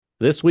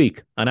This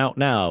week on Out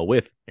Now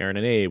with Aaron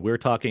and Abe, we're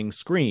talking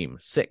Scream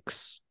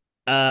 6.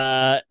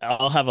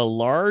 I'll have a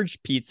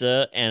large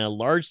pizza and a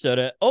large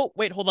soda. Oh,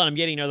 wait, hold on. I'm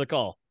getting another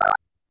call.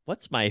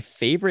 What's my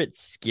favorite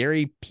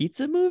scary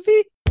pizza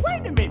movie?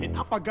 Wait a minute,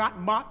 I forgot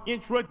my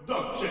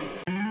introduction.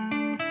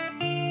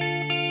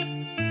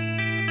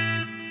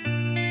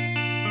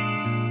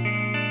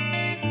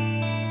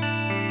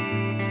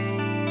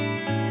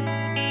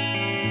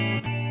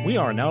 We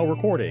are now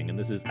recording, and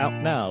this is Out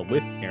Now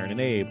with Aaron and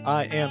Abe.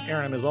 I am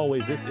Aaron, and as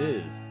always, this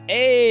is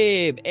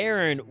Abe,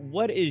 Aaron,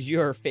 what is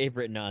your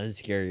favorite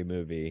non-scary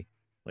movie?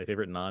 my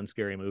favorite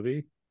non-scary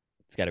movie.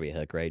 It's got to be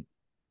Hook, right?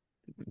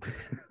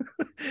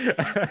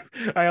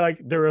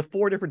 There are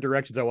 4 different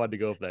directions I wanted to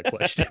go for that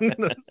question.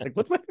 It's like,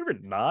 what's my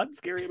favorite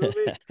non-scary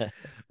movie?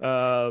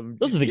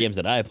 Those are the games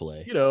that I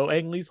play.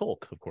 Ang Lee's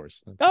Hulk, of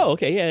course. Oh,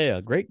 okay, yeah.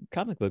 Great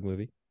comic book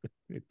movie.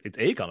 It's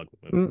a comic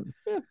book movie.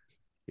 Yeah.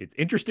 It's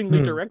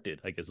interestingly directed,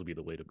 I guess will be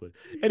the way to put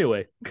it.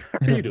 Anyway, how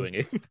are you doing,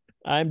 Abe?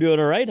 I'm doing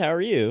all right. How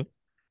are you?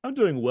 I'm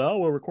doing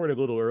well. We're recording a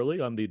little early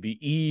on the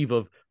eve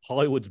of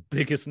Hollywood's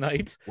biggest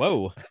night.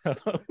 Whoa.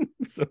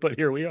 But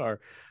here we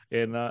are.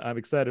 And I'm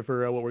excited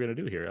for what we're going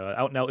to do here.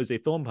 Out Now is a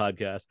film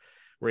podcast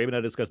where Abe and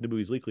I discuss new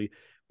movies weekly.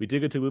 We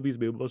dig into movies,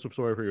 maybe most of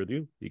story for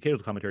review, the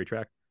occasional commentary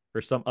track, or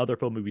some other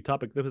film movie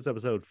topic. This is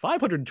episode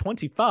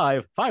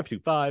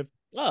 525.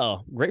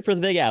 Oh, great for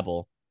the Big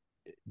Apple.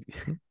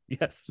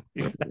 Yes,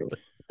 exactly.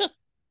 I'm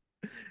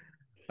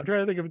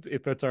trying to think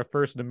if it's our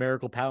first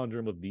numerical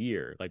palindrome of the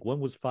year. Like, when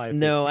was 515?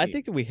 No, I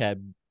think we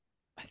had.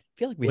 I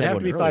feel like we had have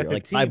one to be earlier,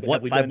 like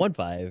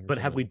 515. But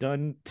have we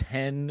done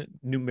 10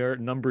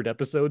 numbered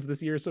episodes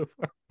this year so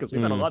far? Because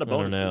we've had a lot of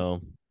bonuses. I don't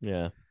know.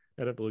 Yeah,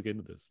 I'd have to look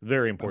into this.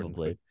 Very important.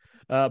 Probably.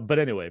 But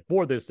anyway,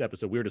 for this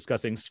episode, we're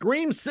discussing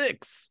Scream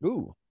 6.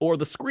 Ooh. Or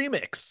the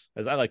Screamix,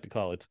 as I like to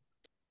call it.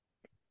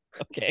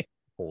 Okay.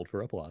 Hold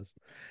for applause.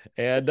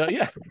 And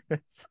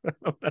that's what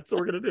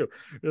we're going to do.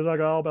 We're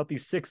talking all about the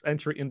 6th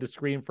entry in the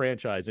Scream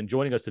franchise. And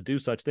joining us to do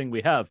such thing,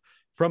 we have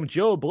from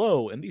Joe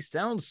Blow and the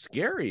Sounds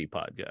Scary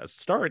podcast.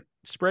 Start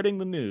spreading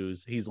the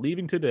news. He's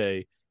leaving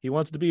today. He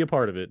wants to be a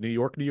part of it. New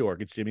York.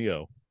 It's Jimmy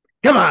O.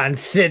 Come on,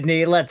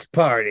 Sydney, let's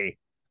party.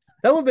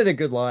 That would have been a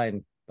good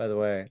line, by the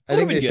way. I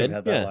think they should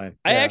have that line.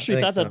 I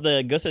actually thought that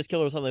the Ghostface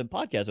Killer was on the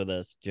podcast with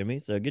us, Jimmy.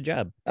 So good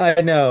job.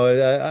 I know.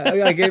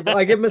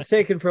 I get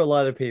mistaken for a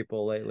lot of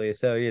people lately.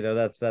 So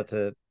that's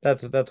it.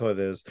 That's what it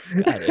is.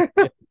 Got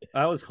it.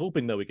 I was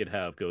hoping that we could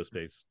have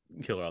Ghostface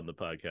Killer on the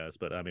podcast,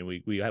 but I mean,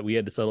 we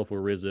had to settle for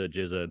RZA,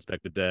 Jizza,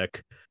 Inspector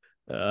Deck.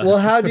 Well,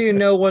 how do you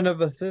know one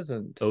of us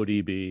isn't?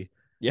 ODB.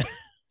 Yeah,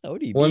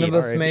 ODB. One of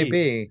us may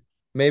be.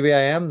 Maybe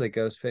I am the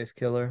Ghostface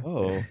Killer.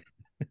 Oh,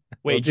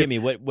 wait, Jimmy.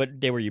 What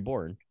day were you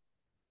born?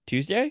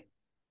 Tuesday?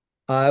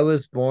 I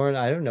was born.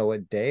 I don't know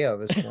what day I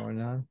was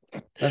born on.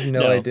 I have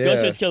no idea.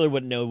 Ghostface Killer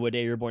wouldn't know what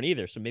day you were born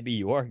either. So maybe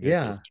you are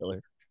Ghostface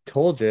Killer.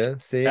 Told you.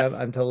 See,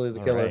 I'm totally the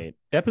killer. Right.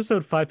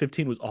 Episode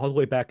 515 was all the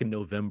way back in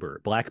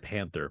November. Black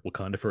Panther,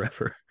 Wakanda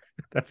Forever.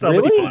 That's how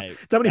Really?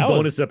 many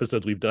bonus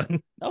episodes we've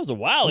done. That was a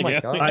while Oh my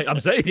ago. God. I'm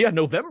saying,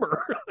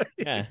 November.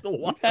 Yeah, It's a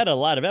while. we've had a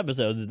lot of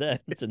episodes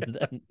since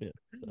then. Yeah.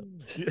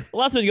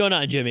 Lots been going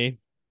on, Jimmy.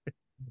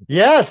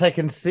 Yes, I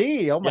can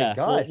see. Oh my Yeah,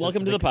 well, gosh.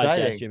 welcome to this the is podcast,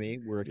 exciting. Jimmy.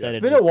 We're excited.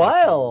 It's been to a talk to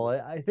you.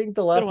 while. I think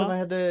the last Been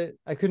a time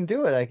I couldn't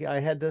do it. I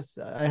had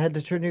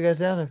to turn you guys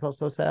down. I felt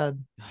so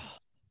sad.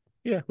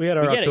 Yeah, we had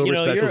our We get it. October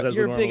specials as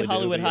you're we a big normally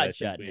Hollywood do, but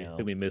hotshot I think now. I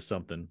think we missed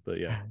something, but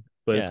yeah.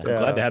 But Yeah. I'm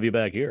glad to have you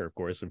back here, of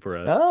course, and for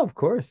Of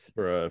course.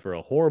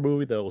 a horror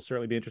movie that will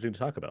certainly be interesting to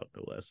talk about,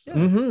 no less.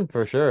 Yeah.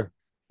 For sure.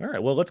 All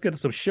right, well, let's get to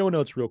some show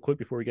notes real quick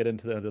before we get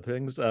into the other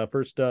things.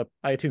 First up,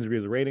 iTunes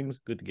reviews and ratings.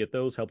 Good to get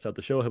those. Helps out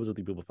the show. Helps other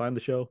people find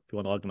the show. If you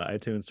want to log into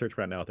iTunes, search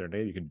for Out Now with Aaron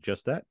and Abe, you can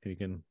adjust that, and you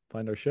can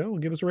find our show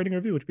and give us a rating or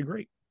review, which would be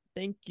great.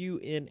 Thank you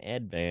in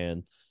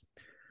advance.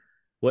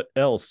 What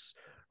else?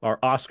 Our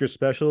Oscar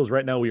specials.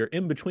 Right now, we are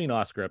in between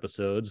Oscar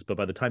episodes, but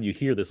by the time you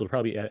hear this, it'll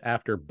probably be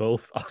after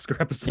both Oscar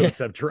episodes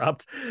have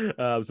dropped.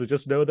 So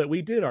just know that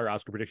we did our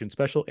Oscar prediction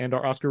special and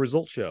our Oscar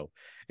results show.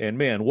 And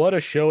man, what a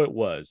show it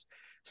was.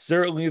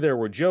 Certainly there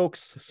were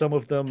jokes. Some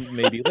of them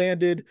maybe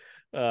landed.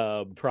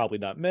 Probably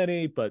not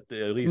many, but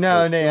at least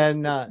not a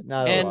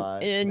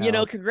lot.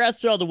 And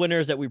congrats to all the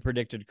winners that we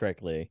predicted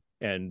correctly.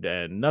 And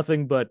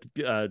nothing but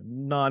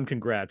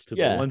non-congrats to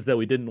the ones that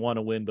we didn't want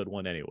to win but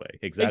won anyway.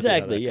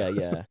 Exactly. Yeah.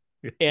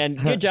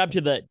 And good job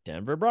to the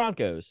Denver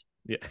Broncos.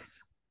 Yeah.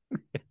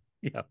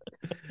 Yeah.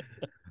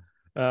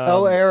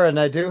 Aaron,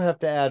 I do have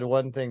to add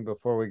one thing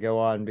before we go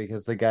on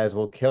because the guys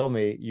will kill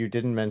me. You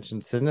didn't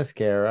mention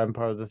Cinescare. I'm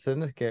part of the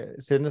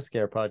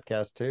Cinescare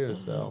podcast too.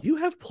 So you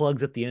have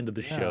plugs at the end of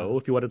the show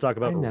if you want to talk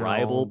about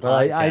rival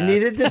podcasts. I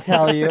needed to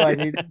tell you. I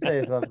needed to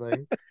say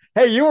something.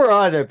 Hey, you were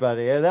on it,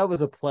 buddy. That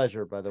was a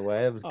pleasher, by the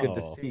way. It was good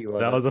to see you.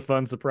 That was a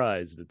fun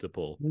surprise to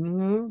pull.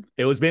 Mm-hmm.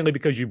 It was mainly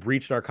because you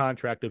breached our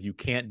contract of you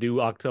can't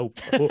do October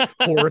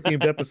horror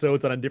themed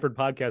episodes on a different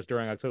podcast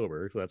during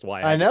October. So that's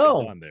why I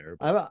know on there.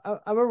 I'm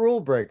a rule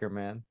breaker,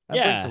 man. I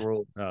Yeah. break the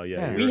rules. Oh yeah,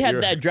 Yeah. We you're-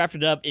 had that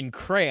drafted up in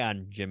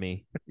crayon,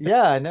 Jimmy.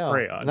 Yeah, I know.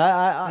 Crayon. And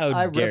I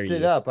How dare ripped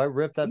it you. up. I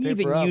ripped that We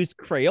paper even up. used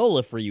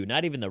Crayola for you,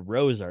 not even the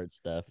Rose Art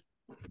stuff.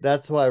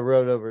 That's why I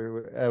wrote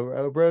over. I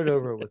wrote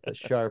over with a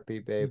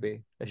Sharpie,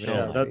 baby. A Oh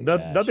No, my Sharpie.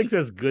 gosh. nothing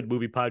says good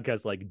movie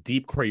podcast like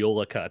deep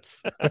Crayola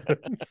cuts.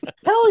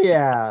 Hell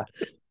yeah,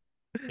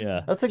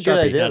 Yeah. that's a good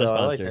Sharpie, idea not a though.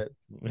 I like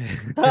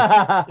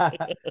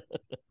sponsor.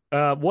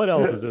 it. What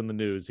else is in the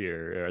news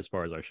here as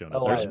far as our show notes?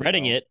 Oh, We're I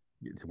spreading know. it.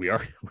 We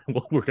are.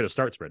 We're going to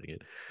start spreading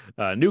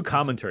it. New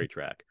commentary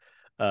track.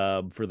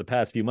 For the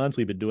past few months,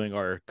 we've been doing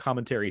our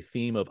commentary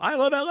theme of I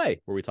Love LA,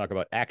 where we talk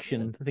about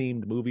action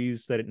themed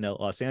movies set in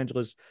Los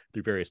Angeles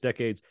through various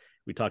decades.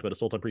 We talked about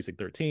Assault on Precinct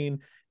 13.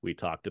 We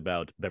talked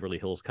about Beverly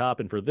Hills Cop.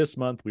 And for this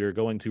month, we are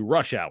going to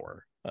Rush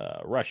Hour.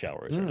 Rush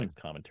Hour is our next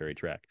commentary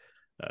track.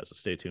 So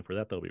stay tuned for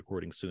that. That'll be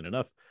recording soon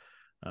enough.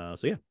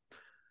 So yeah.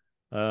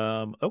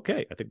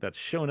 Okay, I think that's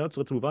show notes.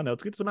 Let's move on now.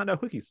 Let's get to some Out Now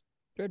Quickies.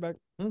 Trademark.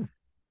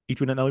 Each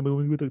one now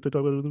movie with the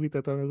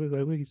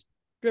quickies.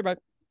 Trademark.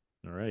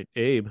 All right,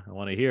 Abe, I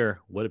want to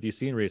hear, what have you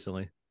seen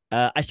recently?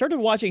 I started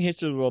watching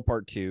History of the World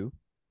Part 2.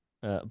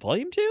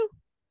 Volume 2?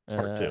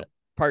 Part 2.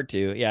 Part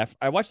 2. Yeah,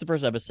 I watched the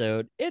first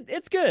episode.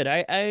 It's good.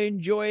 I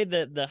enjoy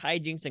the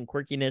hijinks and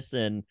quirkiness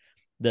and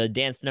the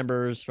dance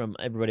numbers from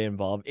everybody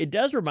involved. It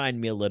does remind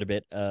me a little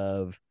bit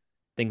of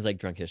things like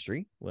Drunk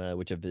History,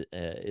 which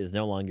is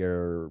no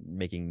longer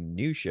making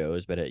new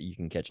shows, but you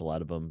can catch a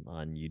lot of them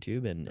on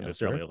YouTube and There's elsewhere.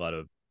 certainly a lot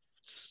of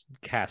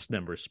cast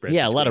members spread.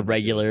 Yeah, a lot between of the two,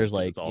 regulars, because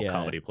like, it's all yeah.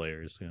 comedy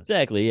players. Yeah.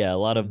 Exactly. Yeah, a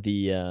lot of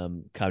the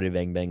Comedy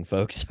Bang Bang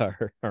folks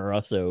are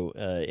also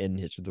in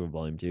History of the World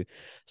Volume 2.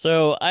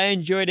 So I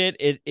enjoyed it.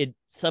 It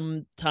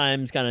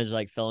sometimes kind of just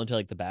like fell into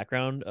like the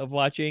background of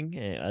watching,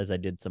 as I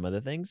did some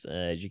other things.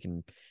 As you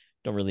can,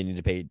 don't really need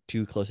to pay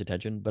too close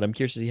attention. But I'm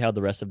curious to see how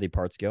the rest of the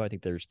parts go. I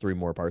think there's 3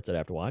 more parts that I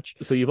have to watch.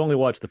 So you've only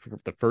watched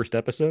the first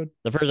episode?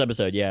 The first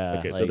episode, yeah.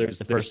 Okay, so like, there's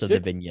the first of 6 the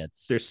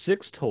vignettes. There's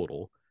 6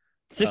 total.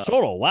 6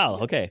 total. Wow.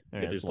 Okay. All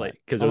right, There's that's a lot.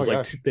 like, because Oh it was my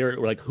like gosh. they were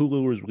like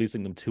Hulu was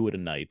releasing them 2 at a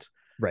night,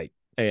 Right.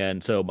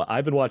 and so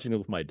I've been watching it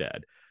with my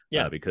dad.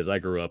 Yeah. Because I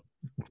grew up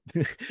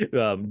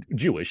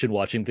Jewish and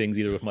watching things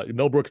either with my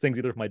Mel Brooks things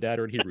either with my dad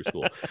or in Hebrew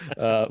school.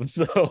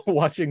 So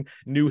watching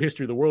New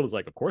History of the World is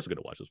like, of course I'm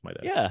going to watch this with my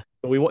dad. Yeah.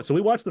 So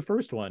we watched the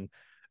first one.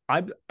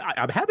 I'm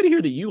happy to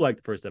hear that you liked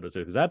the first episode,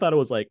 because I thought it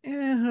was like,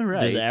 all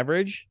right. Just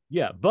average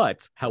Yeah,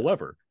 but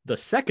however, the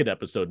second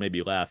episode made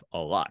me laugh a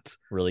lot.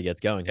 really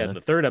gets going. Huh? And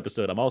the third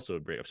episode, I'm also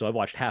brave. So I've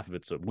watched half of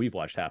it. So we've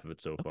watched half of it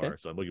so far. Okay.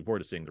 So I'm looking forward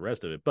to seeing the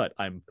rest of it. But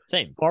I'm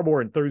Same. far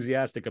more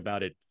enthusiastic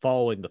about it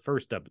following the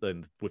first step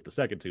than with the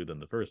second 2 than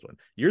the first one.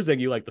 You're saying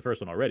you like the first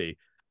one already.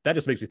 That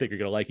just makes me think you're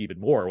going to like even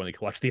more when you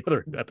watch the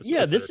other episodes.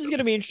 Yeah, this is going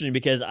to be interesting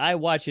because I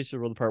watched History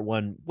of the World Part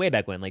 1 way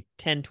back when, like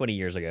 10, 20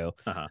 years ago.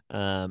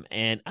 Uh-huh.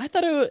 And I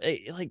thought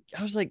I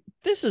was like,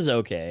 this is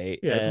okay.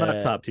 Yeah, it's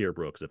not top tier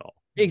Brooks at all.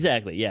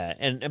 Exactly. Yeah.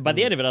 And by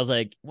the end of it, I was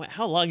like,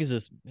 how long is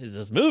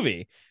this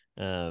movie?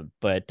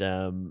 But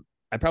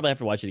I probably have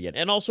to watch it again.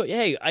 And also,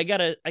 hey, I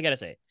gotta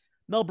say,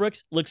 Mel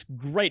Brooks looks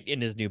great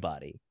in his new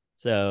body.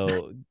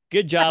 So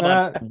good job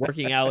on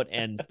working out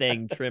and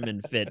staying trim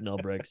and fit, Mel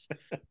Brooks.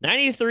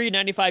 93,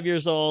 95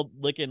 years old,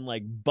 looking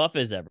like buff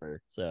as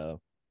ever. So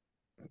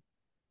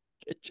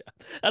good job.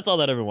 That's all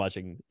that I've been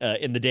watching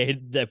in the day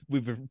that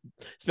we've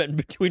spent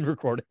between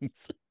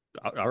recordings.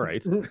 All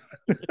right.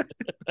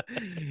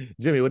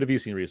 Jimmy, what have you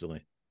seen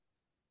recently?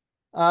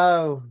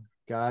 Oh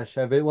gosh,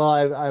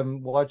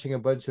 I'm watching a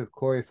bunch of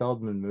Corey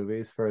Feldman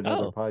movies for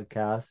another Oh.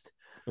 podcast.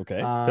 Okay.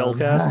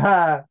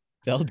 Feldcast?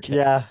 Feldcast.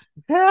 Yeah.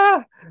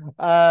 Yeah.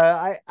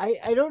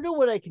 I don't know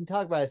what I can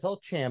talk about. I saw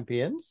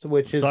Champions,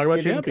 which Let's is talk about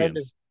getting Champions. kind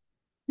of,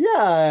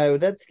 yeah,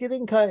 that's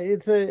getting kind of,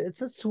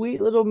 it's a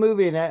sweet little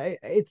movie, and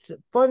it's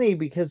funny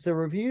because the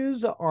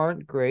reviews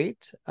aren't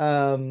great.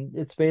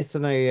 It's based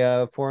on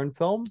a foreign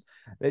film,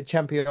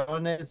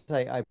 Championes.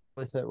 I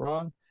probably said it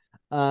wrong.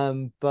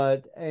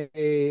 But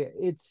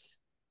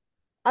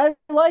I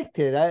liked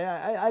it.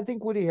 I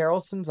think Woody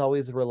Harrelson's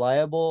always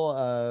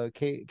reliable.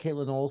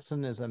 Caitlin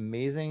Olsen is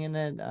amazing in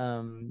it.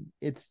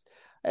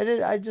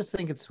 I just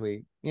think it's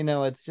sweet.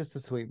 It's just a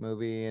sweet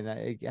movie, and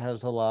it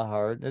has a lot of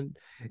heart. And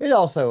it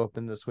also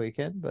opened this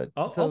weekend. But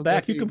I'll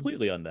back you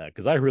completely on that,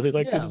 because I really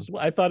liked it Yeah. as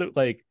well. I thought it,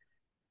 like,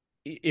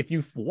 if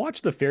you've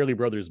watched the Fairley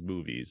Brothers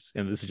movies,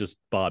 and this is just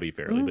Bobby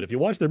Fairley, Mhm. but if you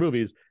watch their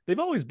movies, they've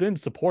always been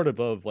supportive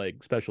of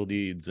like special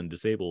needs and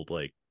disabled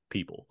like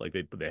people. Like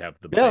they have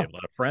they have a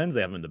lot of friends. They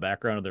have them in the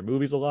background of their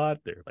movies a lot.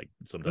 They're like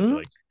sometimes Mhm.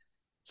 like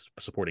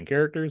supporting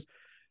characters.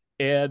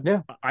 And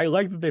Yeah. I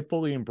like that they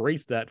fully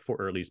embraced that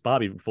or at least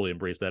Bobby fully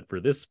embraced that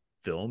for this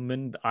film.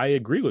 And I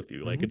agree with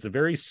you. Like, Mhm. it's a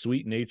very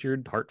sweet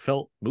natured,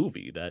 heartfelt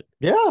movie that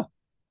Yeah.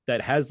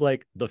 has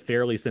like the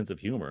Fairly sense of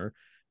humor,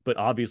 but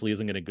obviously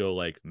isn't going to go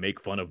like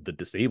make fun of the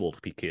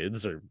disabled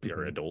kids or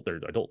Mhm. they're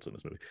adults in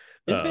this movie.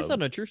 Is it based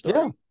on a true story?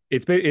 Yeah.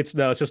 It's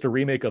just a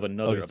remake of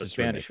another it's of a just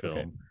a remake, Spanish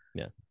okay. film.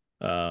 Yeah.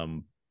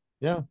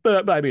 Yeah.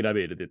 But I mean,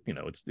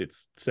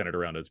 it's centered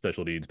around a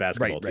special needs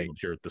basketball Right, team. I'm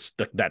sure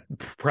that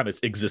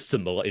premise exists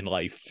in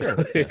life.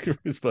 Sure,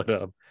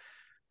 yeah.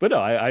 But But no,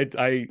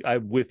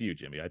 I'm with you,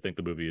 Jimmy. I think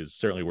the movie is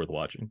certainly worth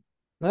watching.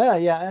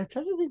 Yeah. I'm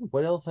trying to think of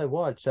what else I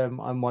watched.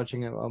 I'm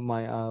watching it on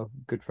my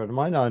good friend of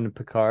mine on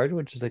Picard,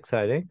 which is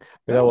exciting.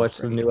 We gotta Oh, watch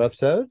the great. new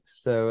episode,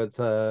 so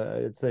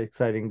it's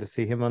exciting to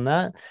see him on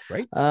that.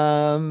 Right.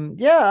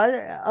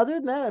 Yeah. Other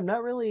than that, I'm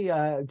not really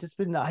just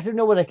been. I don't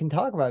know what I can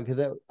talk about because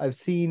I've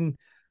seen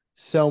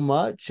so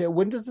much.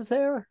 When does this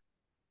air?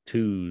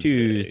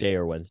 Tuesday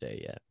or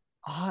Wednesday,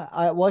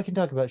 yeah. Well, I can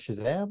talk about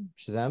Shazam.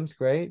 Shazam's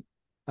great.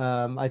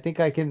 I think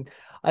I can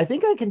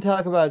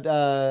talk about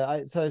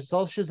so I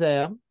saw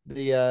Shazam,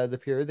 the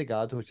Fury of the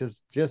Gods, which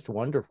is just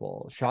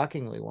wonderful,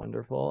 shockingly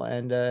wonderful.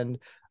 And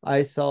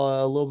I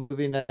saw a little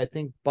movie, and I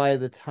think by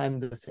the time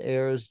this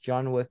airs,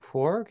 John Wick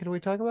 4. Can we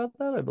talk about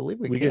that? I believe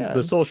we We can. The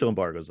can. social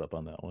embargo's up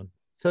on that one.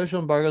 Social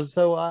embargoes.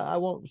 So I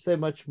won't say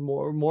much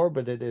more,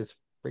 but it is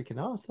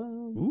freaking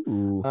awesome.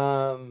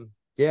 Ooh.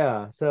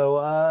 Yeah.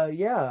 So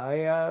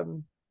yeah,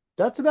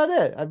 that's about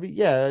it. I mean,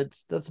 yeah,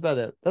 that's about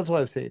it. That's what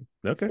I've seen.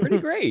 Okay. Pretty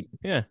great.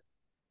 Yeah.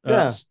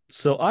 Yeah.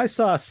 So I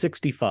saw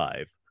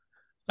 65.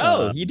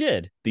 Oh, you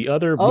did. The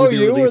other Oh, movie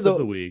you were release the of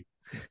the week.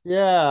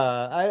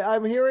 Yeah,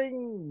 I'm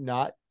hearing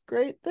not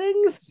great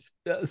things.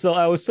 So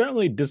I was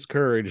certainly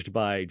discouraged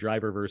by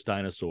Driver vs.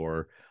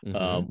 Dinosaur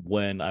Mhm.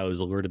 when I was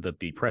alerted that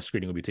the press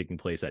screening will be taking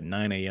place at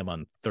 9 a.m.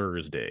 on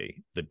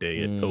Thursday, the day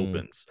it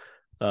opens.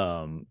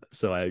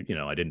 So I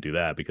didn't do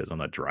that because I'm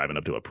not driving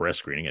up to a press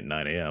screening at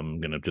 9 a.m.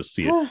 I'm gonna just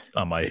see it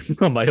on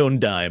my own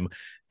dime,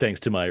 thanks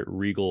to my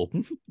Regal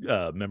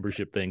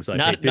membership thing. So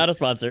Not a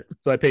sponsor.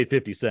 So I paid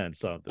 50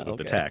 cents with the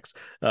Okay. tax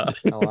Oh,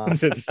 wow. to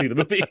see the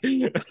movie.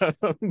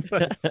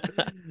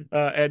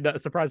 And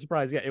surprise,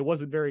 surprise, yeah, it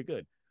wasn't very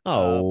good.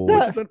 Oh.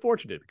 Which is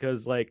unfortunate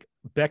because like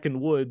Beck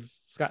and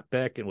Woods, Scott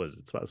Beck and was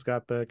it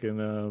Scott Beck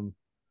and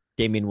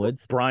Damien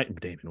Woods.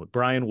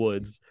 Brian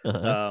Woods.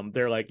 Uh-huh.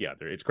 They're like, yeah,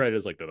 it's credited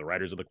as like they're the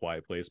writers of The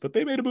Quiet Place, but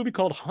they made a movie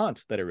called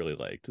Haunt that I really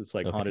liked. It's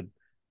like Okay. haunted,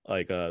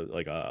 like a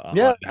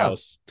Yeah. haunted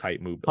house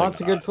type movie.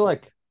 Haunt's a good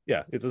flick.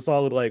 Yeah, it's a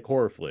solid like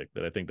horror flick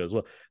that I think does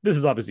well. This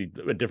is obviously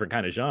a different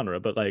kind of genre,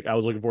 but like I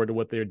was looking forward to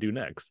what they would do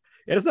next.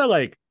 And it's not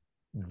like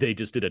they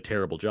just did a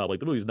terrible job.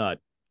 Like the movie's not,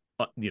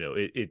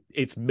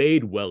 it's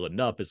made well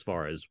enough as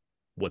far as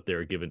what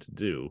they're given to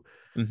do,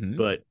 Mhm.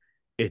 but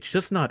it's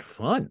just not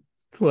fun.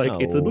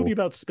 Like it's a movie No.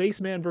 about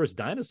spaceman versus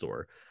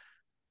dinosaur.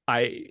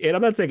 And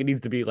I'm not saying it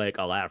needs to be like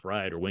a laugh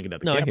riot or winking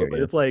at the No, I camera, hear but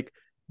you. it's like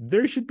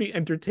there should be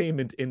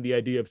entertainment in the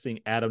idea of seeing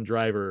Adam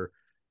Driver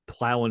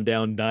plowing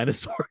down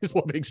dinosaurs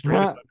while being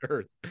stranded on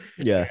Earth.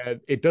 Yeah.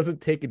 And it doesn't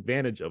take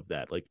advantage of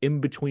that. Like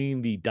in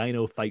between the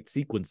dino fight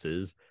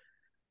sequences,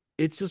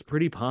 it's just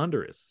pretty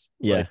ponderous.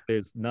 Yeah. Like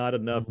there's not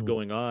enough Mhm.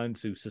 going on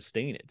to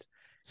sustain it.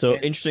 So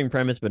And- interesting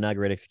premise, but not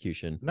great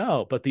execution.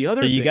 No, but the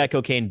other So you thing, got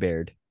Cocaine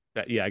Baird.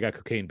 yeah, I got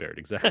Cocaine Baird,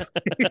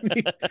 exactly.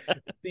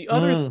 the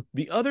Mm.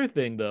 other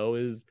thing though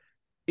is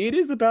it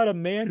is about a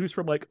man who's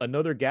from like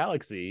another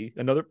galaxy,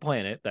 another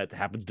planet that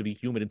happens to be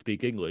human and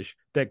speak English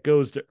that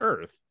goes to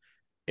Earth.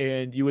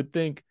 And you would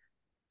think,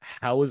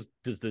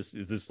 is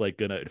this like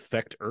gonna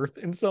affect Earth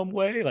in some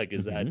way? Like,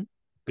 is that Mhm.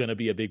 gonna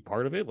be a big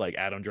part of it? Like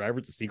Adam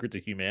Driver's The Secret to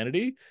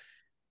Humanity?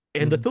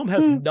 And the film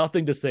has Mhm.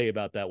 nothing to say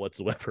about that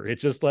whatsoever.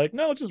 It's just like,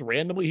 no, it's just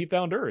randomly he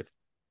found Earth.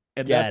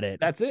 And Got it.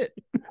 that's it.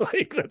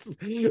 Like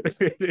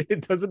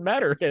it doesn't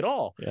matter at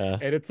all. Yeah.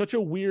 And it's such a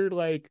weird,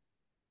 like,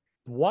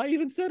 why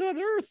even set on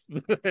Earth?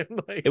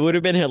 Like, It would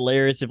have been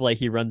hilarious if like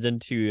he runs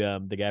into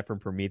the guy from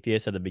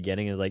Prometheus at the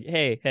beginning and is like,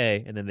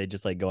 hey, and then they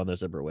just like go on their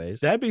separate ways.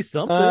 that'd be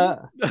something.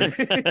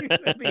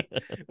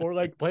 Or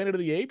like Planet of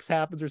the Apes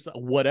happens or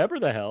whatever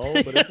the hell.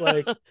 But it's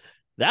like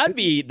that'd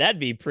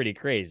be pretty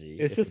crazy.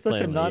 it's if just the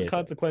such a Planet of the Apes-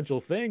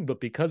 non-consequential thing, but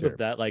because Sure. of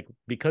that, like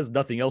because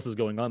nothing else is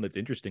going on that's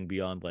interesting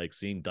beyond like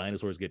seeing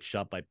dinosaurs get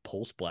shot by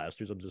pulse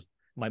blasters,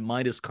 my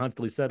mind is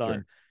constantly set on,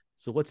 Sure.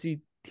 so what's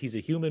he's a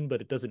human,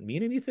 but it doesn't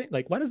mean anything.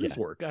 Like, why does this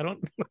Yeah. work? I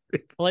don't.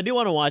 Well, I do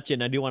want to watch it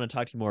and I do want to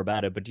talk to you more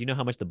about it, but do you know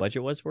how much the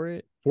budget was for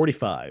it?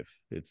 45.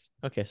 It's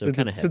Okay, so since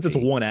kind of it's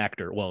one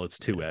actor. Well, it's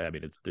two. I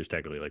mean, there's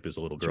technically like there's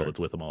a little girl Sure. that's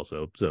with him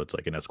also, so it's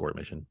like an escort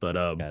mission. But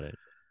Got it.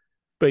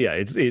 but yeah,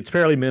 it's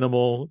fairly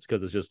minimal. It's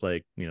because it's just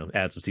like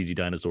add some CG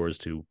dinosaurs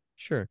to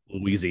Sure.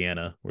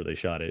 Louisiana where they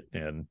shot it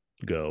and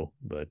go.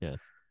 But Yeah.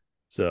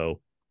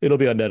 so it'll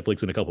be on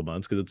Netflix in a couple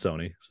months because it's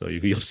Sony, so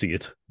you'll see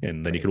it,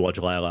 and then you can watch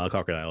Lyle Lyle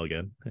Crocodile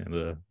again.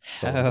 And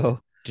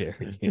How dare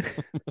you?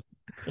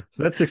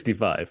 so that's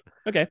 65.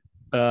 Okay.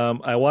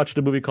 I watched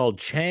a movie called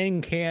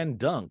Chang Can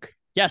Dunk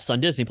Yes, on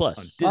Disney on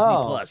Plus. Disney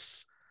Oh.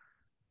 Plus.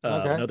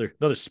 Okay.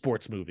 Another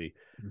sports movie.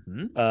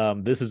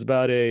 Mhm. This is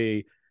about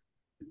a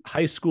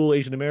high school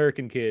Asian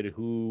American kid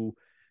who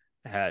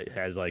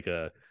has like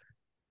I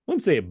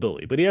wouldn't say a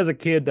bully, but he has a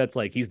kid that's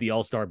like he's the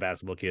all-star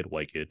basketball kid,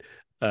 white kid.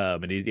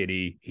 And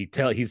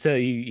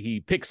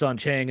he picks on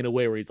Chang in a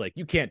way where he's like,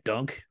 you can't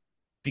dunk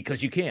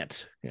because you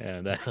can't,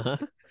 and Uh-huh.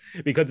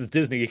 because it's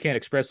Disney, you can't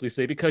expressly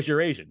say because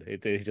you're Asian.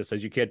 It just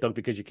says you can't dunk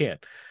because you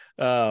can't.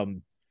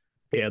 And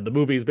the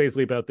movie is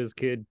basically about this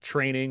kid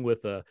training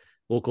with a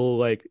local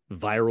like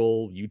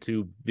viral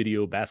YouTube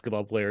video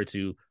basketball player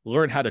to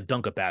learn how to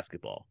dunk a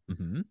basketball.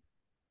 Mhm.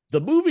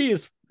 The movie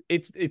is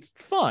it's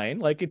fine.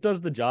 Like it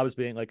does the job as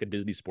being like a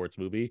Disney sports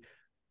movie.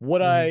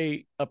 What Mhm.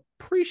 I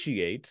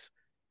appreciate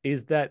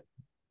is that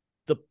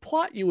the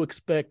plot you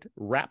expect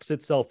wraps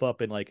itself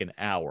up in like an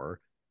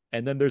hour,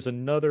 and then there's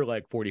another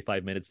like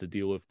 45 minutes to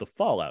deal with the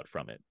fallout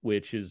from it,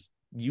 which is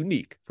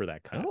unique for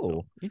that kind of film.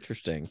 Oh,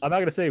 interesting. I'm not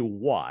gonna say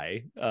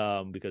why,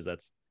 because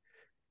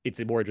it's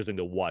more interesting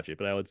to watch it.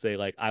 But I would say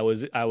like I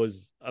was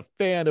a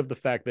fan of the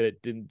fact that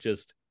it didn't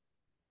just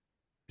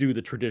do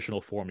the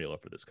traditional formula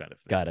for this kind of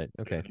thing. Got it.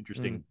 Okay. An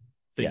interesting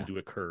thing Yeah. to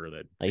occur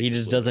that Like he takes a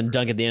just little doesn't bit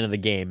dunk at the end of the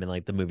game and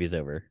like the movie's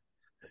over.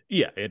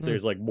 Yeah, Mm.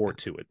 there's like more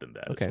to it than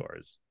that Okay. as far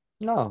as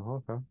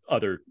No, okay.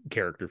 other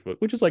character foot,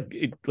 which is like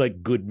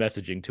good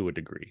messaging to a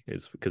degree,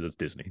 is because it's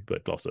Disney,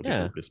 but also because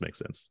Yeah. it just makes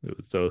sense.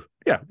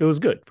 It was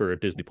good for a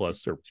Disney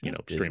Plus or Yeah,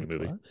 streaming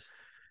Disney movie. Plus.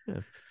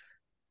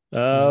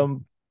 Yeah.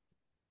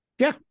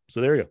 Yeah. So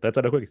there you go. That's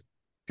out of quickie.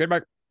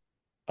 Trademark.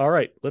 All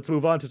right, let's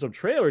move on to some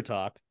trailer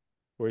talk,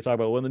 where we talk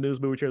about one of the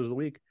news movie trailers of the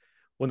week,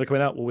 when they're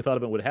coming out, what we thought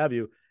of it, what have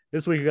you.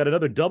 This week we got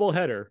another double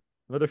header,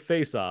 another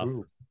face off.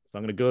 Ooh. So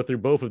I'm going to go through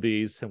both of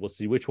these, and we'll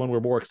see which one we're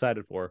more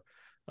excited for.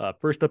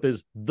 First up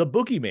is The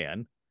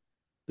Boogeyman.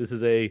 This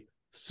is a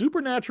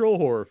supernatural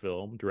horror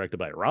film directed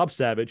by Rob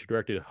Savage,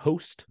 directed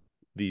Host,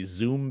 the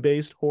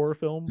Zoom-based horror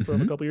film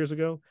from a couple years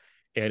ago.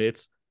 And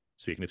it's,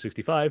 speaking of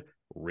 65,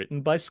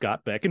 written by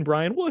Scott Beck and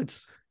Brian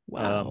Woods.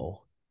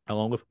 Wow.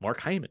 Along with Mark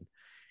Hyman.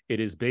 It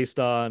is based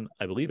on,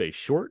 I believe, a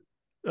short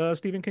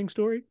Stephen King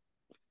story, if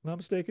I'm not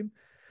mistaken.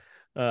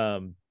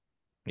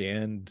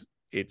 And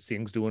it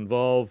seems to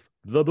involve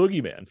the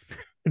boogeyman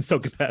in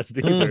some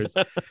capacity.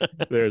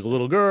 There's a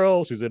little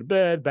girl, she's in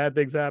bed, bad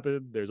things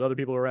happen. There's other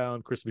people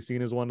around. Chris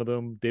Messina is one of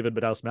them. David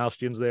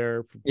Badowski-Malskian's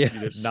there,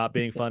 Yes. not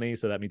being funny,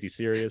 so that means he's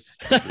serious.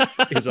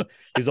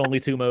 His only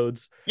two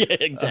modes. Yeah,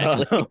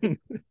 exactly.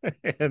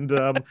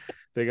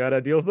 They got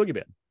to deal with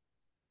boogeyman.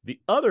 The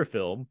other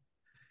film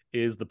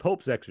is The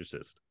Pope's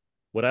Exorcist.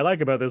 What I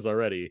like about this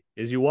already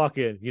is you walk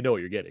in, you know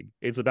what you're getting.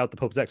 It's about the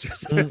Pope's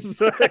Exorcist. Wait,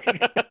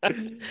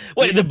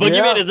 the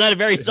Boogeyman, is that a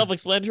very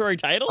self-explanatory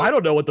title? I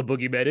don't know what the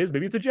Boogeyman is.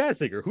 Maybe it's a jazz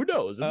singer. Who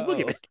knows? It's a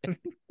Boogeyman.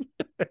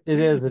 It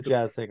is a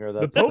jazz singer.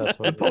 That's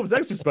the Pope's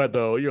Exorcist,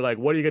 though, you're like,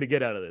 what are you going to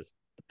get out of this?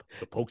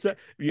 The Pope's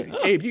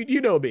Abe,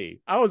 you know me.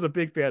 I was a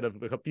big fan of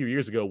a few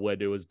years ago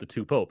when it was the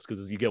two popes,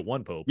 because you get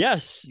one pope.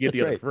 Yes, you get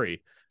the other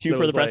free. Two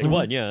for the price of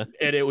one, yeah.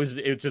 And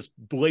it just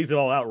lays it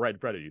all out right in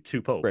front of you.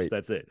 Two popes. Right.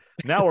 That's it.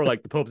 Now we're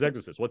like the Pope's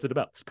Exorcist. What's it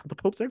about? It's about the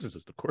Pope's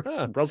Exorcist, of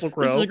course. Russell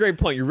Crowe. This is a great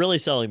point. You're really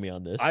selling me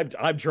on this.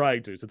 I'm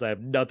trying to, since I have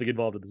nothing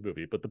involved in this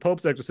movie. But the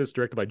Pope's Exorcist,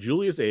 directed by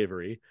Julius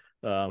Avery,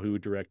 who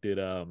directed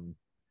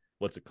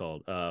what's it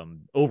called?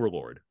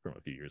 Overlord from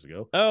a few years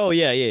ago. Oh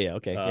yeah.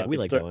 Okay. Yeah, we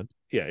like that one.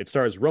 Yeah, it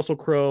stars Russell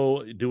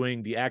Crowe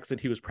doing the accent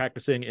he was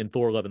practicing in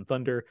Thor: Love and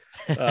Thunder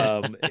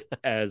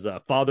as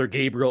Father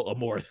Gabriel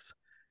Amorth,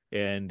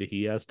 and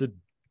he has to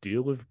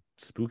deal with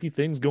spooky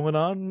things going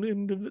on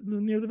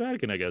near the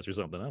Vatican, I guess, or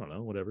something. I don't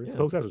know, whatever. It's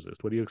Pope's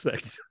Exorcist. What do you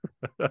expect?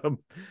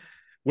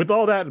 With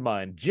all that in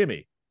mind,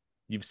 Jimmy,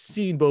 you've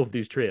seen both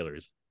these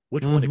trailers.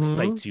 Which one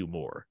excites you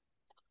more?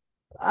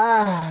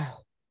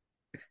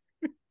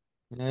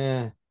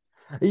 Yeah.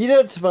 You know,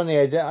 it's funny.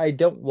 I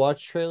don't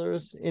watch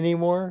trailers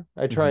anymore.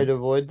 I try to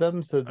avoid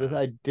them. So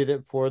I did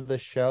it for the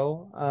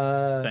show.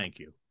 Thank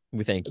you.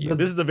 We thank you.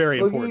 This is a very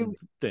important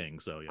thing.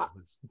 So yeah,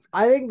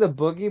 I think the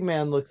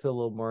Boogeyman looks a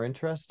little more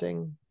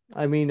interesting.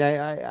 I mean,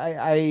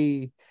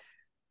 I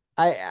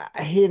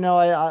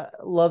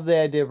love the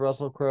idea of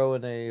Russell Crowe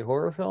in a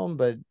horror film,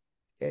 but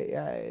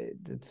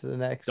it's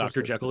an Exorcist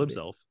Dr. Jekyll movie.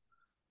 himself.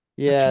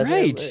 Yeah, that's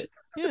right.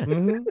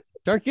 Yeah.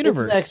 Dark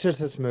Universe. It's an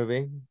Exorcist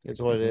movie.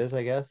 Is what it is,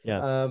 I guess.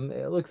 Yeah.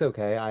 It looks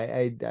okay.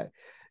 I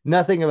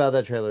nothing about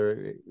that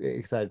trailer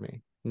excited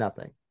me.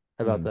 Nothing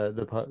about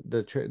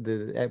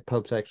the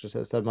Pope's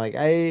Exorcist. I'm like,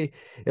 it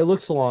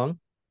looks long,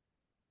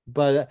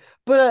 but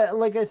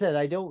like I said,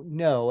 I don't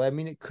know. I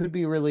mean, it could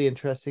be really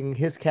interesting.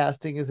 His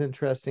casting is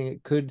interesting.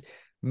 It could,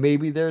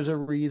 maybe there's a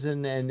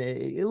reason, and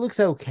it looks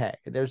okay.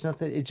 There's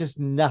nothing. It's just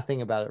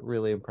nothing about it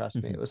really impressed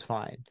me. It was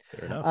fine.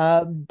 Fair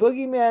enough.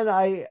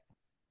 Boogeyman,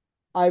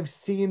 I've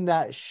seen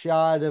that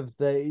shot of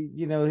the,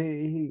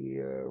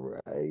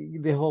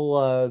 the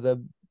whole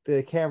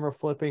the camera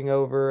flipping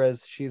over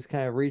as she's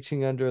kind of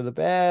reaching under the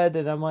bed,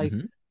 and I'm like,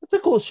 it's a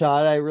cool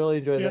shot. I really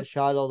enjoyed that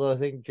shot, although I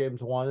think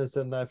James Wan has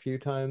done that a few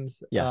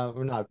times.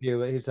 Or not a few,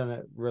 but he's done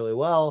it really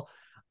well.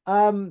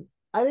 I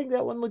think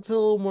that one looks a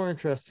little more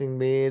interesting to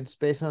me. It's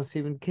based on a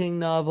Stephen King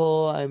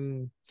novel.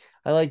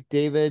 I like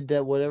David,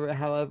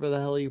 however the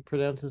hell you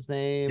pronounce his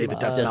name. David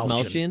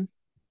Dastmalchian.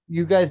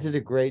 You guys did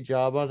a great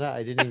job on that.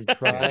 I didn't even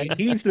try.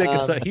 He needs to make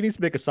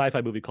a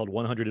sci-fi movie called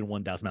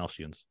 101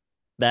 Dalmatians.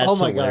 That's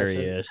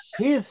hilarious.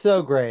 He is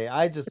so great.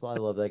 I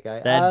love that guy.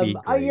 That'd be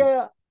great.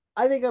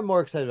 I think I'm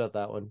more excited about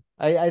that one.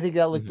 I think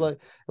that looked like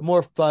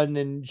more fun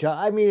and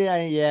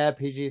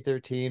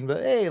PG-13,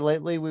 but hey,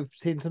 lately we've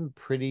seen some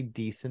pretty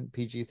decent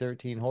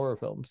PG-13 horror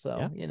films.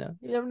 So you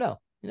never know.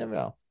 You never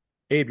know.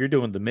 Abe, you're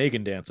doing the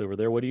Megan dance over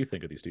there. What do you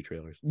think of these two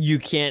trailers? You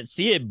can't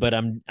see it, but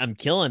I'm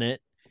killing it.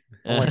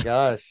 Oh my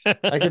gosh.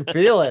 I can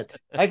feel it.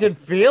 I can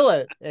feel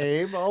it,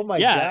 Abe. Oh my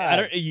yeah, God. I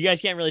don't. You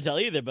guys can't really tell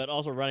either, but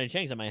also Ronnie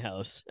Chang's at my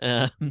house.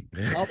 I'm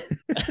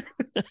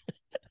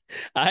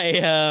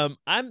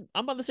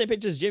on the same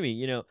page as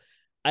Jimmy.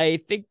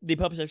 I think the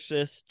Puppets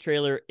Exorcist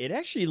trailer, it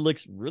actually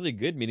looks really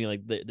good. Meaning,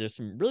 like there's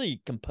some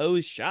really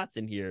composed shots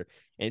in here,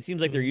 and it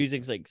seems like they're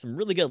using like some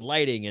really good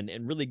lighting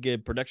and really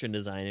good production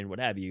design and what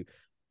have you.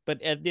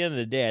 But at the end of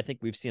the day, I think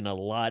we've seen a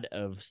lot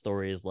of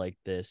stories like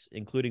this,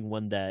 including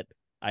one that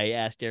I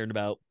asked Aaron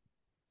about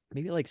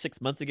maybe like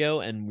 6 months ago,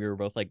 and we were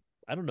both like,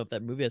 I don't know if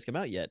that movie has come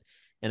out yet.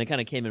 And it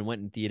kind of came and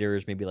went in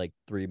theaters maybe like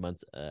 3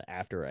 months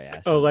after I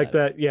asked. Oh, him like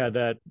about that, yeah,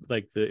 that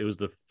like it was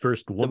the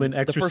first woman the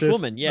exorcist. first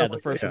woman, yeah, Oh, the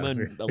first yeah.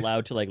 woman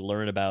allowed to like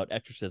learn about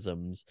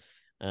exorcisms,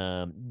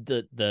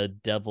 the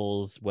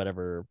devils,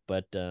 whatever.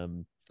 But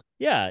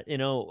yeah,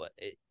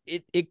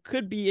 it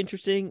could be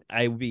interesting.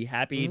 I would be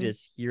happy to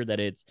hear that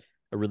it's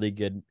a really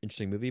good,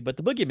 interesting movie. But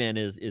the Boogeyman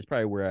is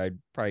probably where I'd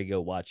probably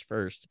go watch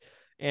first.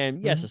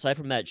 And yes, aside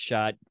from that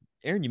shot,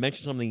 Aaron, you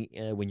mentioned something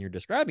when you're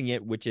describing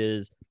it, which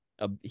is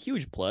a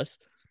huge plus.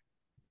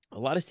 A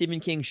lot of Stephen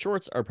King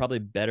shorts are probably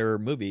better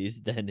movies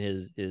than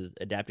his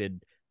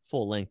adapted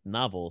full length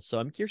novel. So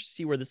I'm curious to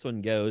see where this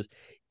one goes,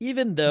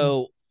 even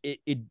though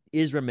it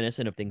is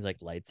reminiscent of things like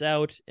Lights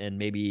Out and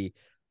maybe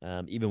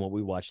even what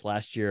we watched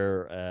last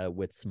year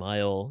with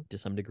Smile to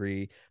some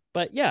degree.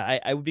 But yeah,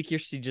 I would be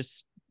curious to see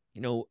just,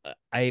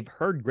 I've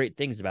heard great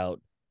things about,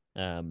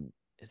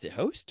 is it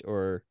Host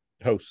or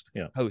Host?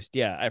 Yeah. Host.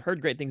 Yeah. I've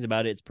heard great things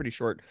about it. It's pretty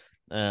short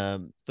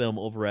film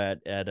over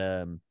at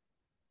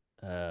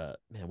man,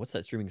 what's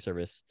that streaming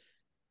service?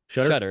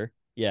 Shudder.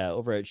 Yeah,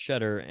 over at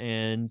Shudder.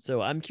 And so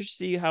I'm curious to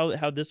see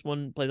how this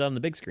one plays out on the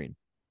big screen.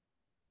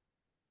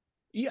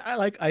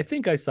 Yeah, I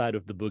think I side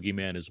with the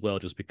Boogeyman as well,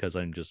 just because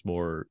I'm just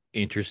more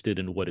interested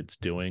in what it's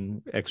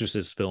doing.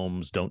 Exorcist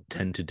films don't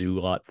tend to do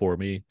a lot for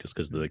me, just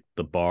because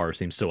the bar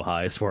seems so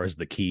high as far as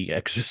the key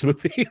Exorcist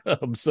movie.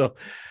 So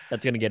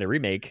that's gonna get a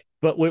remake.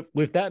 But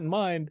with that in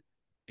mind,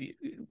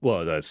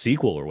 well, the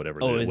sequel or whatever,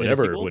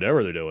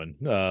 whatever they're doing,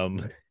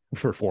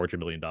 for $400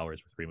 million for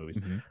 3 movies.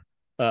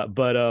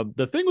 But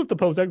the thing with the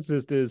Post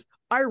Exorcist is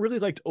I really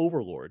liked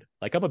Overlord.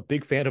 Like, I'm a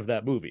big fan of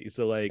that movie.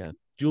 So like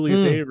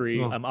Julius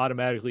Avery, I'm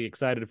automatically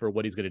excited for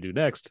what he's going to do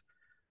next.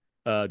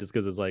 Just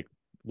because it's like,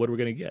 what are we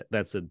going to get?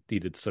 He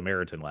did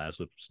Samaritan last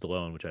with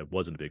Stallone, which I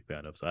wasn't a big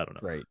fan of. So I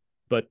don't know. Right.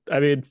 But I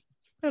mean,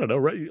 I don't know.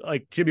 Right?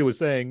 Like Jimmy was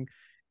saying,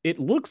 it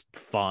looks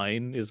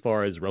fine as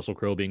far as Russell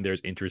Crowe being there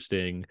is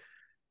interesting.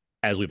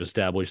 As we've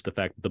established, the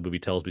fact that the movie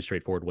tells me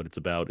straightforward what it's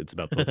about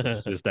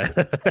the just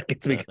that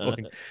gets me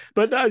going.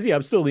 But yeah,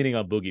 I'm still leaning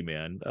on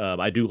Boogeyman.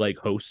 I do like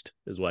Host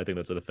as well. I think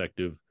that's an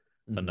effective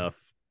enough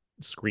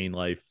screen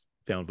life,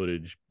 found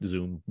footage,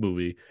 Zoom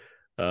movie.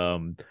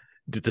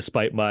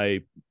 Despite my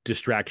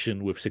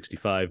distraction with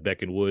 65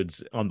 Beck and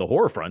Woods on the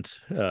horror front,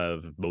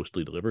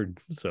 mostly delivered.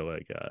 So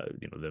like,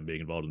 them being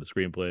involved in the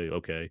screenplay,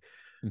 okay.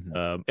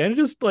 And it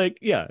just like,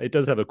 yeah, it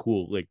does have a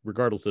cool, like,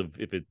 regardless of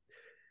if it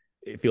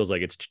feels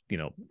like it's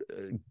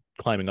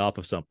climbing off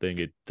of something,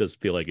 it does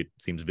feel like it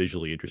seems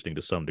visually interesting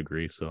to some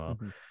degree. So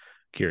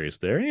curious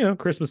there.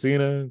 Chris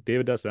Messina,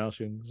 David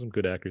Dastmalchian, some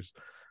good actors.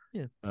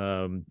 Yeah.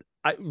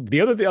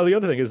 The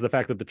other thing is the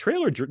fact that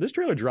this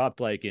trailer dropped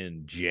like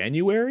in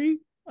January,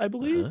 I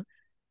believe.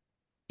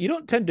 You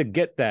don't tend to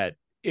get that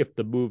if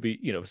the movie,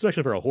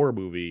 especially for a horror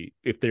movie,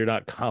 if they're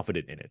not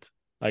confident in it.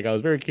 Like, I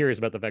was very curious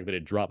about the fact that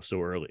it dropped so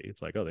early.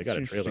 It's like, oh, they got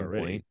a trailer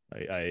already.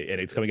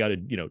 And it's coming out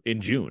in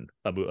June,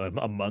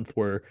 a month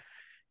where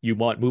you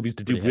want movies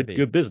to do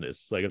good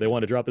business. Like, if they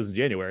want to drop this in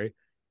January,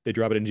 they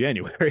drop it in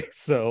January.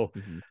 So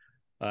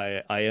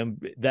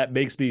that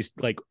makes me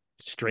like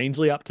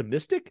strangely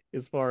optimistic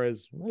as far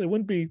as, well, they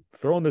wouldn't be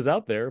throwing this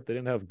out there if they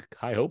didn't have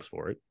high hopes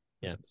for it.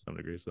 Yeah, to some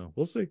degree. So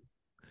we'll see.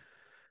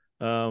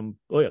 The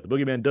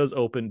Boogeyman does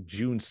open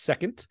June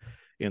 2nd,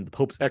 and the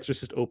Pope's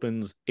Exorcist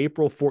opens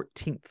April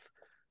 14th.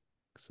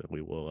 So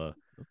we will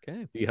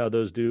see how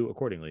those do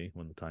accordingly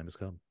when the time has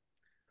come.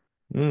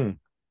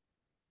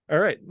 All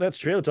right, that's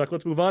trailer talk.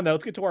 Let's move on now.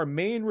 Let's get to our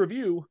main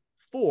review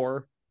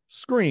for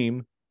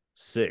Scream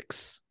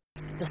 6.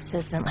 This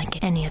isn't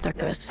like any other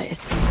ghost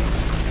face.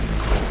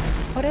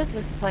 What is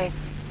this place?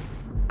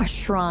 A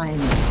shrine.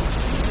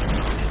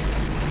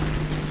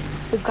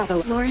 We've got to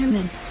lure him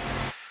in.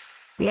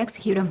 We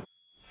execute him.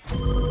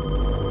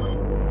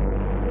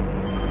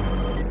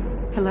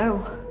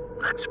 Hello.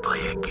 Let's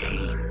play a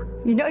game.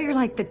 You know you're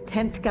like the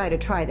 10th guy to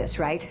try this,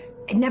 right?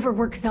 It never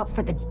works out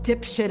for the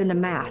dipshit in the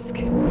mask.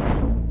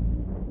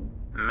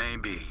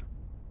 Maybe.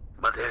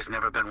 But there's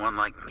never been one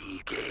like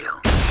me,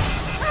 Gail.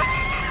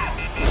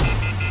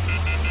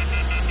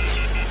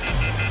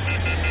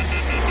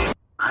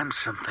 I'm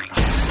something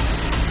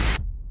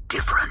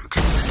different.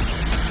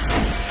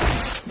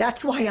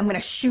 That's why I'm gonna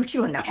shoot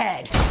you in the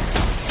head.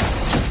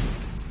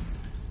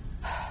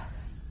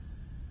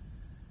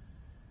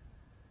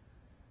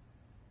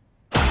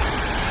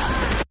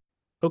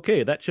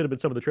 Okay, that should have been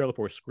some of the trailer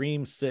for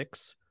Scream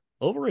 6.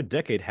 Over a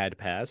decade had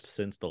passed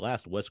since the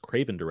last Wes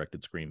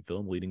Craven-directed Scream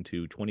film, leading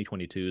to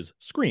 2022's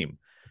Scream.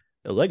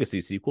 a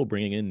legacy sequel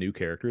bringing in new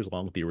characters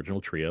along with the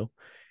original trio.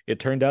 It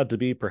turned out to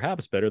be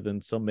perhaps better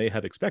than some may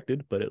have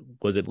expected, but it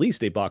was at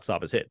least a box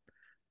office hit.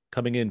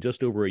 Coming in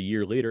just over a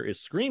year later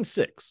is Scream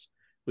 6,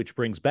 which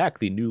brings back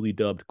the newly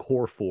dubbed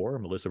Core 4,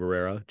 Melissa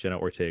Barrera, Jenna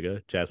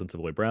Ortega, Jasmine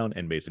Savoy Brown,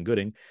 and Mason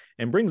Gooding,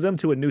 and brings them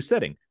to a new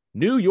setting,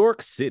 New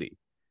York City.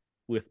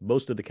 With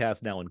most of the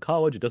cast now in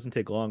college, it doesn't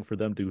take long for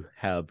them to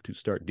have to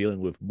start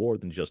dealing with more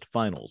than just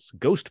finals.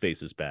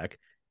 Ghostface is back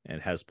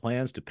and has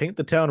plans to paint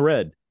the town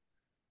red.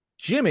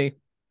 Jimmy,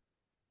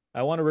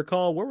 I want to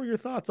recall, what were your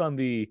thoughts on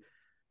the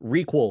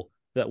requel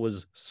that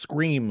was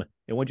Scream,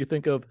 and what'd you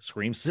think of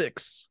Scream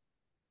 6?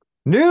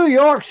 New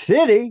York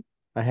City.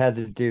 I had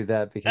to do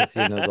that because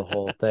you know the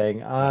whole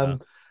thing.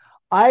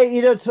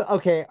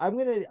 Okay,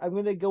 I'm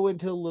gonna go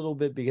into a little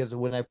bit because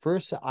when I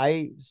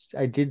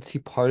did see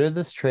part of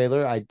this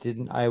trailer,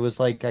 I was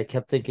like, I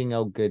kept thinking,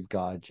 oh good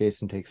God,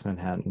 Jason Takes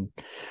Manhattan,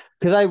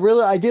 because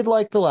I did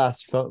like the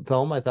last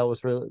film. I thought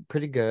was really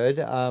pretty good.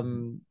 I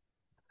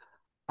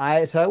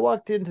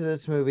walked into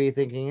this movie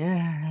thinking,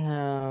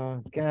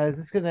 guys,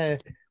 it's gonna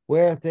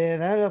wear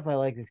thin. I don't know if I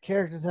like these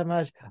characters that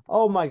much.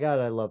 Oh my God,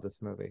 I love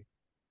this movie.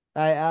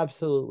 I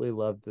absolutely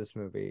loved this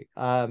movie.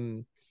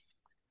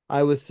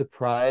 I was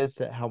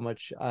surprised at how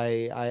much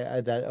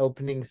I that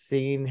opening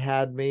scene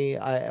had me.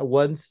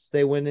 Once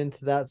they went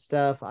into that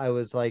stuff, I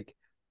was like,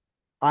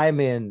 I'm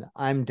in,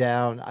 I'm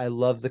down. I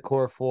love the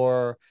Core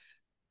 4.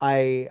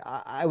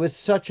 I was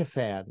such a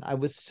fan. I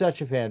was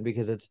such a fan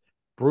because it's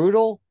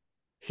brutal.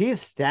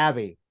 He's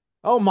stabby.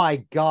 Oh my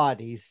God,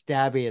 he's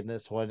stabby in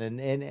this one, and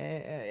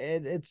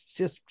it's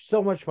just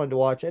so much fun to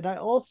watch. And I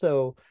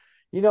also,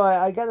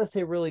 I gotta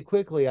say really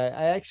quickly, I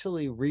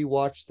actually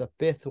rewatched the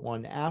 5th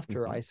one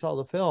after I saw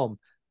the film.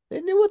 They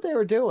knew what they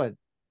were doing.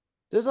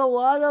 There's a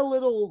lot of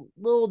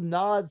little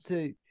nods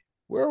to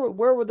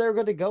where they're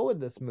going to go in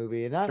this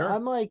movie, and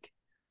I'm like,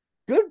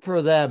 good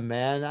for them,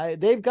 man.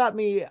 They've got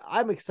me.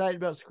 I'm excited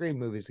about Scream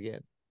movies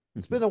again.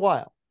 It's been a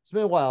while. It's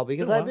been a while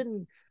because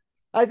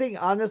I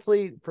think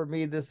honestly, for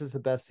me, this is the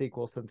best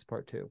sequel since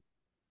Part 2.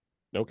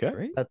 Okay,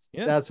 Great.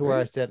 That's where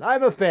I stand.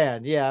 I'm a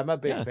fan. Yeah, I'm a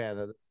big fan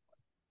of this.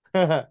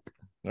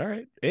 All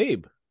right,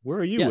 Abe, where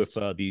are you Yes.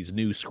 with these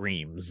new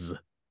Screams?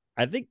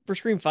 I think for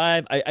Scream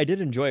 5, I did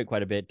enjoy it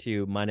quite a bit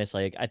too, minus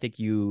like I think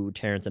you,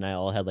 Terrence, and I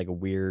all had like a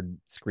weird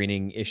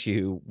screening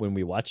issue when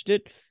we watched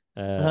it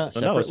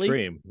separately. No,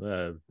 Scream.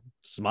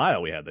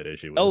 Smile, we had that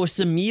issue with. Oh,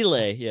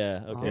 Samile.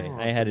 Yeah, okay. Oh,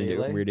 I had a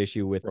Samile. weird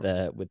issue with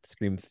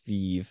Scream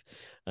Thief.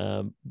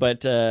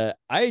 But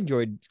I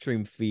enjoyed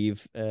Scream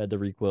Thief, the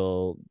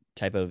requel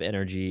type of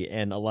energy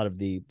and a lot of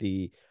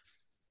the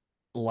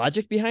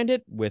logic behind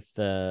it with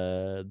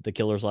the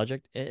killer's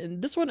logic. And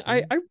this one,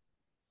 I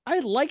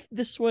liked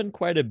this one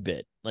quite a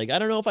bit. Like, I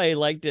don't know if I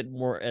liked it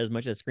more as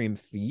much as Scream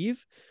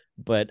Thief,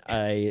 but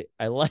I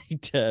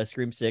liked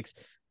Scream 6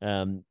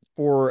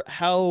 for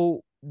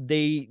how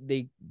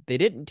they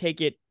didn't take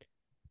it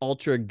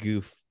ultra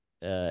goof,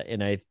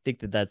 and I think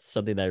that's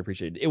something that I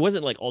appreciated. It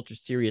wasn't like ultra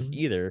serious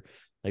either.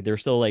 Like, there were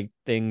still like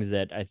things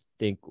that I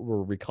think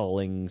were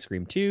recalling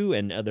Scream 2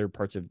 and other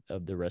parts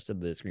of the rest of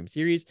the Scream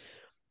series.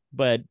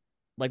 But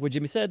like what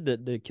Jimmy said,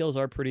 the kills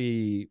are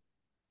pretty.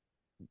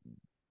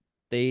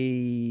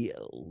 They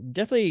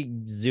definitely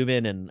zoom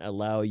in and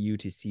allow you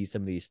to see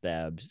some of these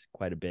stabs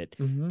quite a bit,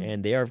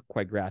 and they are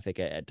quite graphic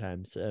at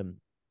times.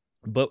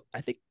 But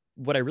I think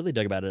what I really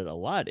dug about it a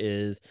lot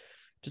is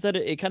just that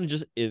it kind of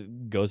just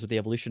it goes with the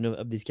evolution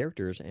of these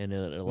characters, and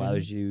it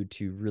allows you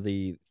to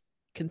really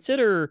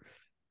consider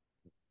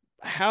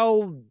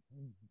how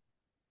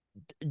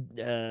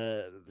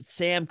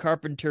Sam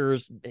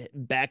Carpenter's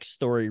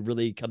backstory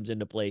really comes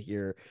into play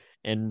here,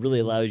 and really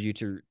allows you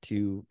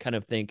to kind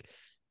of think,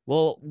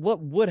 well,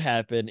 what would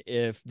happen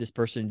if this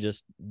person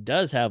just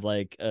does have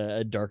like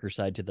a darker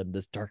side to them,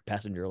 this dark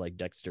passenger like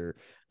Dexter,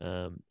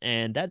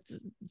 and it's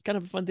kind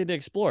of a fun thing to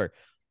explore.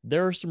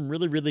 There are some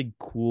really, really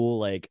cool,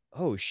 like,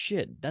 oh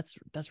shit, that's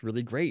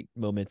really great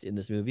moments in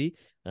this movie.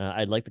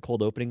 I like the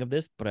cold opening of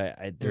this, but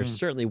there's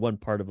certainly one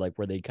part of like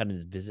where they kind of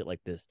visit like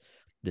this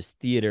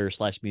theater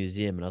 /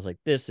 museum, and I was like,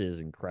 this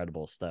is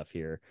incredible stuff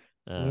here.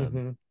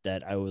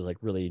 That I was like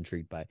really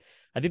intrigued by.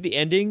 I think the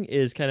ending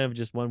is kind of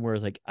just one where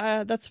it's like,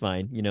 that's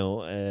fine.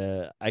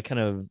 I kind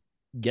of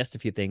guessed a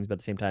few things, but at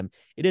the same time,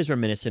 it is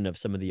reminiscent of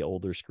some of the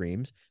older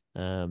Screams.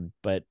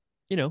 But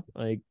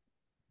like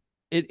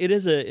it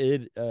is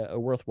a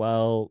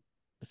worthwhile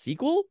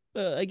sequel,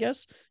 I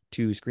guess,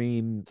 to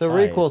Scream. It's a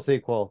requel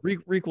sequel.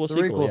 Requel The sequel.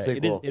 requel Yeah.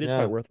 sequel. It is Yeah.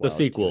 quite worthwhile. The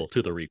sequel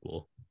to the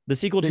requel. The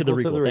sequel to the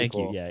Sequel to the requel. Thank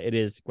you. requel. Yeah, it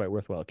is quite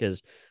worthwhile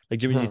because, like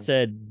Jimmy just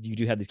said, you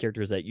do have these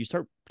characters that you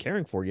start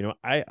caring for.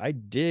 I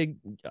dig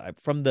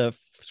from the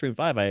Scream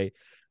 5. I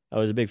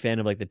was a big fan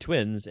of like the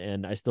twins,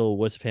 and I still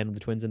was a fan of the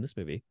twins in this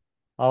movie.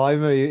 Oh,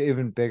 I'm an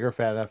even bigger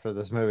fan after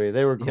this movie.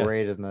 They were Yeah.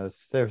 great in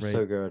this. They're Right.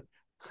 so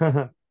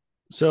good.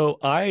 So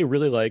I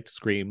really liked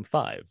Scream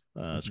 5.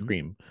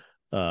 Scream.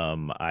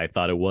 I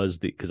thought it was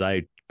because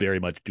I very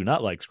much do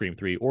not like Scream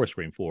 3 or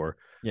Scream 4.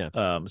 Yeah.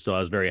 So I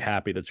was very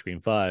happy that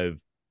Scream 5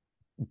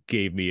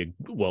 gave me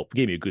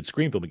a good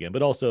Scream film again,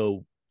 but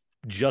also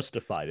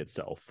justified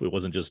itself. It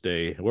wasn't just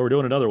we're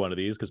doing another one of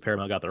these because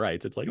Paramount got the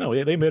rights. It's like,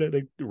 no, they made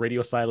it. The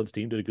Radio Silence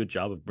team did a good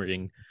job of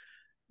bringing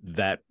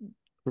the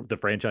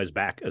franchise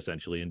back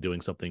essentially and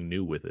doing something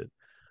new with it.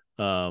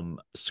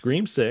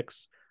 Scream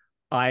 6,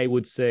 I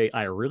would say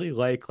I really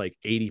like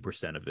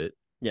 80% of it.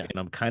 Yeah. And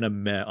I'm kind of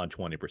meh on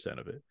 20%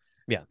 of it.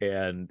 Yeah.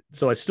 And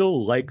so I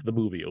still like the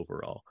movie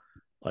overall.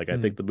 I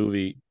think the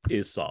movie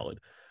is solid.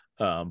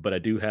 But I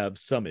do have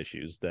some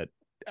issues that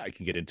I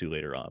can get into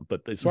later on.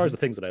 But as far as the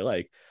things that I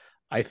like,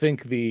 I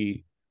think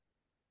the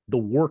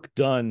work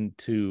done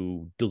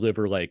to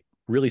deliver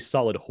really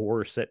solid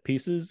horror set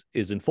pieces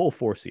is in full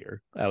force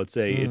here. I would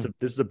say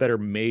this is a better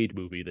made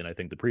movie than I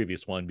think the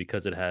previous one,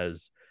 because it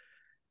has,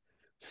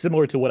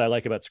 similar to what I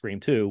like about Scream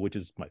 2, which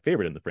is my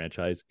favorite in the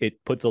franchise,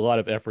 it puts a lot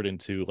of effort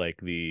into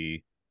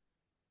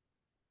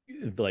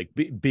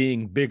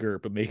being bigger,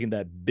 but making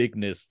that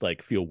bigness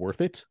feel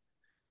worth it.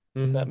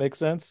 If that makes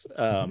sense.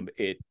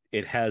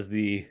 It has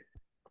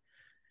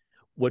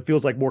what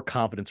feels like more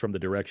confidence from the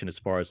direction as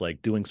far as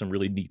doing some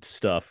really neat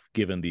stuff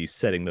given the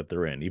setting that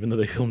they're in. Even though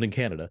they filmed in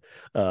Canada,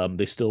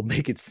 they still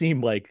make it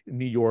seem like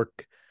New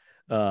York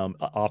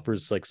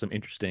offers some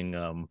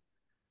interesting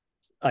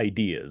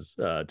ideas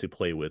to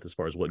play with as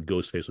far as what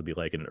Ghostface would be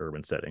like in an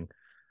urban setting.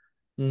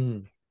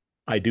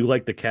 I do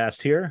like the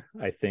cast here.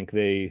 I think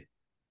they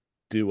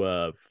do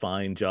a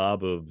fine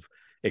job of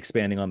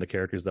expanding on the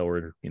characters that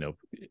were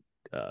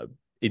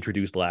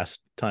introduced last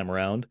time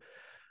around.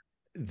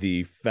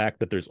 The fact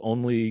that there's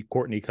only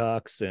Courtney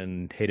Cox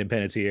and Hayden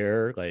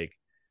Panettiere,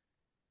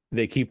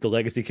 they keep the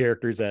legacy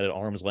characters at an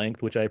arm's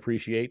length, which I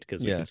appreciate,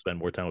 because they can spend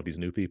more time with these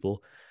new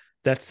people.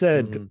 That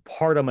said,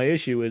 part of my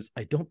issue is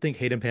I don't think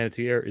Hayden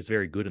Panettiere is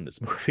very good in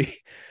this movie.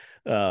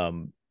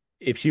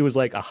 If she was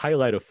a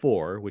highlight of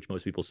 4, which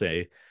most people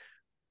say,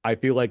 I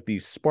feel like the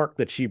spark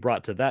that she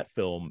brought to that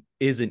film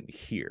isn't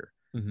here,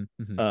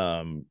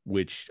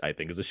 which I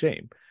think is a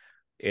shame.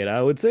 And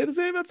I would say the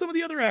same about some of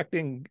the other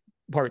acting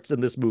parts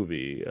in this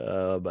movie.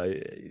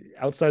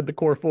 Outside the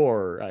core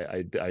 4,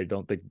 I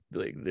don't think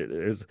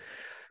there's,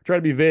 try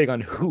to be vague on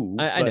who.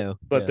 I know,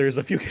 but there's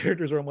a few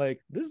characters where I'm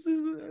like,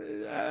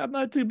 I'm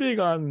not too big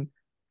on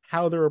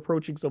how they're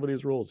approaching some of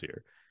these roles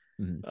here.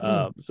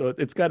 So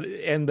it's got,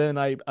 and then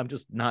I'm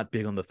just not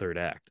big on the third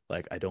act.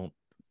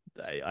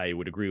 I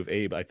would agree with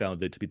Abe. I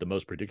found it to be the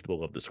most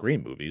predictable of the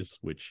Scream movies,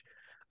 which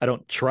I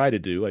don't try to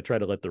do. I try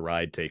to let the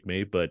ride take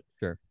me, but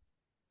sure.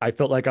 I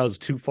felt like I was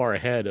too far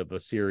ahead of a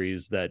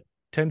series that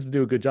tends to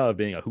do a good job of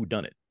being a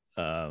whodunit.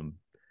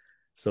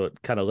 So it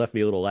kind of left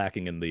me a little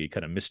lacking in the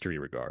kind of mystery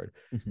regard.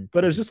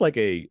 But it's just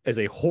as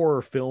a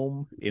horror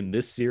film in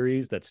this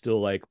series that's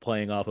still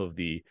playing off of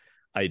the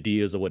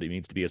ideas of what it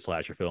means to be a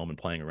slasher film and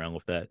playing around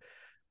with that.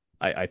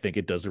 I think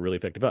it does a really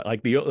effective. By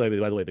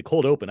the way, the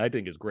cold open I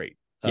think is great.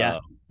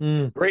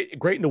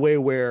 Great in a way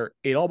where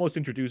it almost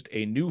introduced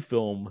a new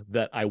film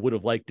that I would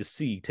have liked to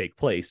see take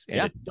place,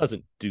 and it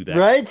doesn't do that,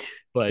 right?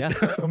 But I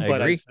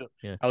agree.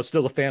 I was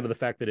still a fan of the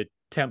fact that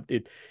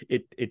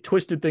it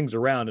twisted things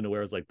around in a way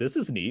I was like, this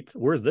is neat.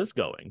 Where's this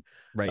going?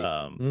 Right.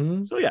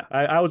 So yeah,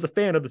 I was a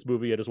fan of this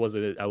movie. I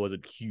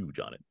wasn't huge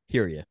on it.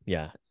 Hear you.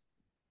 Yeah.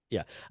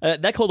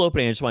 That cold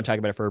opening, I just want to talk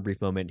about it for a brief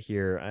moment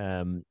here.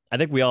 I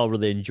think we all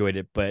really enjoyed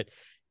it, but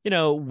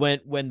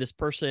when this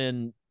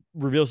person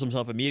reveals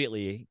himself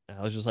immediately,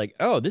 I was just like,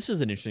 oh, this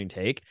is an interesting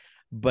take.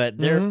 But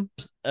there,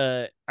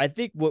 I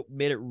think what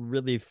made it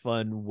really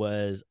fun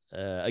was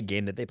a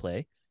game that they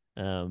play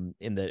in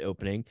the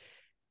opening.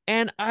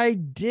 And I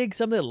dig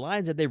some of the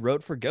lines that they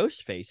wrote for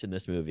Ghostface in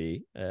this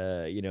movie.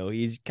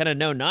 He's kind of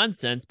no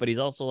nonsense, but he's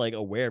also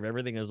aware of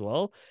everything as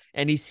well.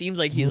 And he seems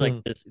like he's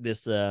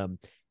this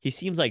he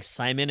seems like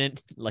Simon,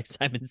 and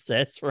Simon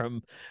Says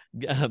from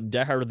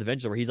Die Hard with the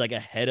Vengeance, where he's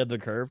ahead of the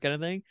curve kind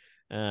of thing.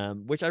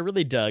 Which I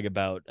really dug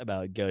about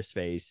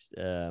Ghostface,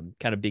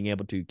 kind of being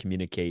able to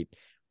communicate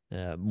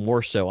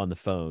more so on the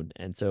phone.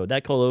 And so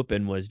that cold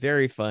open was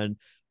very fun.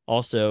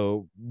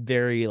 Also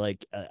very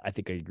I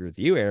think I agree with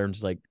you, Aaron.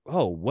 Just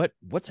oh,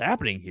 what's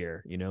happening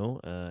here?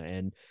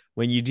 And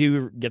when you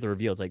do get the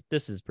reveal, it's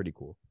this is pretty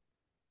cool.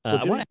 Well,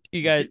 Jimmy, I want to ask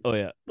you guys.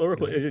 Real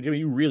quick, Jimmy,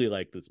 you really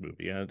like this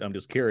movie, and I'm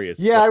just curious.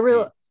 Yeah, I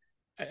really.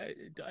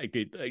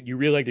 You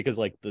really liked it because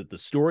the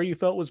story you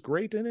felt was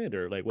great in it,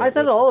 or I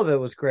thought all of it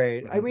was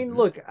great. I mean,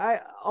 look,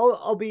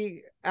 I'll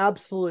be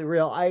absolutely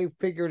real. I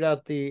figured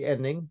out the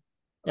ending,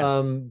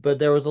 but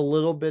there was a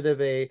little bit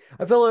of I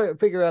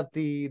figured out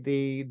the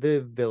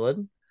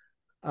villain,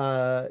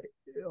 or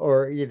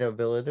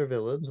villain or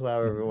villains,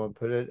 however you want to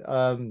put it.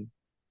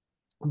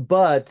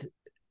 But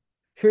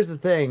here's the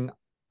thing,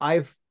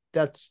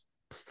 that's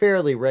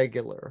fairly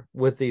regular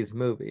with these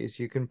movies.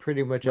 You can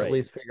pretty much at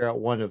least figure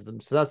out one of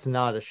them, so that's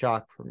not a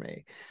shock for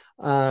me.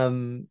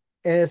 And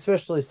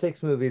especially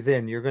 6 movies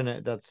in,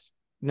 that's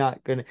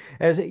not gonna,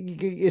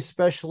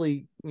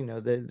 especially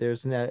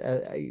there's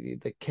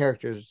the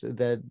characters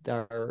that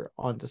are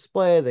on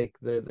display,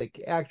 the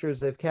actors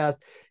they've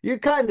cast. You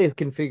kind of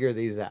can figure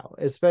these out,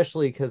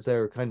 especially because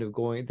they're kind of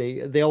going,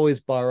 they always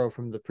borrow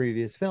from the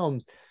previous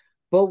films.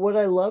 But what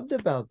I loved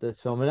about this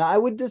film, and I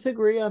would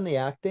disagree on the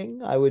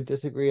acting, I would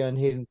disagree on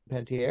Hayden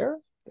Panettiere.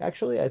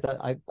 Actually, I thought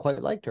I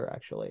quite liked her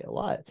actually a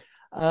lot.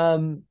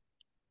 Um,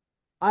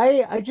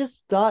 I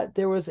just thought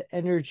there was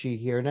energy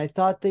here, and I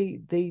thought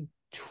they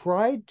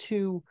tried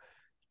to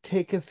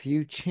take a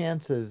few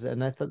chances,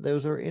 and I thought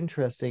those were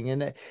interesting.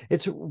 And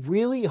it's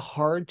really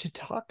hard to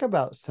talk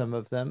about some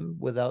of them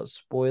without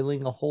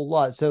spoiling a whole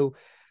lot. So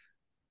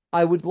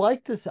I would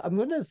like to. I'm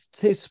going to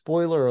say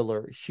spoiler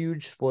alert,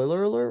 huge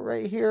spoiler alert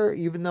right here,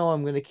 even though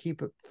I'm going to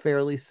keep it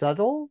fairly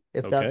subtle,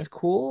 if Okay. that's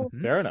cool.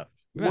 Fair enough.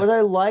 What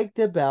I liked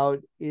about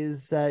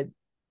is that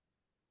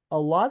a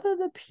lot of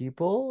the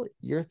people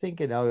you're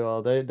thinking, oh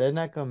well, they're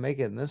not going to make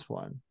it in this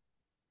one.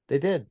 They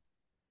did.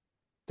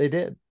 They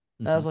did.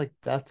 And I was like,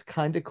 that's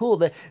kind of cool.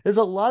 There's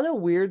a lot of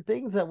weird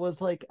things that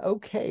was like,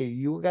 okay,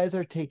 you guys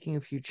are taking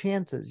a few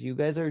chances. You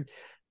guys are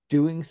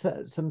doing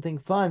something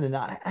fun. And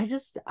I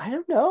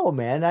don't know,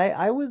 man.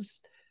 I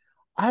was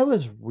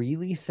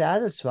really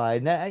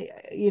satisfied. And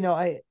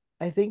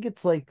I think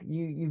it's like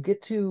you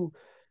get to,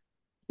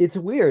 it's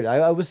weird.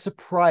 I was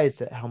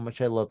surprised at how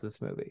much I love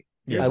this movie.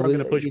 Here's where I'm going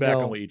to push back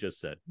on what you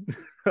just said,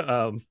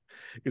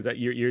 because that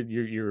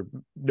you're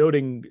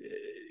noting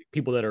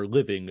people that are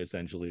living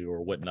essentially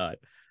or whatnot.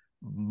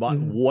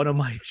 One of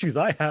my issues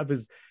I have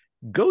is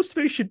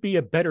Ghostface should be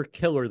a better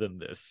killer than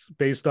this,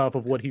 based off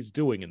of what he's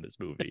doing in this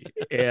movie,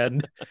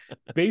 and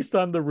based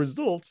on the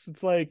results,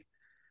 it's like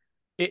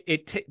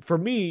for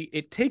me,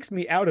 it takes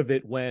me out of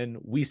it when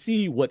we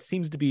see what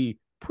seems to be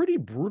pretty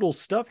brutal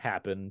stuff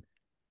happen.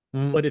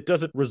 But it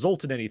doesn't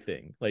result in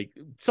anything. Like,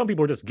 some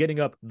people are just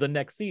getting up the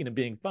next scene and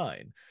being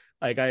fine.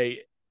 Like, I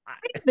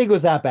think it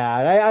was that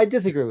bad. I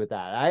disagree with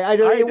that. I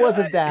don't. It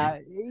wasn't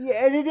that.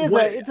 Yeah, and it is.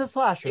 It's a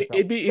slasher film.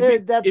 It'd be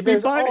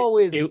fine.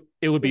 Always,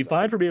 it would be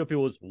fine for me if it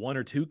was one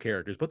or two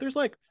characters. But there's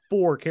like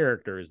 4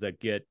 characters that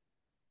get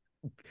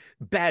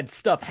bad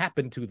stuff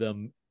happen to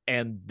them,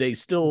 and they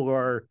still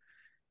are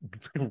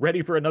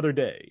ready for another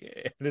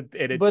day.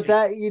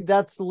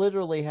 That's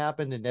literally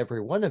happened in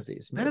every one of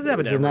these movies. That has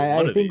happened in every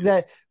one of these.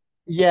 That.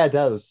 Yeah, it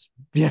does.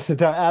 Yes, it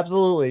does.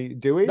 Absolutely.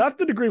 Do we? Not to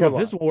the degree with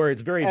this one where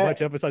it's very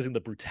much emphasizing the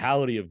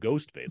brutality of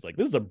Ghostface. Like,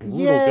 this is a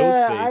brutal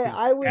Ghostface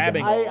who's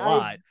stabbing a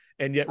lot,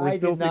 and yet we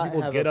still see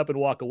people get up and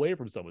walk away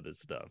from some of this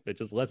stuff. It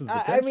just lessens the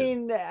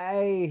tension.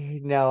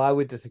 I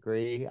would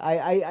disagree.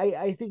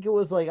 I think it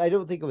was like, I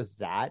don't think it was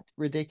that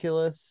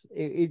ridiculous.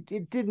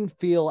 It didn't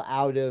feel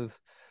out of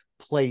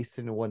place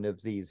in one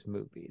of these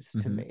movies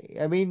to me.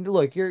 I mean,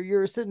 look,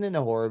 you're sitting in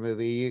a horror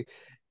movie.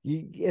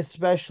 You,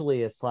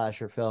 especially a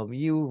slasher film,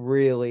 you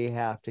really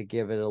have to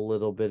give it a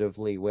little bit of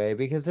leeway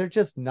because they're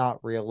just not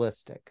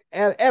realistic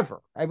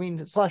ever. I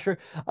mean, slasher,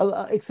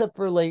 except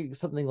for like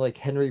something like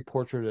Henry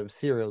Portrait of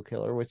Serial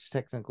Killer, which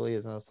technically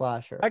isn't a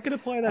slasher. I could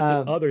apply that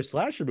to other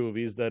slasher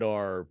movies that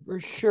are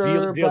for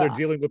sure they're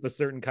dealing with a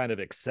certain kind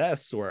of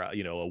excess or a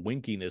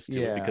winkiness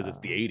to it because it's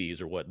the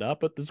 80s or whatnot.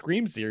 But the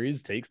Scream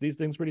series takes these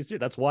things pretty serious.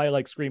 That's why I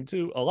like Scream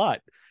 2 a lot.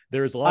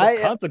 There's a lot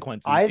of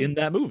consequences in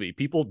that movie.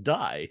 People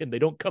die and they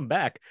don't come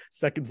back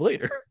seconds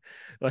later.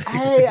 Like,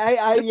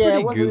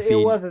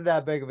 it wasn't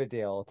that big of a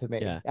deal to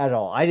me at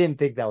all. I didn't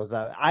think that was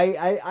that.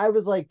 I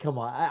was like, come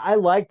on. I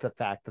like the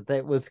fact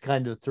that was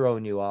kind of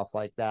throwing you off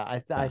like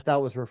that. I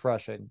thought was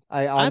refreshing.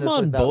 I'm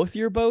on both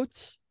your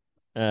boats.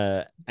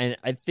 And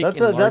I think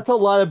that's a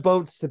lot of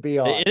boats to be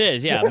on. It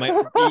is, yeah.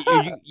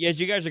 As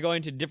you guys are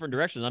going to different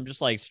directions, I'm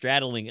just like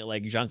straddling it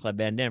like Jean-Claude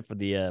Van Damme for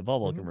the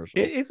Volvo commercial.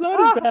 It's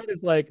not as bad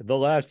as like the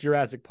last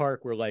Jurassic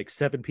Park where like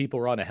 7 people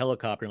were on a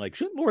helicopter and like,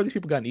 shouldn't more of these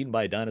people gotten eaten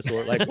by a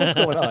dinosaur? Like, what's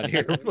going on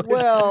here?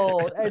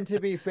 Well, and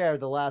to be fair,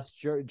 the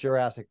last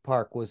Jurassic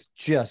Park was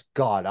just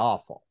god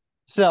awful.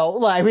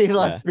 So, I mean,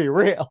 let's be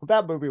real.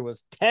 That movie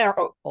was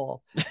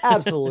terrible.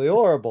 Absolutely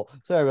horrible.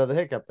 Sorry about the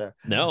hiccup there.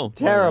 No.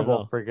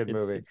 Terrible freaking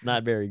movie. It's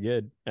not very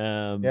good.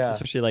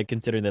 Especially like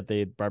considering that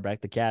they brought back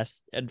the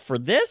cast. And for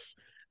this,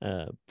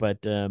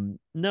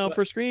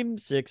 for Scream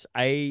 6,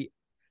 I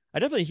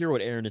definitely hear what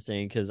Aaron is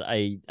saying because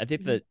I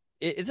think that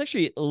it's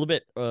actually a little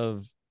bit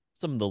of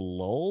some of the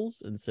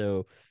lulls. And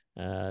so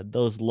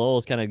those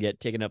lulls kind of get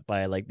taken up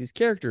by like these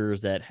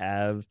characters that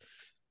have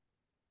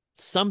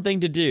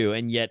something to do,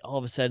 and yet all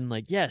of a sudden,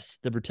 like, yes,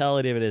 the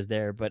brutality of it is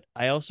there, but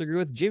I also agree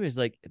with Jimmy's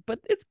like, but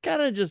it's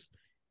kind of just,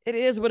 it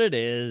is what it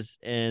is,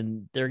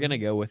 and they're gonna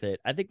go with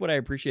it. I think what I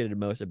appreciated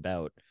most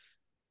about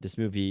this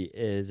movie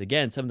is,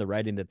 again, some of the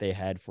writing that they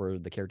had for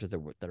the characters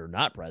that are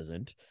not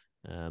present,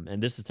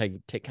 and this is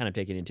kind of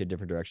taking into a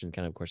different direction,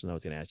 kind of question I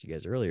was going to ask you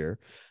guys earlier,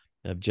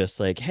 of just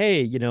like,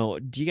 hey, do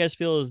you guys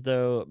feel as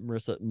though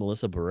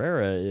Melissa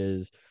Barrera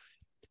is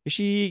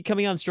she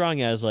coming on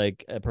strong as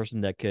like a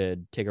person that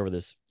could take over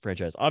this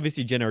franchise?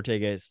 Obviously, Jenna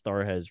Ortega's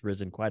star has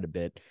risen quite a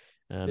bit.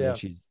 And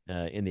she's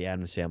in the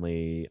Addams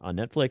Family on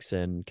Netflix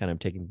and kind of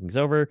taking things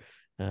over.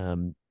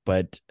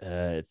 But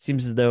it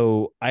seems as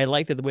though I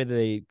like that the way that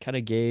they kind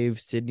of gave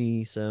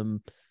Sydney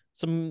some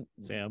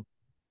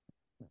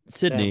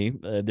Sydney.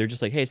 They're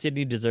just like, hey,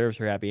 Sydney deserves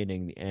her happy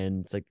ending,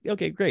 and it's like,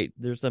 okay, great.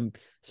 There's some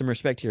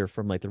respect here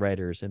from like the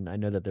writers, and I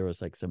know that there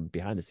was like some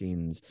behind the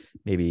scenes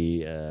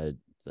maybe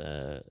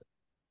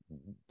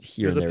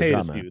here There's and a there pay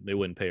drama. dispute. They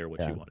wouldn't pay her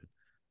what she Yeah.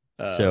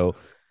 wanted. So,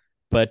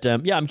 but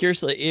yeah, I'm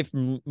curious if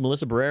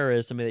Melissa Barrera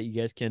is somebody that you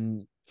guys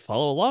can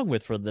follow along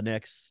with for the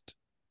next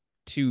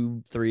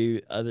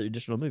 2-3 other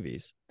additional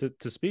movies.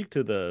 To speak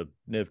to the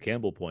Nev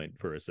Campbell point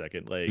for a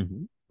second, like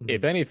Mhm.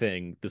 if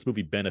anything, this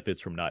movie benefits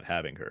from not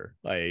having her.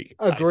 Like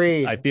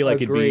Agreed. I feel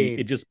like Agreed.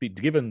 it'd just be,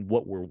 given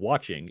what we're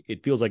watching,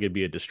 it feels like it'd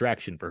be a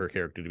distraction for her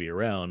character to be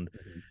around,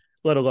 Mm-hmm.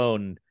 let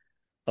alone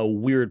a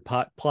weird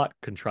plot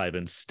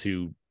contrivance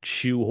to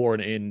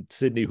shoehorn in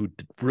Sydney, who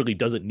really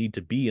doesn't need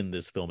to be in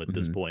this film at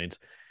this Mhm. point,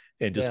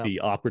 and just Yeah. be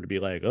awkward to be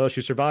like, oh,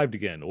 she survived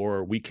again,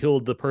 or we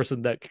killed the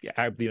person that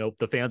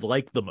the fans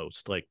like the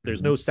most. Like,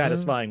 there's no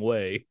satisfying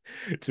way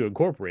to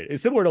incorporate it.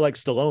 It's similar to like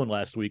Stallone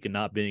last week and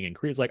not being in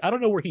Creed. It's like, I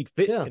don't know where he'd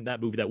fit Yeah. in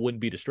that movie that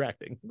wouldn't be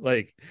distracting.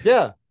 Like,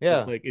 Yeah.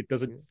 it's like it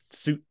doesn't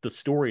suit the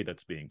story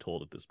that's being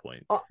told at this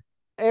point.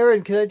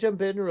 Aaron, can I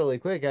jump in really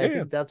quick? I Yeah.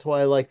 think that's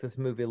why I like this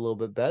movie a little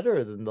bit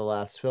better than the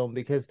last film,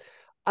 because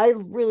I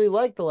really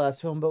liked the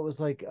last film, but was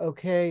like,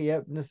 okay,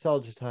 yep,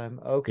 nostalgia time.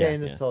 Okay, Yeah.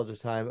 nostalgia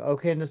time.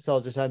 Okay,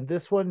 nostalgia time.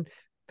 This one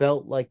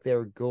felt like they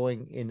were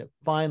going in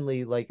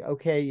finally, like,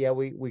 okay, yeah,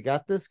 we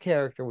got this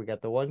character, we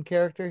got the one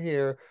character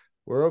here.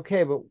 We're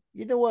okay, but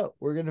you know what?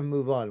 We're gonna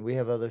move on. We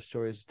have other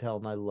stories to tell,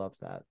 and I love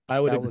that.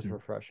 That was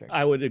refreshing.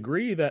 I would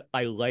agree that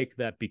I like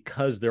that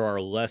because there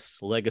are less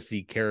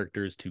legacy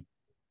characters to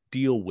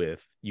deal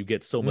with. You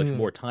get so much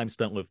more time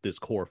spent with this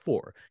core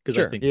four, because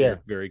I Sure. think Yeah.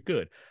 they're very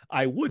good.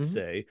 I would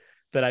say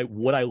that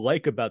what I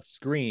like about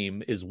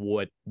Scream is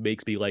what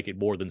makes me like it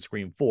more than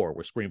Scream 4,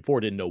 where Scream 4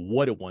 didn't know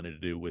what it wanted to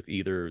do with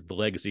either the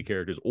legacy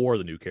characters or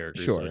the new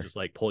characters. So it was Sure. just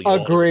like pulling you all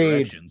different Agreed.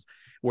 directions.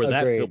 Where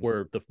that Agreed.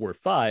 where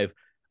 5,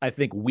 I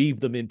think,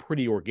 weaved them in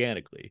pretty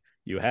organically.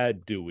 You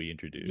had Dewey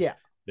introduced. Yeah.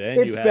 Then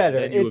It's you had, better.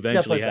 Then you It's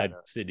eventually definitely had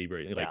better. Sidney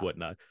Bray, like Yeah.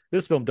 whatnot.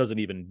 This film doesn't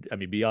even, I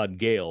mean, beyond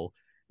Gale,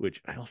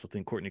 which I also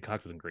think Courtney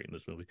Cox isn't great in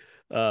this movie.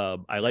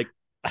 I like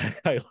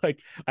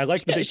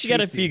She got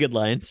a few good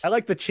lines. I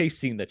like the chase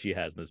scene that she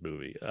has in this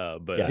movie. Yeah.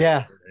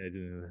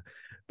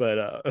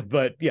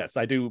 But yes,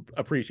 I do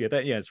appreciate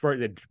that. Yeah, as far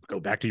as go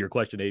back to your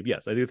question, Abe,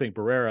 yes, I do think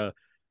Barrera,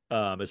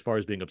 as far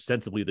as being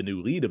ostensibly the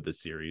new lead of the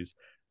series,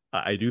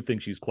 I do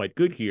think she's quite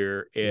good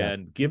here.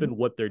 And given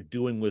what they're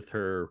doing with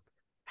her,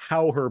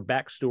 how her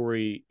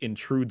backstory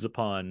intrudes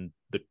upon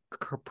the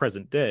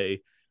present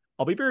day,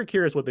 I'll be very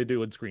curious what they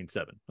do in Screen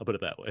 7. I'll put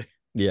it that way.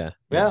 Yeah,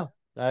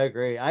 I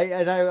agree.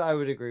 I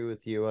would agree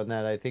with you on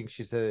that. I think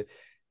she's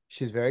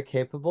very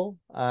capable.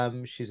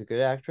 She's a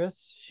good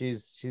actress.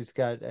 She's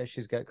got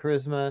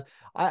charisma.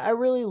 I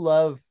really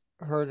love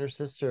her and her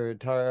sister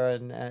Tara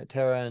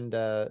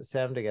and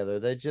Sam together.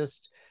 They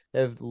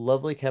have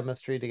lovely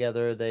chemistry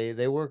together.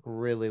 They work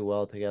really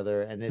well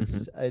together, and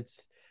it's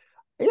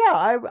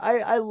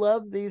I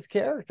love these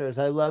characters.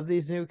 I love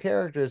these new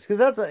characters, because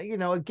that's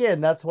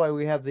again, that's why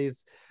we have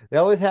these. They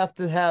always have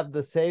to have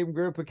the same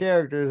group of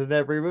characters in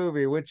every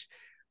movie, which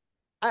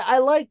I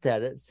like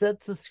that. It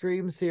sets the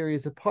Scream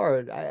series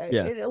apart.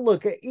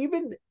 Look,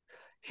 even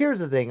here's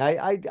the thing.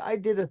 I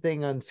did a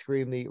thing on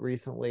Scream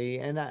recently,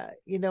 and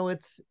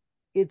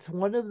it's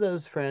one of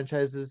those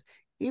franchises,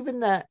 even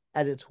that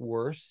at its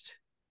worst,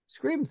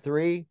 Scream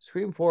 3,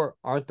 Scream 4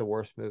 aren't the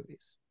worst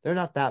movies. They're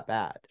not that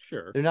bad.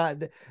 Sure. They're not.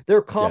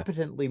 They're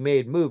competently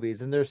made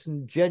movies, and there's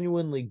some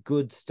genuinely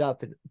good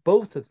stuff in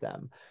both of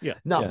them. Yeah.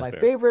 Not my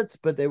favorites,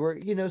 but they were,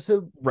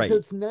 so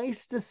it's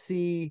nice to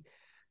see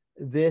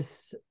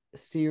this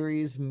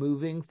series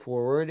moving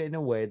forward in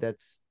a way that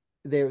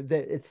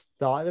it's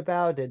thought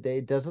about.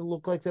 It doesn't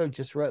look like they're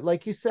just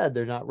like you said,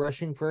 they're not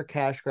rushing for a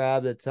cash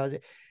grab.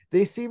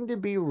 They seem to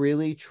be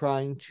really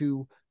trying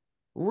to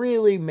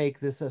really make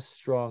this a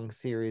strong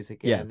series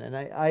again. And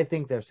I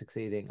think they're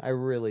succeeding. I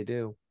really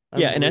do.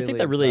 And I think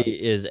that really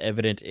is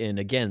evident in,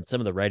 again, some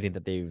of the writing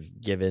that they've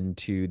given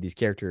to these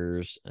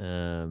characters. You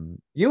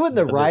and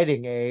the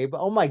writing, Abe.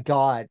 Oh my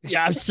God.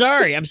 Yeah, I'm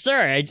sorry. I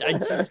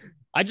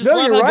just No,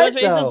 love you're how right,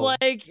 Ghostface is though.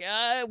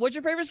 like, what's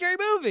your favorite scary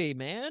movie,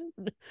 man?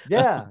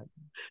 Yeah.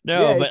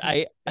 No, Yeah, but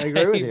I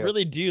agree with you.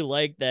 really do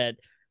like that.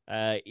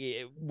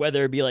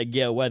 Whether it be like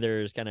Gail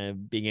Weathers kind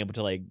of being able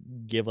to like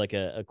give like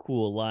a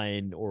cool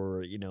line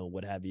or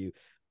what have you,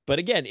 but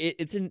again,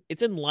 it's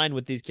in line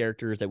with these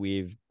characters that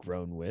we've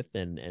grown with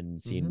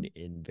and seen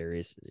in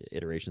various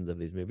iterations of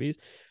these movies.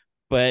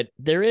 But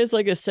there is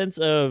like a sense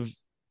of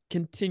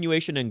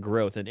continuation and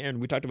growth, and Aaron,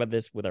 we talked about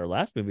this with our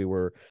last movie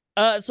where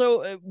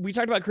we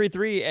talked about Creed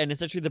 3 and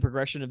essentially the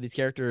progression of these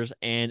characters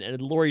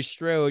and Laurie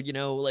Strode,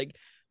 like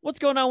what's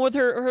going on with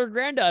her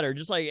granddaughter,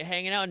 just like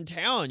hanging out in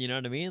town, you know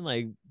what I mean?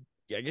 Like,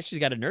 I guess she's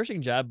got a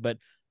nursing job, but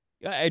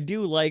I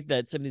do like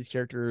that some of these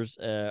characters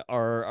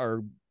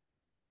are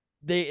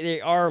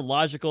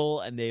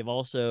logical, and they've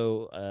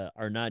also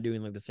are not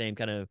doing like the same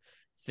kind of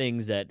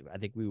things that I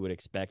think we would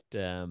expect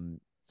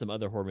some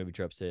other horror movie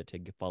tropes to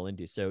fall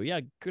into. So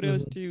yeah,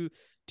 kudos to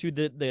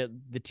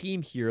the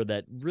team here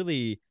that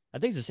really, I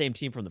think it's the same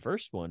team from the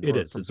first one. It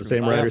is. It's the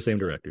same writers, same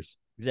directors.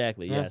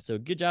 Exactly. Yeah. So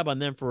good job on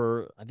them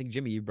for, I think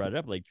Jimmy, you brought it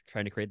up, like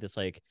trying to create this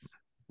like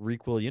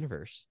requel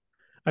universe.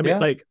 I mean, Yeah,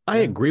 like, I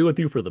yeah. agree with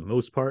you for the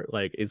most part.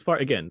 Like, as far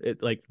again,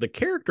 like the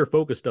character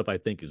focused stuff, I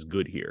think is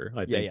good here.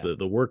 I think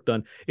the work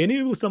done, and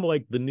even with some of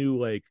like the new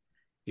like,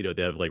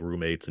 they have like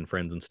roommates and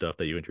friends and stuff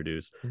that you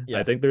introduce. Yeah.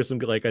 I think there's some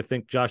like I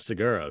think Josh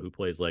Segura, who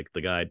plays like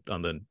the guy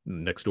on the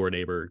next door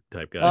neighbor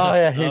type guy. Oh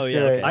yeah, he's Oh, yeah,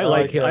 great. okay. I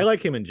like him. I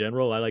like him in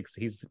general.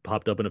 He's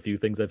popped up in a few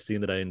things I've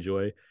seen that I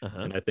enjoy,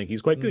 and I think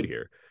he's quite good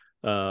here.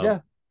 Yeah.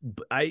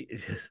 But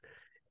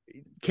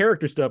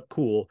character stuff,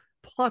 cool.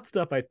 Plot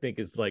stuff, I think,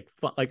 is like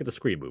fun. Like, it's a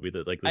Scream movie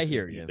that like I this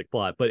hear you. basic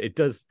plot, but it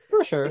does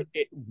For sure.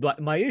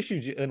 But my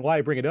issue and why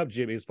I bring it up,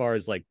 Jimmy, as far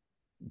as like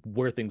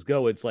where things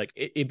go, it's like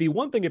it'd be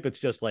one thing if it's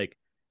just like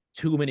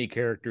too many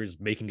characters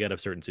making out of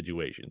certain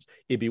situations.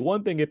 It'd be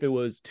one thing if it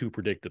was too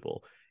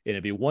predictable, and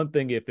it'd be one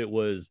thing if it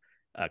was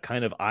a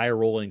kind of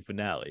eye-rolling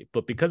finale.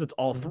 But because it's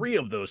all three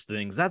of those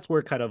things, that's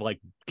where it kind of like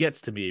gets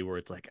to me, where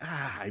it's like,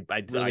 I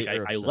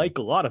like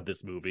a lot of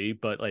this movie,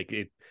 but like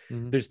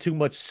there's too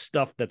much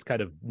stuff that's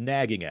kind of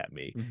nagging at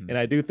me. And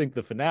I do think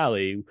the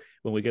finale,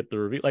 when we get the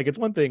reveal, like, it's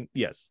one thing,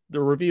 yes,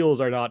 the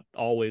reveals are not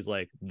always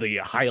like the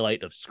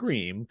highlight of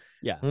Scream.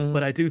 Yeah.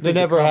 But I do think they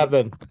never have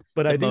been.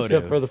 But I do,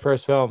 except for the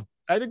first film.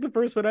 I think the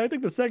first one, I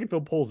think the second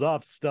film pulls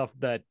off stuff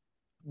that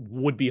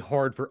would be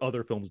hard for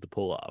other films to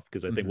pull off,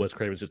 because I think Wes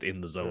Craven's just in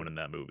the zone in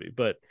that movie.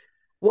 But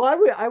well, I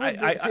would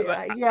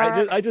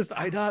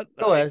not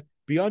go ahead.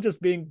 Beyond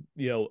just being,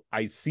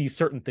 I see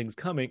certain things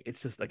coming.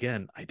 It's just,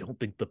 again, I don't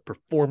think the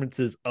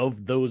performances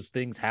of those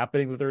things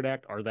happening in the third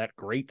act are that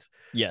great.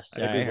 Yes,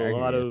 I think there's a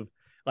lot of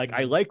like,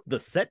 I like the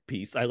set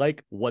piece. I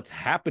like what's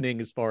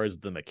happening as far as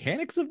the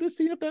mechanics of this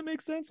scene, if that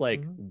makes sense.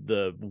 Like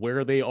the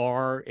where they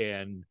are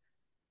and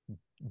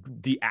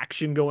the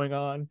action going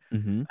on.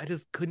 I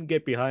just couldn't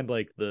get behind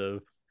like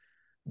the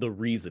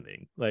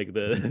reasoning, like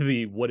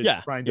the what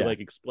it's trying to like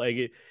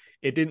explain.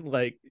 It didn't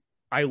like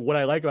what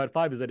I like about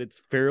 5 is that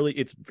it's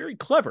very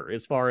clever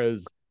as far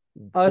as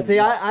see,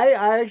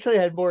 I actually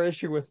had more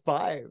issue with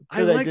 5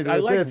 I liked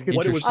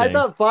what it was. I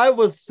thought 5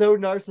 was so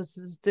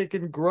narcissistic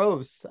and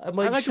gross. I'm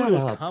like, I liked what it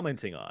was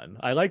commenting on.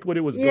 I liked what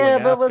it was going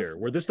after,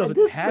 where this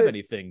doesn't have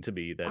anything to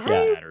me that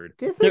mattered.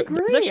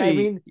 Disagree. Actually, I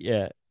mean,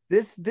 yeah.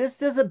 This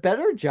does a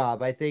better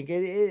job, I think.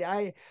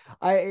 The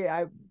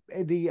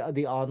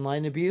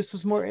online abuse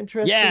was more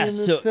interesting in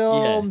this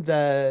film.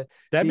 That'd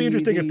be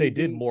interesting if they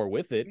did more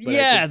with it.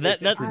 But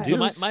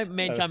so my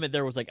main comment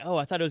there was like,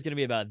 I thought it was going to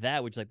be about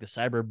that, which is like the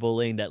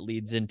cyberbullying that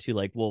leads into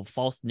like,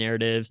 false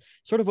narratives,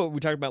 sort of what we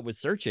talked about with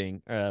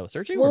searching.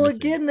 Well,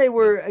 again, they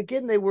were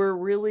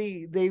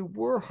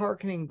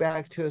harkening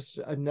back to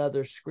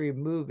another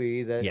Scream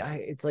movie that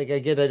it's like,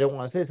 again, I don't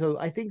want to say. So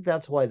I think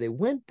that's why they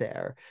went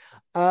there.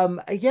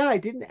 I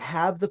didn't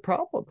have the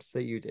problems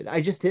that you did.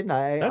 I just didn't.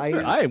 That's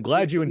fair. I am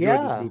glad you enjoyed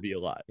this movie a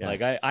lot. Yeah.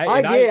 Like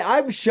I did.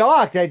 I'm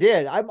shocked. I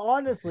did. I'm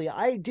honestly,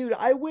 I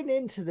went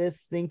into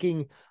this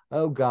thinking,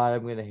 oh God,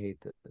 I'm gonna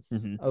hate this.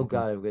 Oh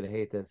God, I'm gonna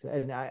hate this.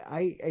 And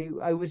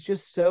I was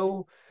just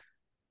so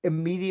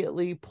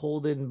immediately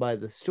pulled in by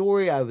the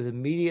story. I was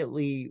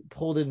immediately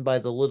pulled in by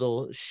the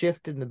little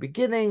shift in the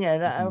beginning,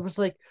 and I was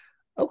like,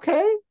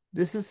 okay,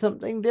 this is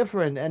something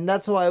different. And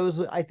that's why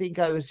I think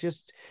I was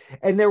just,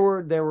 and there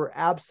were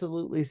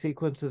absolutely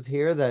sequences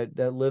here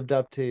that lived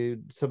up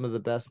to some of the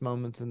best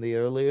moments in the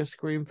earlier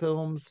Scream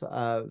films,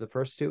 the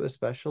first 2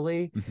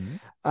 especially.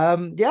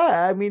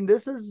 I mean,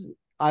 this is,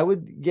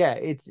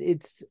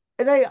 it's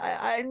and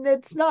and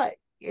it's not,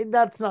 and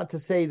that's not to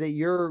say that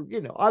you're,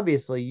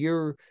 obviously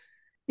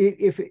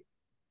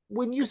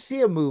when you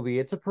see a movie,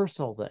 it's a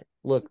personal thing.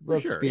 Look,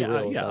 let's be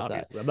real about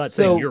that. I'm not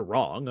saying you're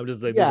wrong. I'm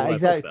just saying,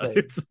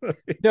 exactly.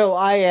 No,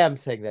 I am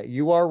saying that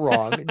you are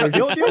wrong.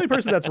 The only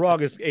person that's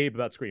wrong is Abe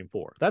about Scream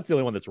 4. That's the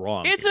only one that's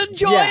wrong. It's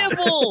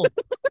enjoyable.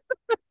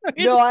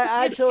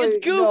 It's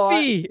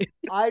goofy.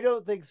 I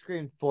don't think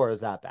Scream 4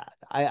 is that bad.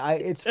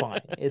 It's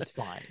fine. It's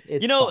fine.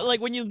 It's fine.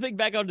 Like when you think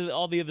back onto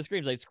all the other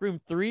Screams, like Scream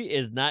 3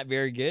 is not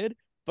very good,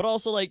 but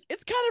also like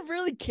it's kind of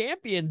really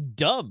campy and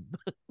dumb.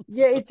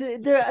 It's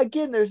there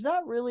again. There's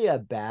not really a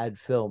bad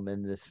film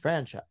in this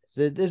franchise.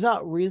 There's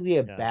not really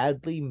a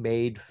badly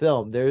made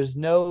film. There's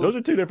no. Those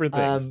are two different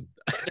things.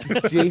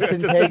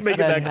 Jason Takes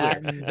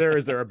Manhattan. There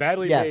is a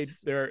badly made.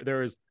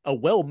 There is a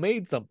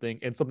well-made something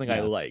and something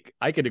I like.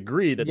 I could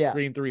agree that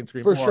Scream 3 and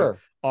Scream 4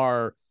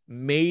 are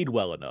made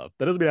well enough.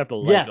 That doesn't mean I have to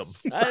like them.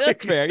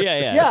 That's fair.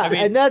 Yeah. I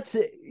mean, and that's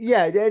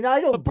and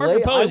I don't. But Parker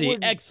Posey,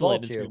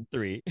 excellent in Scream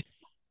 3.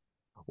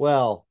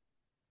 Well.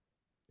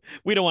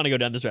 We don't want to go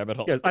down this rabbit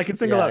hole. Yes, I can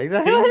single out things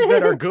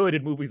that are good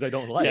in movies I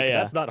don't like.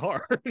 That's not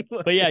hard.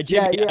 But yeah,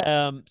 Jimmy.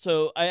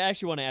 So I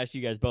actually want to ask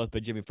you guys both,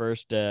 but Jimmy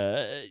first.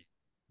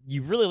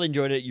 You really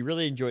enjoyed it. You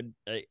really enjoyed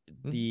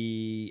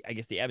the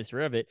atmosphere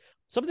of it.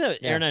 Something that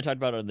Aaron and I talked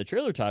about on the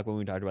trailer talk when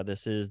we talked about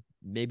this is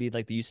maybe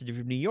like the usage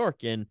of New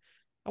York. And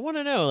I want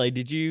to know, like,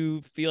 did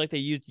you feel like they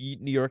used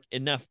New York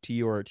enough to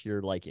your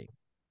liking?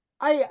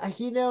 I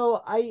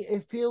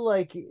feel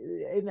like,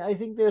 and I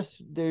think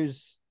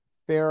there's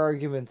fair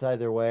arguments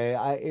either way.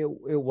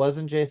 It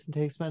wasn't Jason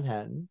Takes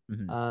Manhattan.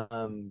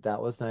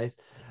 That was nice.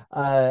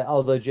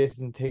 Although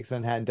Jason Takes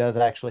Manhattan does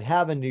actually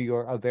have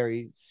a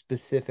very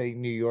specific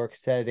New York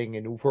setting,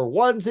 and for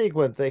one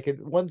sequence,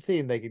 one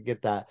scene they could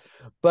get that.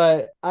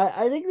 But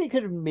I think they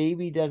could have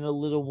maybe done a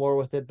little more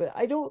with it, but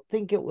I don't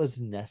think it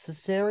was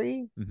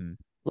necessary.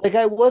 Like,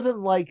 I wasn't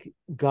like,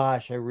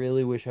 gosh, I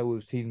really wish I would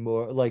have seen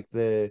more, like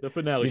the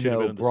finale should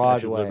have been on the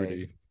Statue of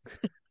Liberty.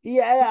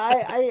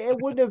 Yeah, it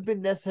wouldn't have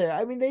been necessary.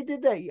 I mean, they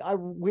did that.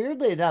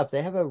 Weirdly enough,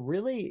 they have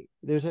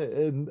there's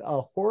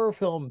a horror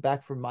film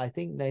back from, I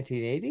think,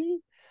 1980.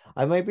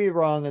 I might be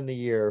wrong in the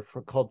year,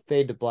 called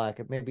Fade to Black.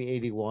 It may be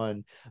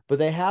 81, but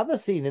they have a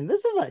scene, and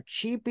this is a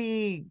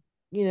cheapy,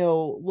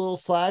 little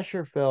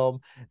slasher film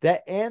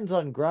that ends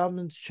on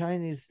Grauman's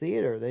Chinese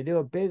Theater. They do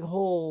a big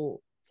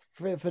whole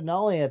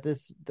finale at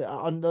this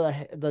on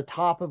the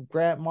top of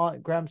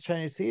Graham's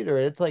Chinese Theater.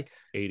 It's like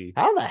 80.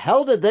 How the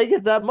hell did they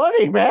get that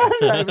money, man?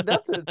 I mean,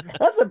 that's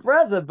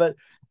impressive, but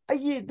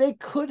they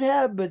could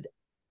have. But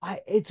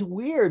it's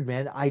weird,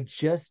 man. I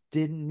just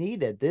didn't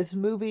need it. This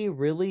movie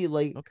really,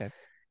 like,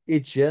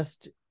 it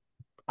just.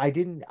 I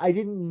didn't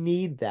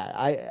need that.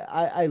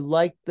 I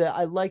like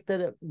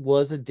that it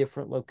was a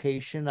different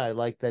location. I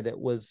like that it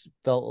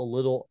felt a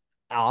little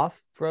off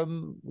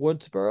from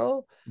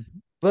Woodsboro.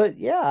 But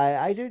yeah,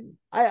 I didn't.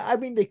 I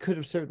mean, they could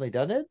have certainly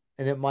done it,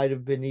 and it might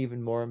have been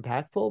even more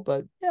impactful.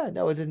 But yeah,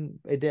 no, it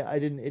didn't. It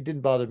didn't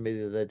bother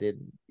me that they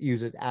didn't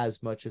use it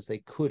as much as they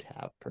could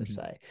have per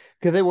se,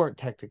 because they weren't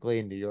technically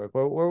in New York.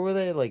 Where were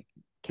they? Like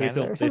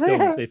Canada?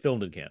 They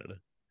filmed in Canada.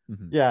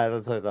 Yeah,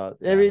 that's what I thought.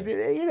 I mean, it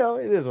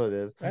is what it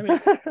is. I mean,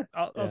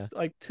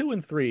 like 2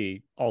 and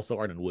 3 also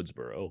aren't in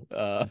Woodsboro.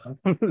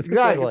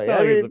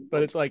 Exactly.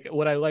 But it's like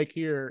what I like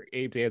here,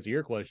 Abe, to answer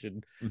your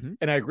question,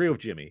 and I agree with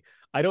Jimmy.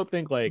 I don't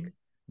think like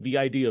the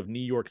idea of New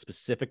York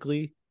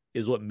specifically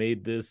is what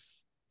made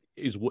this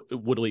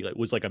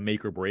was like a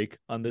make or break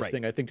on this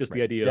thing. I think just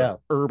the idea of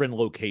urban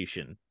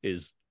location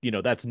is,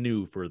 that's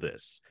new for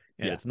this.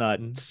 And it's not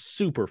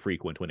super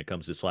frequent when it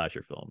comes to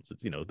slasher films.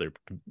 It's,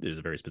 there's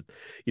a very specific,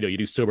 you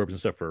do suburbs and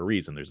stuff for a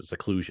reason. There's a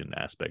seclusion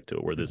aspect to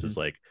it where this is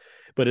like,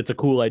 but it's a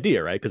cool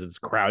idea, right? Because it's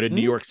crowded New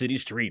York City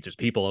streets. There's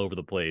people all over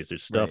the place.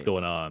 There's stuff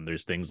going on.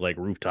 There's things like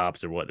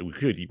rooftops or what. We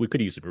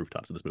could use some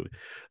rooftops in this movie.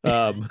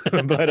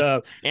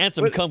 And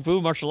some kung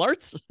fu martial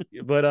arts.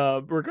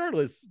 But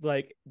regardless,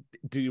 like,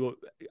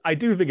 I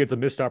do think it's a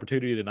missed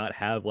opportunity to not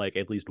have like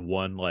at least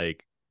one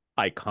like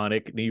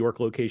iconic New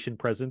York location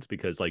presence,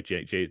 because like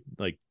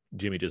like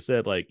Jimmy just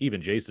said, like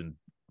even Jason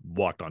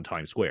walked on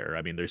Times Square.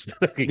 I mean, there's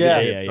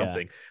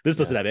something. This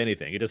doesn't have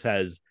anything. It just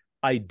has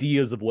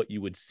ideas of what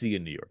you would see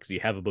in New York. So you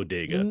have a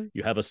bodega,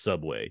 you have a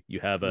subway, you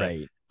have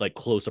a like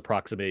close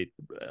approximate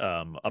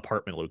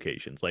apartment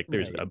locations. Like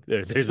there's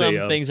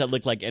some things that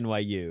look like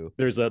NYU.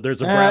 There's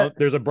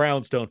a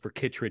brownstone for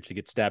Kittredge to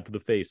get stabbed in the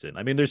face in.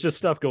 I mean, there's just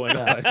stuff going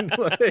on.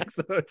 Like,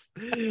 so it's,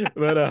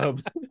 but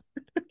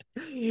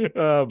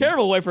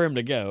terrible way for him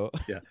to go.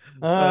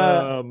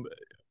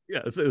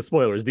 Yeah,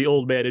 spoilers. The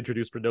old man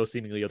introduced for no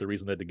seemingly other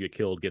reason than to get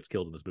killed gets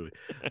killed in this movie.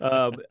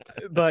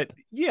 But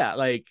yeah,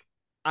 like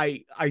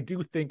I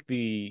do think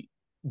the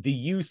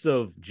use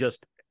of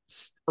just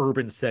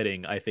urban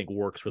setting, I think,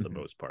 works for the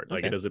most part.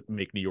 Like it doesn't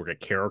make New York a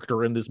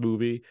character in this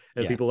movie,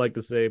 and people like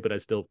to say, but I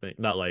still think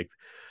not like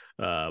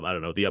I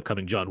don't know, the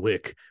upcoming John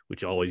Wick,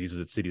 which always uses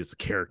its city as the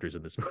characters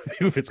in this movie,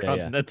 if it's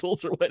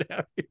Continentals or what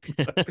have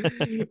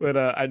you. But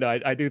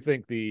I do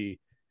think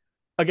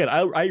again,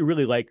 I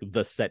really like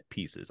the set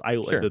pieces.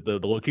 The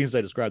locations I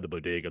described, the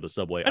bodega, the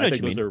subway. I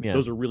think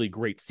those are really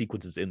great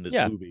sequences in this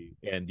movie,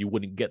 and you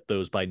wouldn't get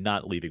those by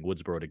not leaving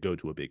Woodsboro to go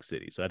to a big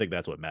city. So I think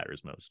that's what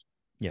matters most.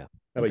 Yeah.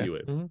 How about you,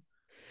 Abe?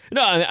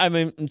 No, I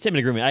mean, same in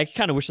agreement. I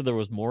kind of wish that there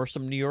was more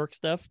some New York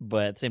stuff,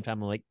 but at the same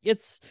time, I'm like,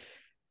 it's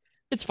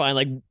fine.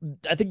 Like,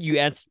 I think you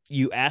asked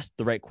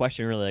the right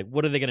question. Really, like,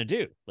 what are they gonna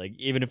do? Like,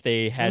 even if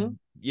they had,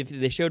 if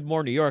they showed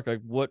more New York,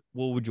 like, what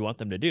would you want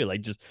them to do?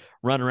 Like, just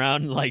run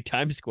around like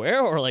Times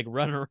Square, or like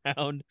run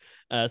around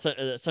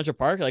Central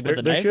Park? Like,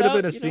 there should have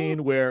been a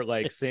scene where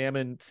like Sam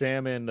and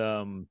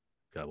God,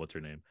 what's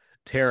her name?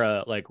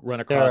 Tara, like run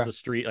across the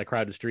street, like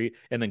crowded street,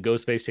 and then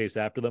Ghostface chase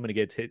after them, and he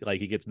gets hit, like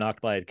he gets knocked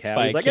by a cab.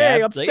 He's like,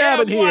 "Hey, I'm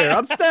stabbing here!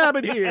 I'm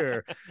stabbing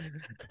here!"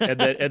 and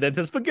then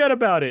says, "Forget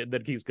about it," and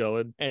then keeps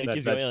going. And it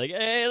keeps going like,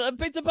 "Hey,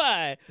 pizza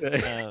pie!"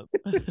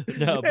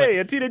 Hey,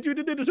 a Teenage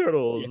Mutant Ninja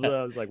Turtles.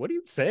 I was like, "What are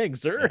you saying,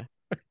 sir?"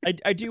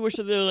 I do wish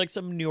that there were like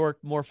some New York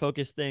more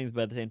focused things,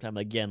 but at the same time,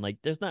 again, like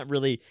there's not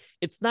really.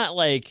 It's not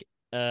like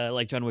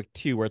John Wick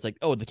 2, where it's like,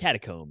 oh, the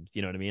catacombs,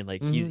 you know what I mean?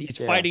 Like he's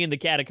fighting in the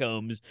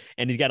catacombs,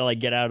 and he's got to like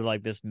get out of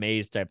like this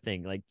maze type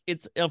thing. Like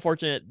it's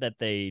unfortunate that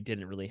they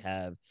didn't really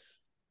have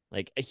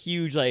like a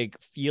huge like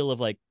feel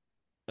of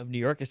New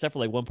York, except for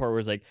like one part where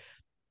it's like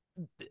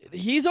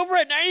he's over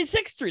at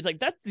 96th Street. It's like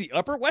that's the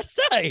Upper West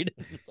Side.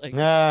 It's like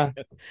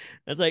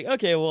it's like,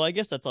 okay, well, I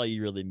guess that's all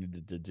you really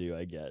needed to do,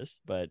 I guess.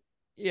 But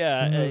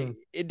yeah,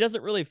 it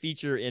doesn't really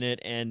feature in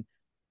it, and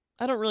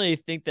I don't really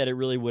think that it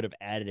really would have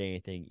added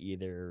anything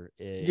either.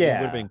 It would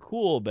have been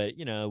cool, but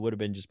it would have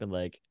been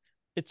like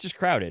It's just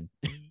crowded.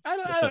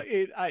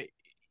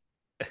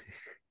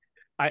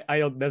 I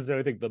don't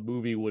necessarily think the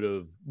movie would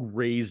have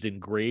raised in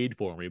grade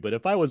for me, but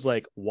if I was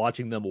like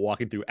watching them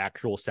walking through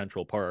actual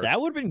Central Park,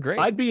 That would have been great.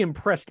 I'd be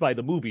impressed by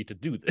the movie to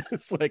do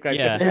this. Like,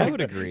 I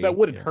would agree. That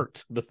wouldn't Yeah.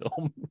 hurt the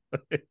film.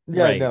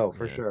 Yeah, Right. no,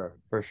 for Yeah. sure,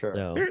 for sure.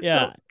 So,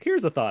 So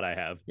here's a thought I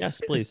have.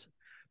 Yes, please.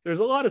 There's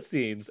a lot of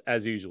scenes,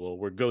 as usual,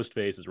 where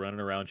Ghostface is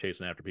running around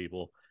chasing after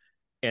people,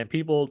 and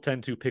people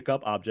tend to pick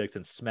up objects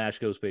and smash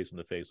Ghostface in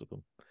the face with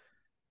them.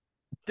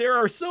 There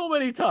are so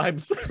many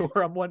times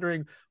where I'm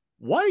wondering,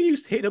 why are you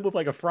hitting him with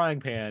like a frying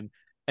pan,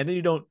 and then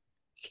you don't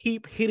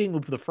keep hitting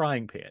with the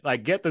frying pan? I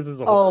get this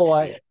is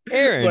a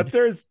Aaron. but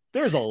there's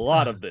a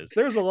lot of this.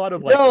 There's a lot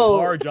of like No.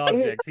 large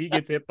objects he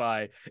gets hit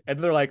by,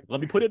 and they're like, let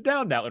me put it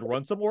down now and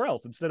run somewhere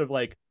else, instead of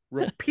like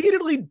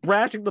repeatedly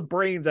brashing the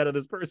brains out of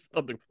this person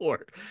on the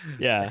floor.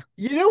 Yeah.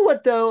 You know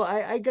what though?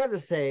 I gotta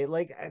say,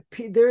 like,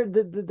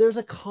 there's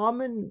a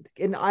common,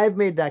 and I've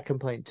made that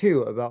complaint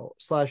too about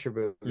slasher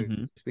movies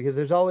Mhm. because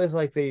there's always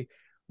like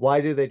why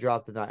do they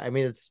drop the knife? I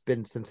mean, it's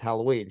been since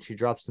Halloween. She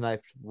drops the knife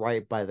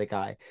right by the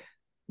guy.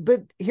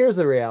 But here's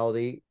the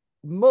reality.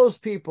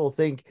 Most people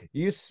think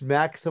you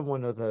smack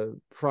someone with a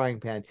frying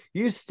pan,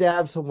 you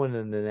stab someone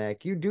in the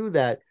neck, you do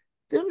that,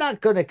 they're not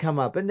going to come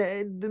up.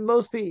 And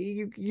most people,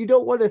 you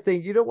don't want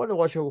to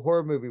watch a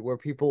horror movie where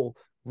people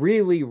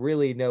really,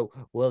 really know,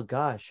 well,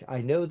 gosh,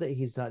 I know that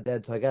he's not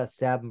dead, so I got to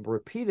stab him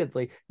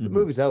repeatedly. The Mhm.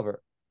 movie's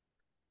over.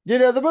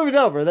 The movie's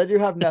over. Then you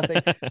have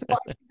nothing. So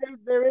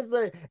there is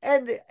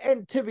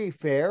and to be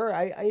fair,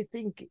 I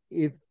think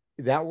if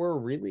that were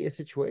really a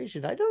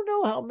situation, I don't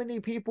know how many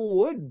people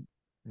would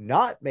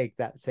not make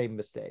that same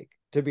mistake,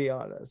 to be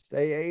honest.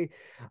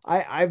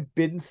 I've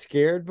been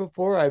scared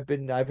before. I've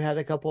had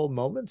a couple of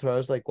moments where I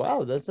was like,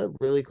 wow, that's a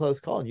really close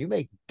call, and you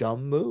make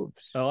dumb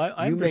moves. Oh,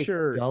 I'm for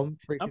sure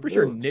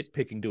moves.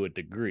 nitpicking to a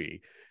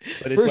degree,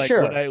 but it's For like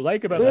sure. what I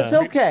like about But it's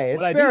the okay.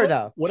 It's what I fair do,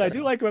 enough. What I Fair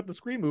do like about the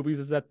Scream movies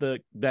is that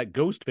that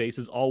Ghostface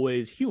is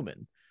always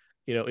human.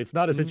 It's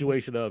not a Mhm.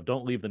 situation of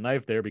don't leave the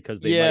knife there because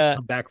they Yeah. might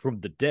come back from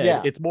the dead.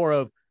 Yeah. It's more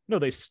of no,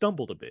 they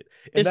stumbled a bit.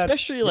 And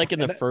Especially like in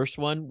the and that- first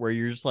one where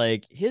you're just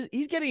like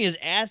he's getting his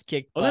ass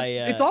kicked Oh, by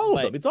it's all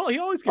of them. It's all he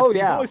always gets. Oh, He's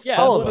yeah. always Yeah,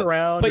 stumbling but-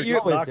 around. but or you're-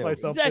 gets knocked Always by do.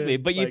 something. Exactly,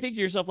 but you Like, think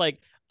to yourself like,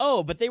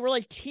 oh, but they were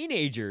like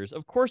teenagers.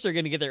 Of course they're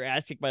gonna get their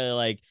ass kicked by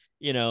like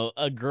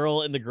a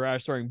girl in the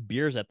garage throwing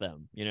beers at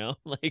them.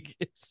 Like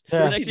it's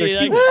Yeah. it actually,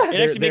 they're like, human.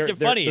 it actually makes it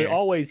They're funnier.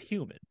 always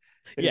human.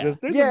 It's Yeah.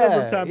 just- there's a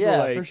number of times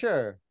where for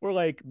sure. where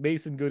like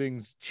Mason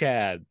Gooding's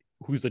Chad,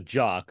 who's a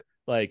jock,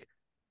 like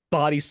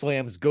body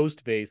slams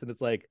Ghostface, and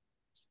it's like,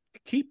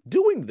 keep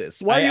doing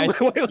this. Why are you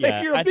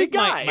like you're a I big think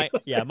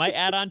guy? my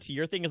add-on to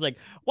your thing is like,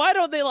 why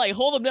don't they like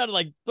hold him down and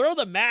like throw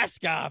the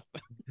mask off?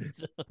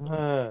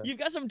 So, you've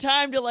got some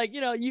time to like,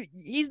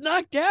 he's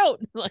knocked out.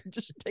 Like,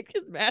 just take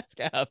his mask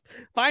off,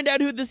 find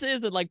out who this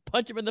is, and like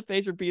punch him in the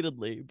face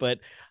repeatedly. But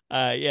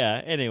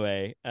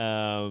anyway,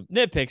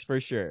 nitpicks for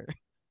sure.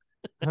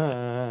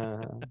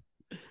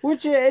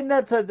 Which and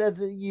that's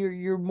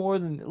you're more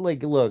than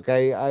like, look,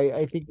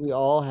 I think we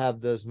all have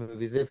those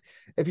movies.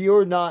 If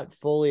you're not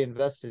fully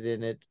invested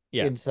in it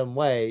in some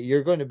way,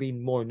 you're going to be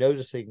more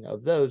noticing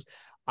of those.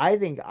 I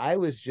think I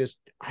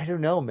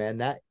don't know, man,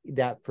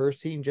 that first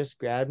scene just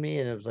grabbed me,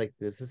 and it was like,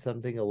 this is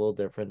something a little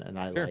different, and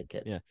I like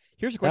it. Yeah.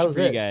 Here's a question was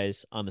for you it.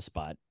 guys on the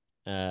spot.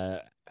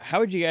 Where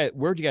would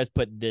you guys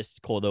put this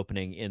cold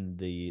opening in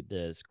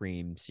the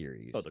Scream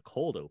series? Oh, the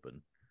cold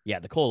open. Yeah,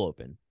 the cold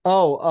open.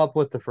 Oh, up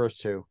with the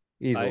first two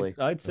easily.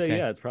 I'd say Okay.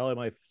 it's probably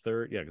my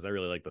third. Yeah, because I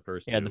really like the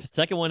first Yeah, two. the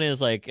second one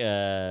is like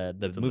the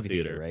It's in the movie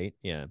theater, theater. right?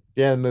 Yeah.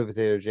 Yeah, the movie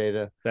theater,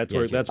 Jada. That's Yeah,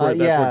 where Jim. that's where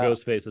Yeah.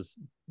 Ghostface is.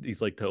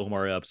 He's like to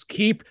Omar Epps,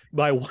 keep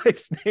my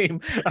wife's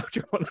name out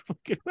your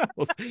motherfucking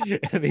mouth,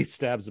 and he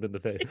stabs him in the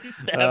face. He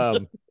stabs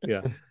him.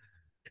 Yeah.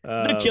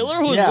 The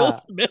killer was yeah. Will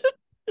Smith.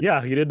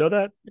 Yeah, you didn't know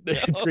that?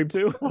 In Scream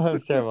 2? Oh,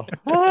 it's terrible.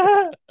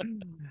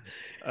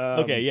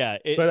 Okay, yeah.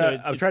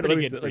 I'm trying to pretty look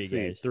good at, for let's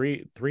you see,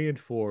 guys. three and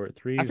four.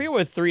 Three. I forget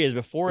what 3 is.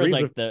 Before is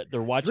Three's like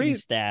they're watching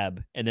three's-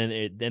 Stab, and then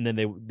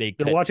they They're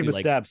cut watching to, the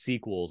like, Stab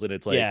sequels, and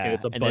it's like yeah, and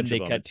it's a and bunch then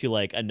they of cut them. to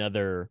like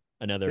another.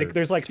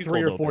 There's like two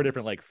 3 or cold 4 opens.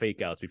 different like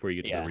fake outs before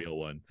you get to Yeah. the real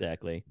one.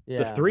 Exactly. Yeah,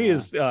 The 3 yeah.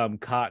 is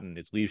Cotton.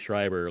 It's Lee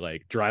Schreiber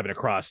like driving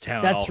across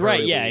town. That's all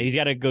right. Yeah, hurriedly. he's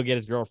got to go get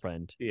his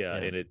girlfriend. yeah,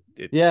 yeah. and it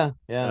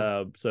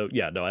Yeah. So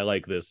yeah, no, I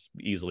like this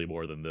easily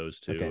more than those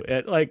two.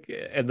 Okay.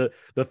 And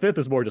the fifth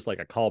is more just like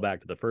a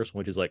callback to the first one,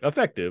 which is like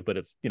effective, but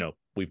it's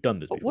we've done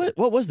this before.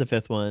 What was the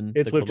 5th one?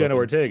 It's The with cold Jenna open?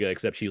 Ortega,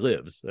 except she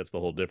lives. That's the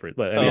whole difference.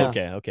 But I Oh, mean,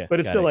 Yeah. okay. but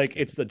it's Got still it. like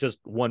it's just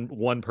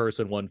one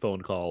person, one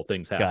phone call,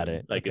 things happen. Got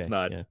it. Like it's Okay,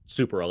 not yeah.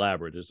 super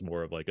elaborate. It's more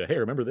of like a hey,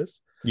 remember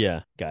this?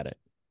 Yeah, got it.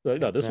 So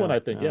no, this one Yeah, I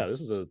think yeah.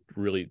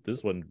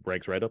 this one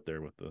ranks right up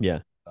there with the Yeah.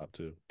 top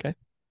two. Okay.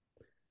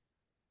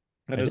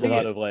 And I there's a think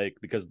lot of like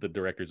because the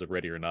directors of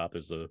Ready or Not,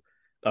 there's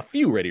a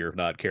few Ready or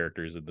Not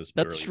characters in this. or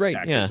That's at least right,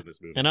 actors yeah. in this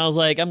movie. And I was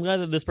like, I'm glad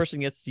that this person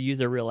gets to use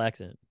their real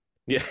accent.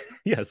 Yeah.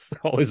 Yes.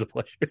 Always a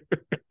pleasure.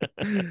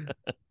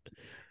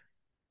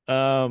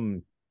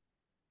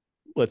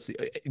 let's see.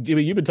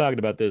 Jimmy, you've been talking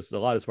about this a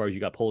lot as far as you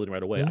got pulled in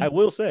right away. I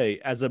will say,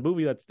 as a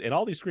movie and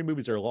all these Scream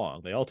movies are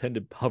long, they all tend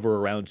to hover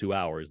around 2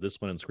 hours. This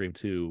one and Scream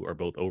 2 are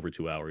both over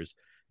 2 hours.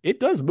 It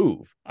does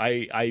move.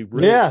 I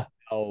really like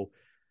how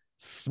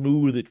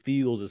smooth it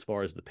feels as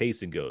far as the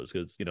pacing goes,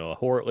 because a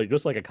horror, like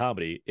just like a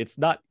comedy, it's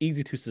not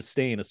easy to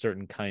sustain a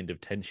certain kind of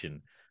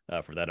tension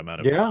for that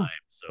amount of time.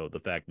 So the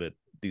fact that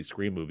these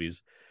Scream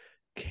movies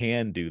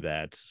can do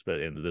that, but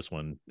in this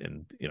one,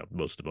 and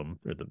most of them,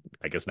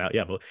 I guess now,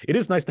 it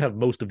is nice to have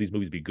most of these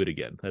movies be good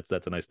again.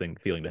 That's a nice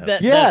feeling to have.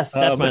 That's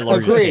my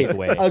largest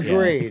takeaway.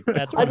 Agreed. Yeah.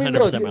 That's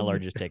 100% my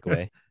largest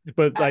takeaway.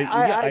 But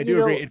I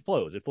do agree. It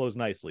flows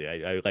nicely.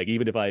 I like,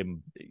 even if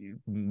I'm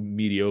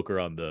mediocre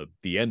on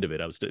the end of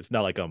it, it's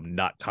not like I'm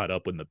not caught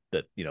up in the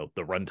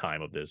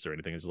runtime of this or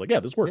anything. It's just like,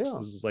 this works.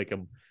 This is like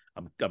I'm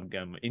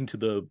into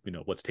the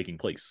what's taking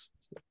place.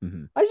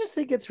 I just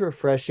think it's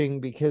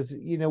refreshing because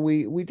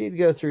we did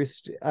go through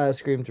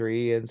Scream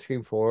 3 and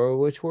Scream 4,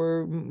 which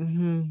were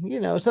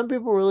some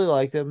people really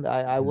liked them.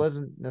 I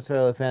wasn't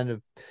necessarily a fan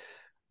of.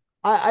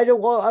 I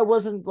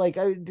wasn't like,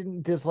 I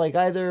didn't dislike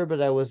either,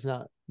 but I was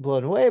not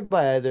blown away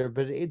by either.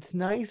 But it's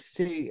nice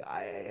to.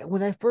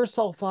 When I first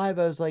saw 5,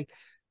 I was like,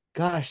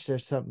 gosh,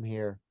 there's something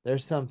here.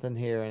 There's something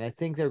here, and I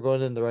think they're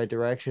going in the right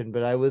direction.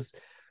 But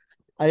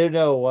I don't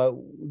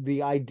know,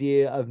 the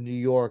idea of New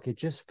York, it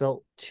just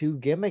felt too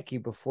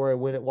gimmicky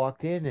when it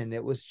walked in, and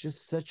it was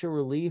just such a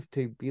relief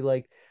to be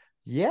like,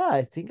 yeah,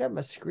 I think I'm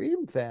a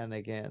Scream fan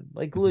again.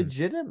 Like,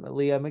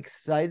 legitimately, I'm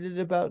excited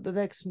about the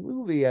next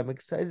movie. I'm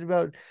excited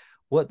about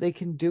what they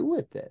can do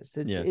with this.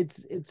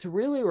 It's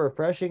really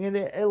refreshing,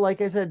 and like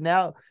I said,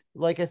 I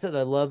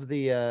love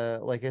the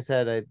like I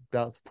said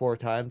about 4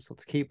 times.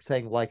 Let's keep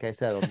saying like I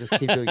said. I'll just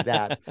keep doing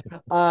that.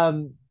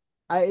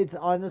 It's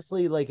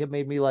honestly like, it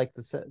made me like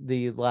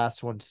the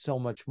last one so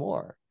much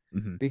more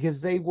because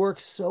they work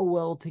so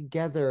well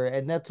together,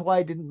 and that's why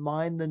I didn't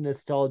mind the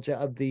nostalgia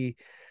of the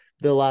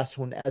last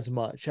one as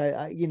much.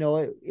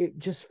 It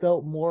just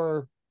felt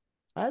more,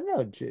 I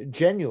don't know,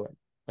 genuine.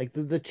 Like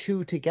the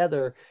two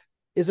together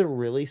is a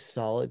really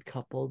solid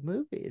couple of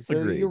movies. So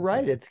Agreed. You're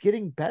right, it's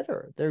getting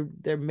better.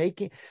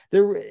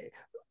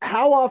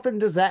 How often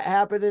does that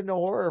happen in a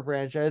horror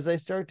franchise? They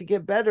start to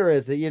get better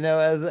as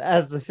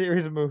the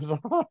series moves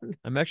on.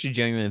 I'm actually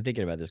genuinely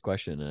thinking about this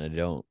question, and I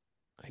don't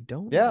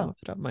know off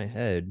the top of my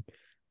head.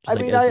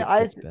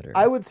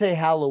 I would say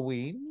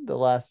Halloween, the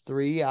last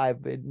 3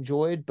 I've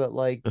enjoyed, but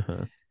like,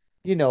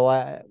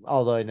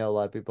 although I know a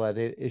lot of people had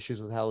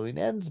issues with Halloween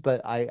Ends,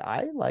 but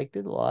I liked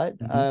it a lot.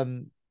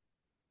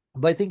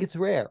 But I think it's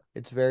rare.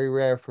 It's very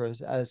rare for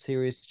a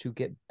series to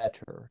get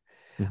better.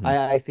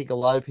 I think a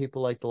lot of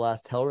people like the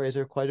last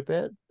Hellraiser quite a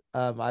bit.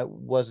 I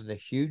wasn't a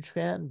huge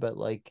fan, but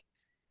like,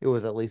 it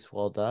was at least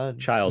well done.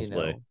 Child's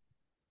Play.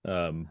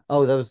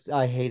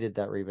 I hated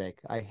that remake.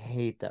 I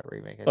hate that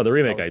remake. The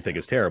remake I think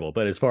is terrible,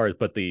 but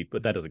but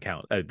that doesn't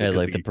count. I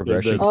like the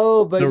progression.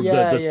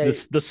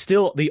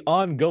 The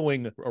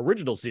ongoing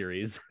original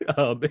series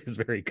is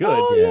very good.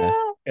 Oh, yeah.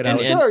 And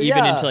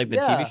even into like the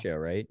TV show,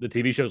 right? The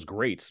TV show's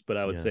great, but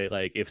I would say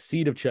like, if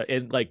Seed of Chucky,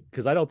 and like,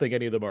 because I don't think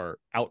any of them are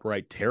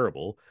outright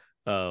terrible.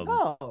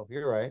 You're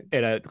right.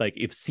 And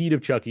if Seed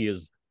of Chucky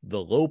is the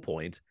low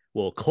point,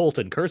 well, Cult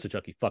and Curse of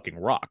Chucky fucking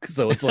rock.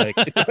 So it's like,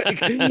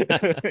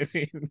 I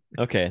mean,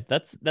 okay,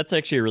 that's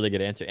actually a really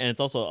good answer, and it's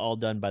also all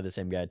done by the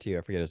same guy too.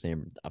 I forget his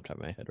name off the top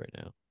of my head right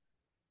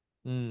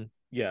now.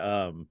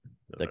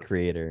 The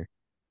creator,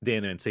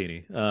 Dan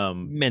Mancini.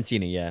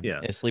 Mancini,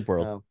 yeah, Sleep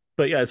World. Oh.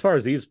 But yeah, as far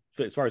as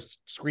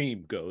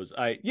Scream goes,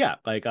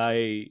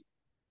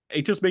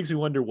 it just makes me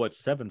wonder what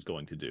 7's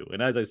going to do.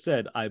 And as I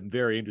said, I'm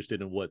very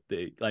interested in what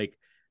they've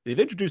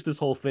introduced this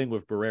whole thing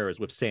with Barreras,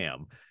 with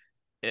Sam.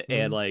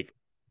 And like,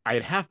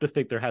 I'd have to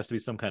think there has to be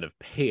some kind of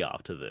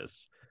payoff to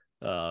this,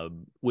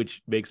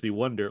 which makes me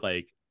wonder,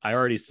 like, I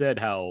already said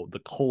how the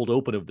cold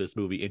open of this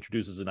movie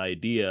introduces an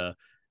idea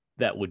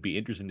that would be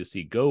interesting to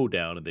see go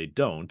down, and they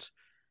don't.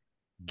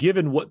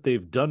 Given what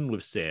they've done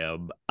with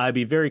Sam, I'd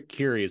be very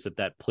curious if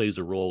that plays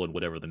a role in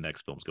whatever the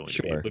next film's going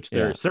to be, which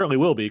there certainly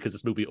will be, because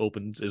this movie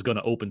is going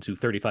to open to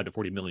 $35 to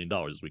 $40 million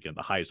this weekend,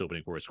 the highest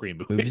opening for a Scream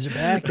movie. Movies are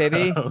back,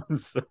 baby.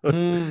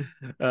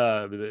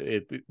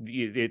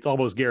 It's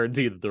almost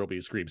guaranteed that there will be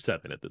a Scream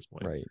 7 at this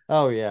point. Right.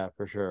 Oh yeah,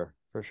 for sure.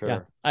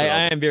 Yeah. I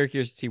am very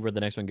curious to see where the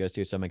next one goes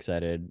to, so I'm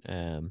excited.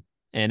 And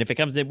if it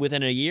comes in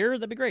within a year,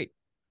 that'd be great.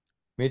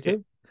 Me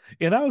too.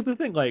 And that was the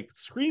thing. Like,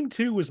 Scream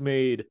 2 was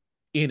made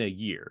in a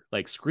year.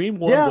 Like, Scream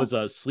 1 was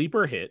a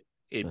sleeper hit.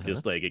 It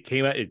just like, it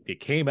came out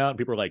and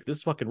people were like,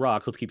 this fucking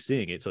rocks, let's keep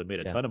seeing it. So it made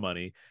a ton of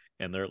money.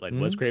 And they're like,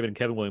 Wes Craven and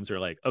Kevin Williams are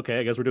like, okay,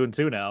 I guess we're doing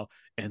 2 now.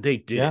 And they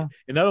did it.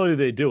 And not only did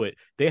they do it,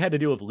 they had to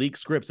deal with leaked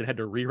scripts and had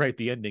to rewrite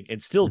the ending, and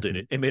still did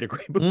it and made a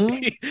great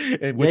movie.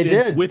 And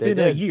within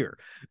a year.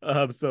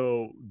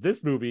 So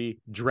this movie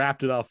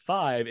drafted off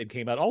 5 and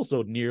came out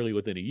also nearly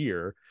within a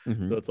year.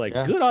 So it's like,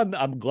 good on,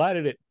 I'm glad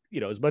it,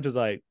 as much as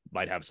I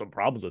might have some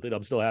problems with it,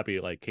 I'm still happy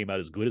it like came out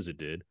as good as it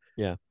did.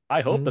 Yeah.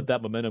 I hope Mhm.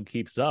 that momentum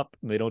keeps up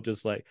and they don't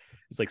just like,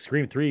 it's like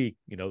Scream 3,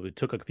 it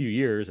took a few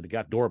years and it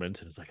got dormant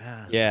and it's like, it's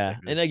not Yeah,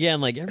 that good. and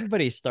again, like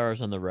everybody's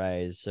stars on the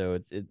rise, so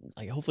it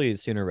like hopefully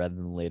it's sooner rather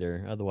than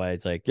later.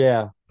 Otherwise, like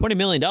Yeah. $20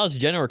 million to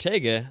Jenna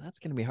Ortega, that's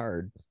gonna be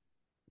hard.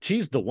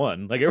 She's the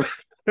one. Like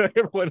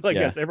everyone, like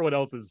Yeah. yes, everyone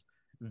else is.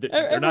 They're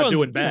not Everyone's,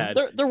 doing bad.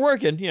 they're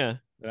working. Yeah,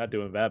 They're not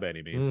doing bad by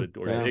any means. But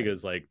Yeah.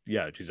 Ortega's like,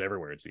 she's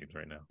everywhere. It seems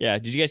right now. yeah.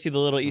 Did you guys see the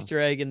little Oh. Easter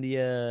egg in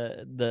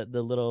the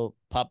little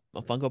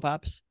Funko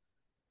Pops?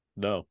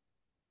 No.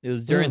 It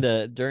was during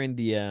the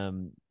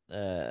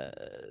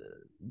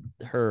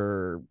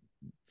her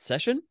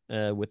session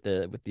with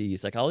the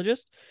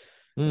psychologist.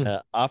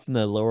 Mm. Off in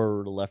the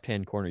lower left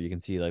hand corner, you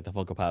can see like the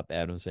Funko Pop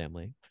Addams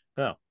Family.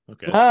 Oh,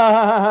 okay.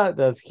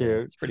 That's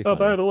cute. It's pretty Oh,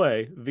 funny. by the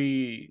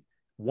way,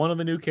 one of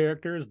the new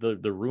characters, the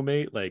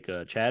roommate, like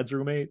Chad's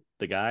roommate,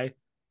 the guy,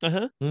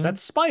 Uh-huh. Mhm.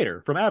 that's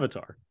Spider from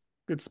Avatar.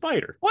 It's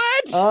Spider.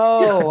 What?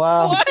 Oh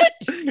wow. What?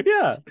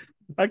 Yeah.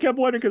 I kept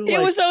wondering because He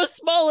was so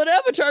small in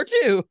Avatar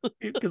too.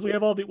 because we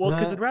have all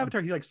because in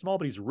Avatar he's like small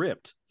but he's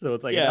ripped, so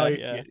it's like Yeah, now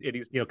yeah. and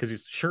he's because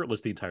he's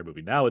shirtless the entire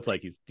movie. Now it's like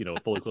he's a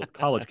fully clothed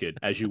college kid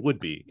as you would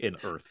be in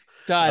Earth.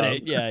 Got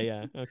it.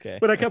 Yeah. Okay.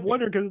 But I kept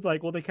wondering because it's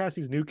like, well, they cast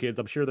these new kids.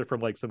 I'm sure they're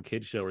from like some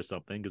kid show or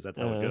something because that's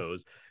how it Uh-huh.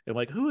 goes. And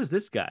like, who is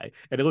this guy?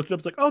 And I looked it up.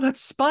 It's like, oh,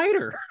 that's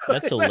Spider.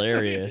 That's Like,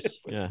 hilarious. it's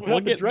Yeah. without Well,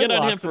 the get on him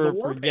dreadlocks and the for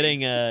war getting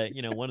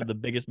paints. one of the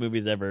biggest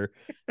movies ever,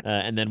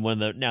 and then one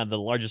of the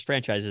largest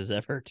franchises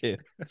ever too.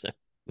 So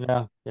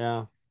Yeah.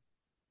 yeah.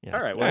 All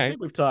right. Well, I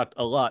think we've talked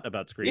a lot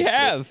about Scream. We 6.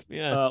 have.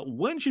 Yeah.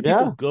 When should Yeah.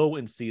 people go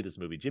and see this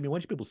movie, Jimmy?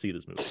 When should people see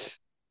this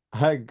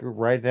movie?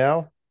 Right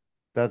now,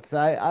 I'm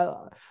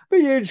a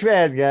huge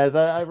fan, guys.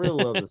 I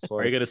really love this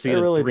one. Are you going to see I it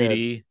in really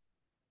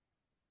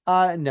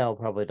 3D? No,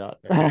 probably not.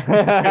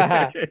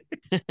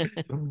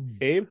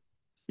 Abe?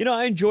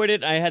 I enjoyed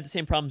it. I had the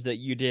same problems that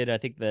you did. I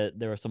think that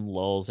there were some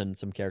lulls and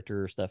some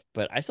character stuff,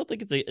 but I still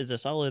think it's a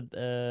solid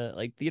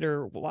like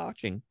theater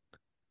watching.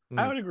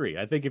 I would agree.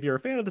 I think if you're a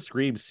fan of the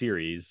Scream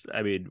series,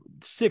 I mean,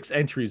 6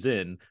 entries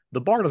in, the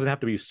bar doesn't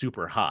have to be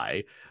super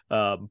high,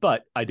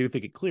 but I do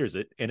think it clears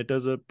it, and it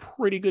does a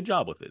pretty good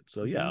job with it.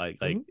 So yeah,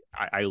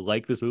 I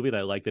like this movie, and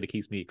I like that it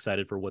keeps me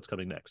excited for what's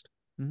coming next.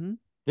 Mm-hmm.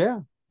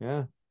 Yeah.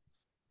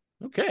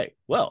 Okay,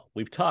 well,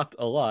 we've talked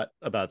a lot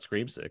about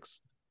Scream 6,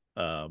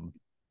 and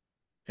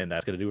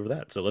that's going to do it for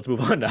that. So let's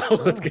move on now.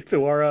 Let's get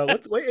to our.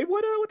 Wait,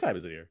 what time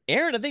is it here?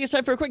 Aaron, I think it's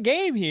time for a quick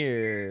game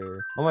here.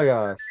 Oh my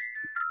gosh.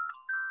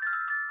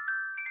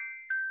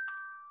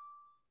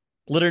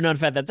 Little known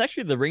fact, that's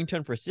actually the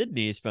ringtone for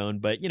Sydney's phone,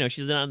 but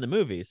she's not in the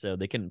movie, so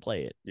they couldn't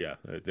play it. Yeah,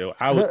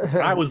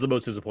 I was the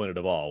most disappointed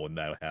of all when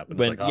that happened.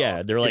 But It's like,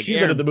 yeah, they're if like, she's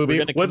 "Aaron, in the we're movie.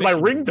 gonna When's my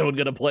commission you." ringtone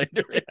gonna play?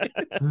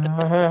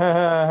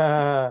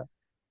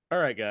 All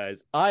right,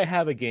 guys, I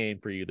have a game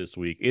for you this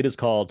week. It is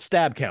called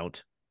Stab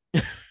Count.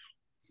 Okay.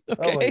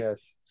 Oh my gosh.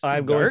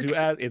 I'm Dark. going to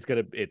ask. It's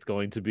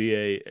going to be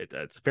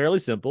it's fairly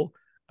simple.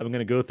 I'm going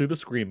to go through the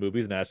Scream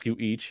movies and ask you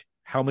each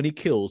how many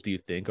kills do you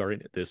think are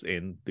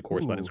in the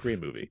corresponding Ooh, Scream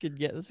movie.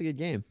 That's a good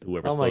game.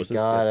 Whoever's Oh my closest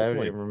god, gets the I don't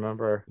point. even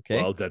remember.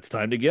 Okay. Well, that's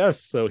time to guess.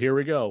 So here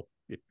we go.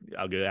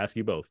 I'll ask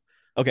you both.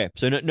 Okay.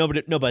 So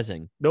no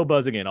buzzing. No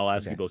buzzing in. I'll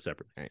ask you Okay. both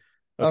separately. All right.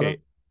 Okay.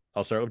 Okay.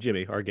 I'll start with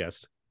Jimmy, our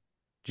guest.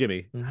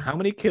 Jimmy, Mhm. how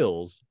many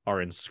kills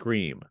are in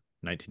Scream?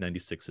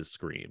 1996's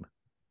Scream.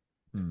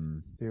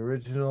 The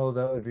original,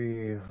 that would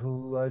be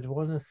I'd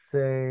want to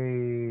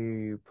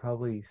say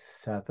probably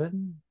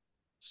 7.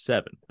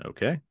 7.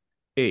 Okay.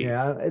 Abe.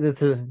 Yeah,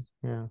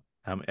 yeah.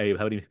 Abe,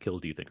 how many kills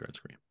do you think are in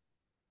Scream?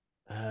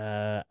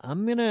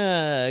 I'm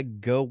gonna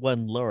go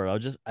one lower.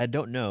 I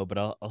don't know, but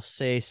I'll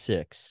say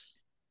 6.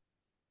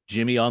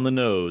 Jimmy on the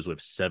nose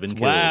with 7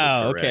 kills.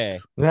 Wow, Is correct.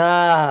 okay.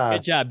 Ah,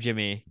 Good job,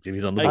 Jimmy.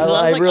 Jimmy's on the Like, board.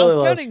 I I was really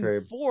love counting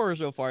Scream. 4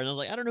 so far, and I was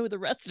like, I don't know who the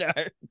rest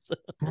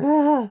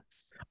are.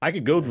 I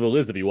could go through the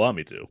list if you want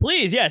me to.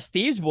 Please, yeah,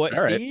 Steve's boy.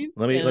 All right. Steve.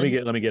 Let me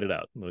and- get it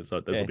out. So this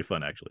Okay. will be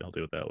fun actually. I'll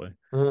do it that way.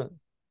 Uh,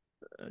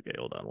 Okay,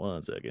 hold on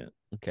 1 second.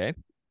 Okay.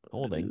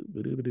 Holding.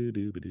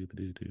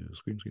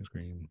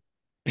 Scream.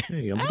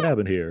 Hey, I'm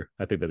stabbing here.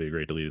 I think that'd be a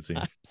great deleted scene.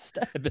 I'm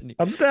stabbing you.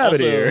 I'm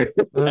stabbing Also, here.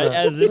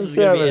 As this is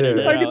gonna be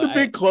edited I get the out,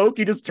 big cloak.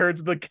 He just turns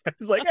to the cat.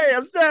 He's like, "Hey,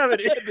 I'm stabbing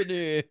here." stabbing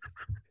you.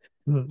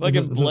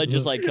 Fucking blood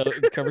just like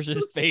covers So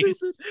his face,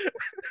 stupid.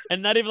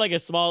 and not even like a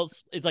small.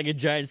 It's like a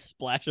giant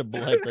splash of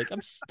blood. Like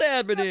I'm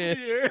stabbing it.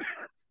 Here.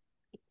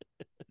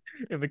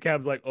 And the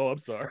cab's like, "Oh, I'm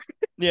sorry."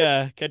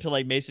 Yeah, cut to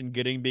like Mason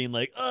Gooding being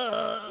like,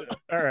 "Ugh."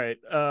 All right.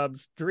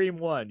 Stream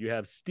 1. You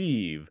have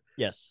Steve,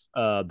 Yes.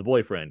 the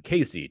boyfriend,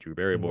 Casey, Drew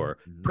Barrymore,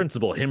 Mhm.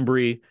 Principal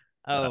Himbry,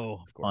 Oh, of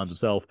Hans course.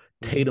 himself,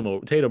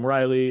 Tatum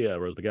Riley,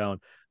 Rose McGowan,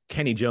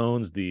 Kenny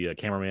Jones, the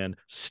cameraman,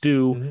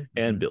 Stu, Mhm.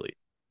 and Billy.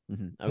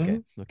 Mhm.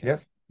 Okay. Okay.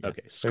 Yep.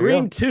 Okay. There you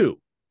Scream go.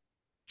 2.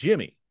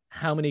 Jimmy,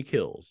 how many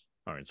kills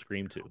are in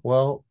Scream 2?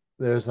 Well,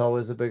 there's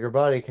always a bigger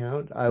body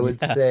count. I would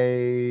Yeah.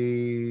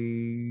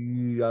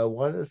 say, I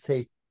want to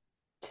say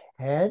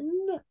 10.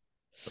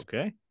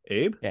 Okay.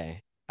 Abe?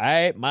 Okay.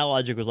 My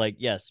logic was like,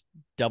 yes,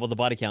 double the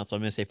body count, so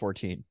I'm gonna say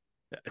 14.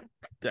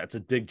 That's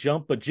a big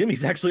jump, but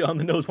Jimmy's actually on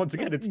the nose once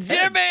again. It's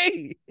 10.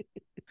 Jimmy.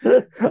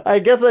 I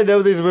guess I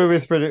know these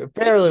movies fairly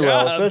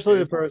well, job, especially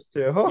the dude. first two.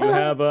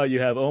 You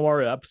have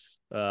Omar Epps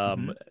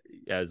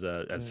as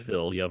Mm.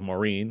 Phil. You have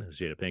Maureen as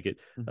Jada Pinkett.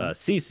 Mhm.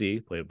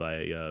 Cece, played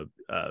by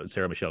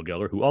Sarah Michelle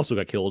Gellar, who also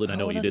got killed. And I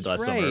know Oh, what you did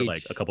that's last summer, right.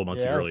 like a couple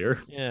months Yes. earlier.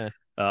 Yeah.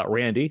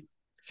 Randy,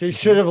 She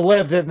should have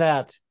lived in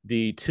that.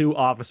 the two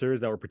officers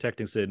that were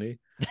protecting Sydney.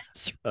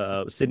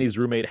 Sydney's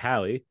roommate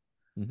Hallie.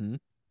 Mm-hmm.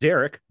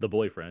 Derek, the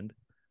boyfriend.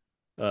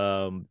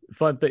 Fun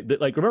thing,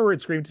 like remember in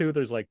Scream 2,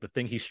 there's like the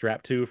thing he's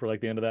strapped to for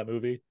like the end of that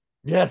movie.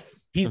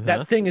 Yes.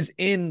 That thing is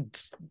in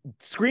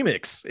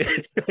Screamix.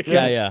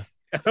 Yeah, yeah.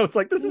 I was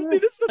like, this is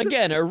such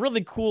Again, a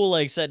really cool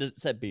like set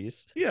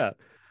piece. yeah.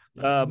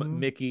 Mhm.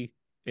 Mickey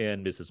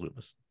and Mrs.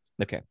 Loomis.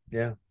 Okay.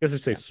 Yeah. I guess I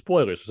say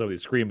spoilers for some of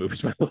these Scream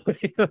movies, by the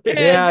way.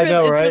 Yeah, I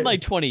know, It's right? been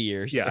like 20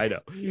 years. Yeah, I know.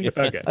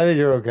 Okay. I think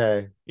you're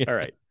okay. All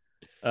right.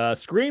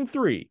 Scream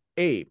 3.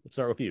 Abe, let's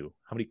start with you.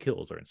 How many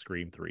kills are in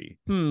Scream 3?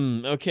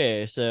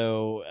 Okay,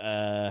 so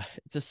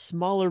it's a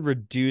smaller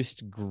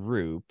reduced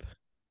group.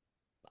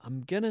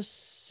 I'm gonna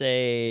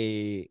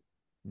say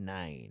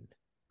 9.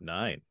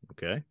 9.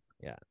 Okay.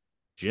 Yeah.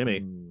 Jimmy,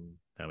 Hmm.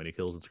 how many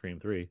kills in Scream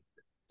 3?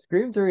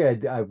 Scream 3,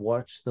 I've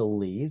watched the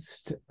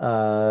least.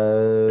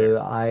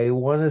 I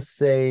want to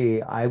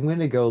say I'm going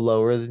to go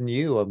lower than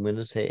you. I'm going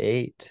to say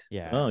 8.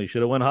 Yeah. Oh, you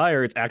should have went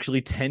higher. It's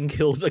actually 10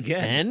 kills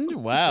again.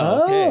 10?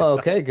 Wow. Okay. Oh,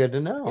 okay. Good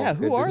to know. Yeah, Good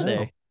who to are know.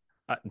 they?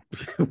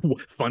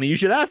 Funny you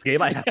should ask,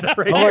 Abe. I have that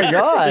right Oh my here.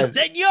 God. Just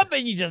setting you up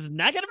and you just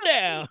knocking them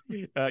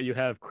down. You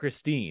have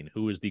Christine,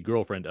 who is the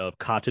girlfriend of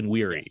Cotton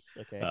Weary. Yes,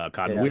 okay.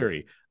 Cotton Yes.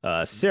 Weary.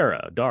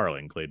 Sarah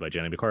Darling, played by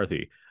Jenny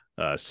McCarthy.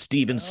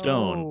 Stephen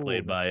Stone, Oh,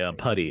 played by that's right.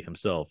 Putty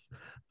himself.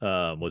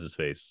 What's his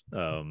face?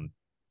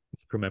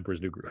 From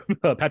Emperor's New Groove.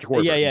 Patrick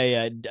Warburton.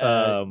 Yeah.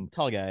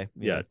 Tall guy.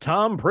 Yeah.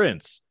 Tom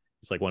Prince.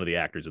 It's like one of the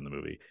actors in the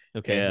movie.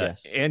 Okay.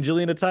 Yes.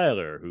 Angelina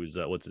Tyler, who's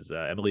what's his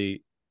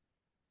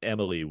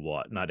Emily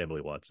Watt, not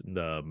Emily Watson.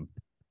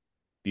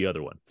 The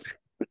other one.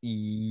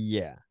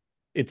 Yeah.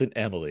 It's an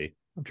Emily.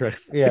 I'm trying.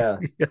 Yeah.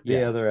 The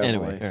Yeah. other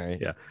Anyway, Emily. all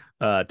right.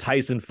 Yeah.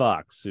 Tyson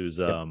Fox, who's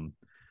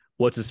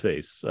what's his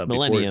face?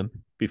 Millennium.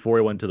 Before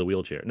he went to the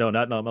wheelchair. No,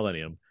 not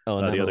Millennium.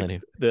 Oh, not the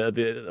Millennium. other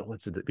the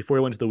what's it? Before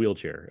he went to the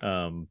wheelchair.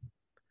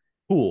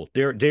 Cool.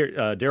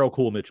 Daryl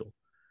Cool Mitchell.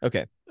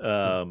 Okay.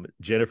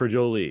 Jennifer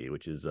Jolie,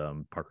 which is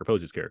Parker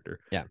Posey's character.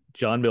 Yeah.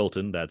 John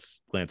Milton,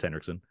 that's Lance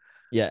Henriksen.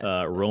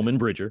 Yeah. Roman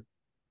Bridger.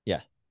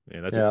 Yeah.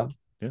 And that's Yeah. it.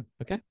 Yeah.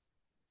 Okay.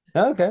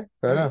 Okay.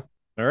 Fair enough.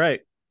 All right.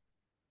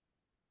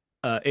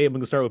 Abe, I'm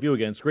gonna start with you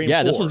again. Scream.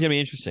 Yeah, 4. this one's gonna be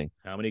interesting.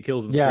 How many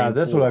kills in Yeah, Scream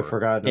this 4? one I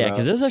forgot Yeah, about.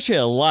 because there's actually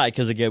a lot.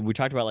 Because again, we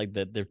talked about like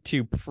the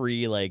 2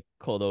 like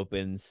cold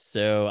opens.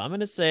 So I'm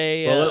gonna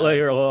say. Well,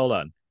 here, hold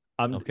on.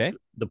 Okay.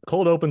 The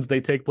cold opens,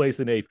 they take place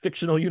in a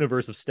fictional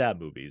universe of stab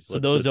movies. So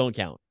those don't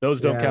count. Those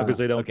don't count because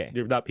they don't. Okay.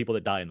 They're not people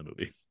that die in the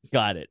movie.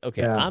 Got it.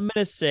 Okay. Yeah. I'm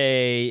gonna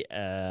say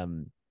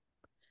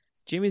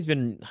Jimmy's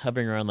been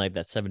hovering around like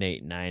that 7,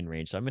 8, 9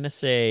 range. So I'm gonna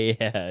say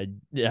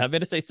I'm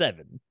gonna say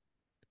 7.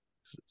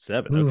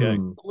 7. Okay.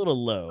 A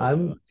little low.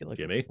 I'm- I feel like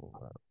Jimmy? it's a little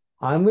low.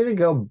 I'm going to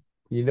go,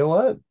 you know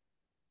what?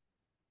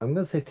 I'm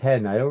going to say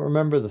 10. I don't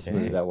remember this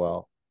movie Okay. that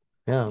well.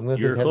 Yeah, I'm going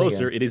to say You're 10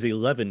 closer. again. It is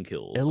 11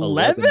 kills.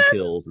 11?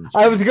 kills. In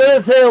I was Scream going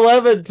to say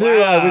 11 too.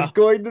 I was Wow.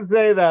 going to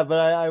say that, but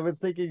I was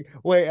thinking,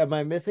 wait, am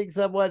I missing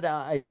someone?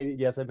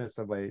 Yes, I missed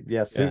somebody.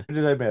 Yes, Yeah. who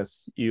did I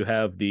miss? You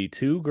have the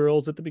 2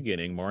 girls at the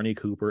beginning, Marnie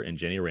Cooper and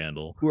Jenny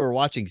Randall. Who are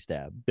watching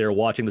Stab? They're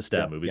watching the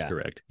stab Yes. movies, Yeah.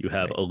 correct? You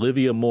have Right.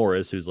 Olivia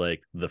Morris, who's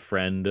like the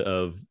friend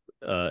of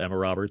Emma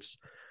Roberts.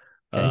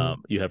 Okay.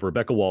 You have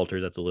Rebecca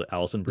Walter, that's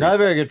Allison Brie. Not a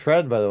very good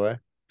friend, by the way.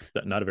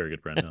 Not a very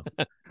good friend, no.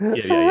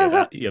 You have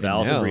I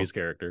Allison know. Brie's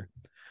character.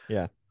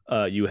 Yeah.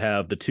 You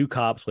have the 2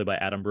 cops played by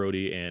Adam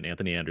Brody and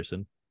Anthony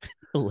Anderson.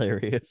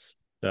 Hilarious.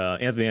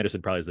 Anthony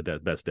Anderson probably is the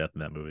best death in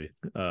that movie.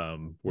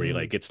 Where he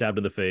like gets stabbed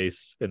in the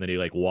face and then he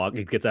like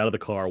he gets out of the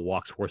car,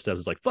 walks 4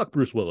 steps, is like fuck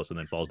Bruce Willis, and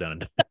then falls down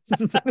and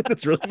dies.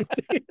 It's really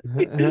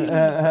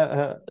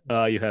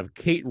funny. You have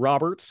Kate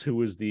Roberts,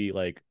 who is the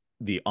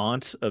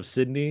aunt of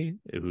Sydney,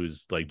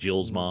 who's like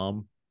Jill's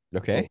mom.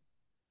 Okay.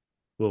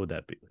 What would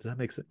that be? Does that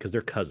make sense? Because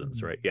they're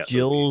cousins, right? Yeah. so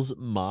Jill's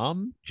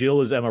mom.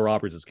 Jill is Emma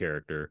Roberts'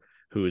 character,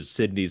 who is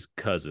Sydney's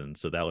cousin.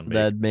 So that would So make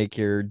that'd make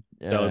your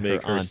that would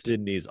make her aunt.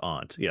 Sydney's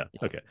aunt. Yeah.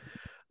 Okay.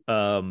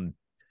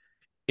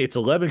 It's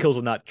 11 kills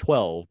and not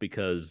 12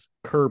 because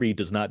Kirby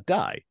does not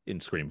die in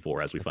Scream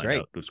 4, as we That's find right.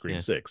 out with Scream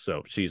Yeah. 6.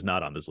 So she's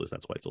not on this list.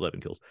 That's why it's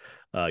 11 kills.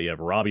 You have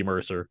Robbie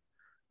Mercer,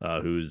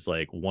 who's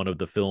like one of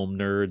the film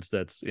nerds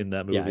that's in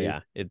that movie. Yeah.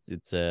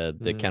 It's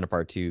the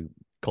counterpart to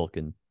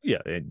Culkin. Yeah,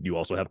 and you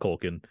also have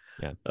Culkin.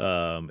 Yeah.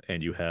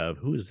 And you have,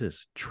 who is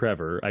this?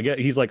 Trevor. I get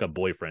he's like a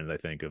boyfriend, I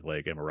think, of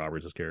like Emma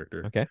Roberts'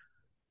 character. Okay.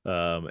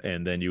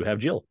 And then you have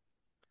Jill.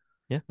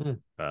 Yeah.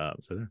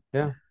 So there.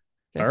 Yeah.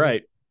 All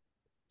right.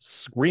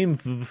 Scream.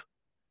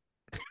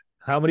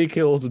 How many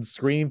kills in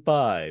Scream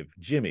 5?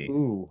 Jimmy.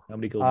 Ooh. How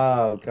many kills?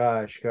 Oh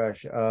gosh.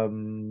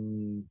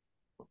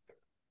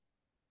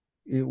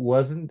 It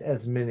wasn't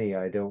as many,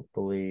 I don't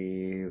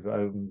believe.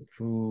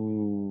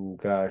 Ooh,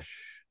 gosh.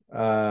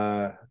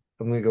 I'm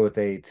gonna go with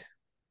 8.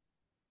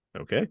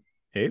 Okay.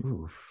 Abe?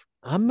 Oof.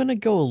 I'm gonna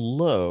go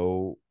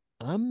low.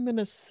 I'm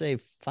gonna say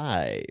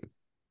 5.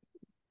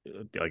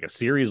 Like a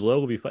series low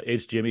will be fine.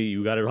 It's Jimmy.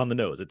 You got it on the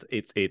nose. It's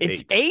It's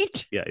 8.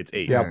 8? Yeah, it's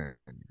 8. Yep.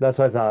 That's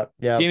what I thought.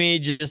 Yeah. Jimmy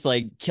just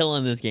like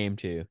killing this game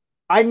too.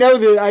 I know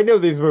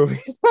these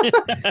movies.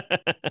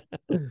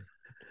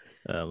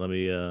 Let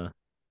me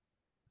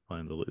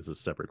find it's a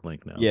separate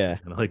link now. Yeah.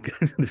 And like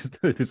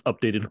there's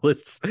updated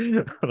lists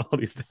on all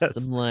these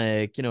tests. Some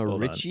like, Hold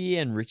on. Richie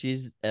and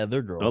Richie's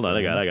other girl. Hold on,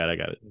 I got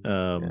it.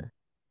 Yeah.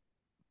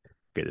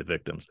 Okay, the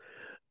victims.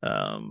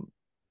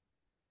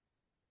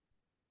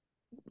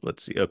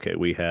 Let's see. Okay,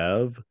 we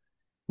have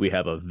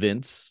a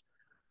Vince,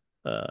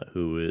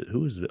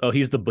 who's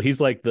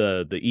he's like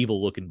the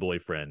evil looking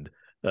boyfriend,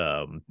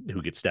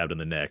 who gets stabbed in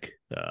the neck,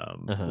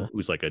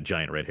 who's like a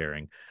giant red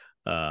herring.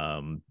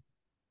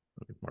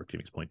 Mark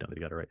Jimmy's point down that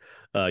he got it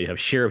right. You have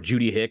Sheriff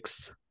Judy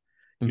Hicks.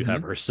 You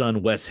have her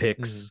son Wes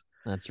Hicks.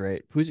 That's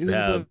right. Who's it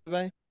played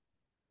by?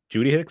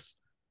 Judy Hicks?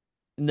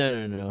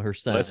 No. Her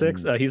son. Wes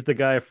Hicks? He's the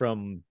guy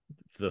from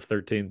the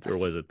 13th, or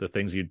was it the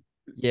things you?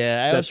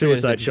 Yeah, that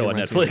Suicide Show on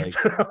Netflix.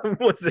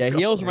 What's it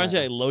he always reminds me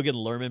of like Logan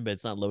Lerman, but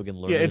it's not Logan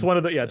Lerman. Yeah, it's one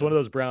of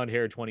those brown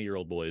haired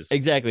 20-year-old boys.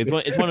 Exactly.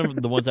 It's one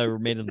of the ones that were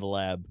made in the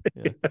lab.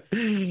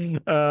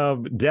 Yeah.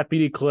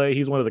 Deputy Clay,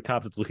 he's one of the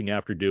cops that's looking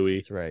after Dewey.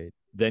 That's right.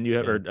 Then you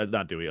have, or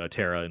not Dewey,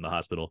 Tara in the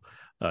hospital.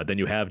 Then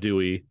you have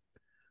Dewey.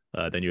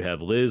 Then you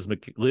have Liv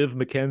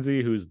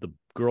McKenzie, who's the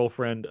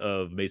girlfriend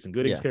of Mason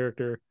Gooding's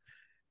character.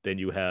 Then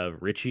you have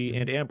Richie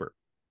and Amber.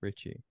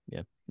 Richie.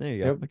 Yeah. There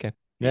you go. Yep. Okay.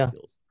 Yeah.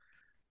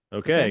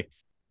 Okay.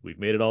 We've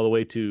made it all the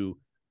way to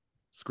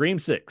Scream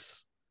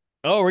 6.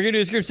 Oh, we're gonna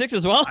do Scream 6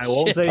 as well? I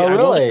won't say I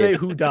won't say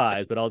who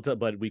dies, but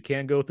but we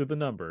can go through the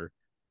number.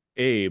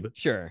 Abe.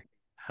 Sure.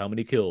 How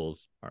many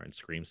kills are in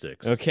Scream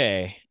 6?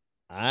 Okay.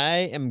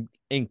 I am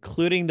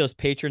including those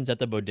patrons at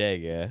the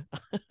bodega.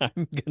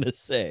 I'm gonna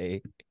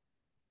say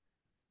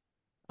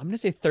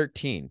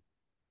 13.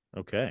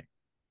 Okay.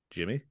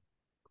 Jimmy?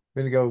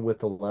 I'm gonna go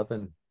with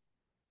 11.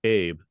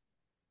 Abe,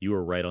 you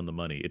were right on the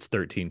money. It's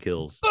 13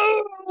 kills.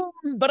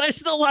 Boom! But I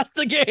still lost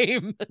the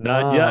game.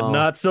 Not yet.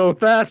 Not so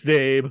fast,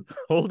 Abe.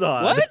 Hold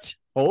on. What?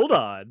 Hold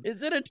on.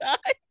 Is it a tie?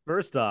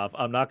 First off,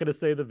 I'm not going to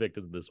say the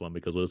victims of this one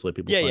because we'll just let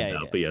people Yeah, find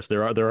out. But yes,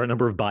 there are a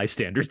number of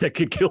bystanders that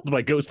get killed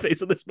by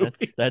Ghostface in this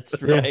movie. That's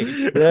right.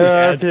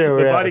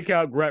 The body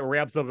count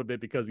ramps up a bit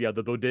because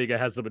the bodega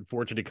has some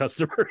unfortunate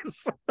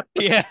customers.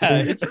 Yeah,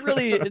 it's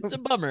a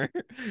bummer.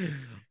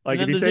 Like,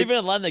 and then there's even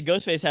a line that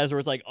Ghostface has where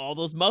it's like, all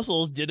those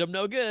muscles did him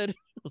no good.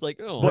 It's like,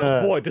 oh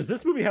boy, does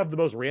this movie have the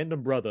most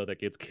random brother that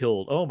gets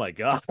killed? Oh my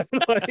god!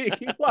 Like,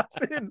 he walks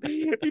in,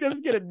 he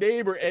doesn't get a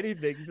name or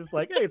anything. He's just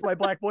like, hey, it's my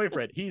black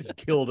boyfriend. He's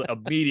killed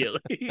immediately.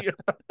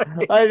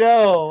 I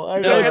know.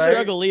 No right?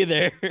 struggle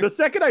either. The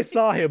second I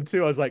saw him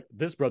too, I was like,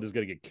 this brother's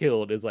gonna get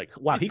killed. It's like,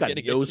 wow, he got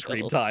no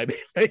screen time.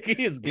 Like,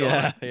 he is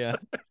gone. Yeah.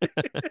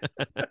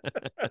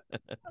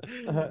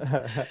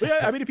 But yeah,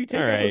 I mean, if you take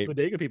out those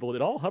bodega people,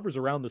 it all hovers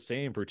around the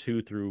same for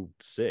 2 through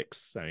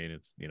 6. I mean,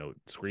 it's,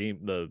 Scream,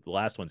 the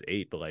last one's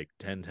 8, but like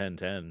 10, 10,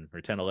 10,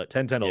 or 10, 11,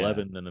 10, 10,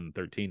 11, and then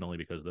 13 only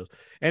because of those.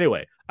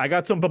 Anyway, I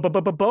got some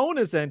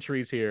bonus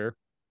entries here.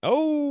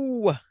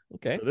 Oh,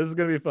 okay. So this is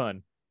gonna be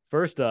fun.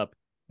 First up,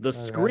 the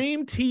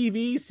Scream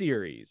TV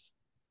series.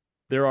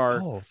 There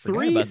are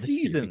 3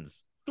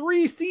 seasons.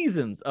 3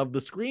 seasons of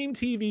the Scream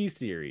TV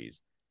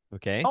series.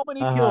 Okay. How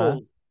many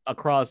kills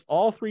across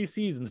all 3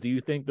 seasons do you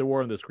think there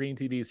were in the Scream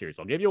TV series?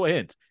 I'll give you a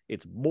hint.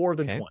 It's more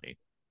than 20.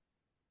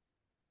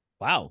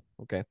 Wow.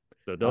 Okay.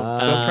 So don't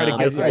try to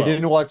guess low. I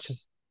didn't watch.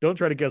 Don't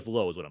try to guess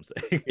low is what I'm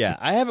saying. Yeah,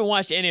 I haven't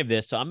watched any of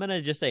this, so I'm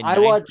gonna just say I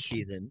 9 watched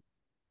season,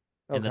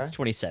 and that's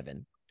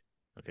 27.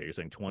 Okay, you're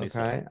saying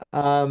 27.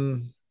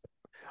 Okay.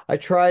 I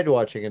tried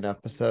watching an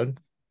episode.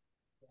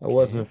 I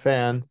wasn't a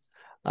fan.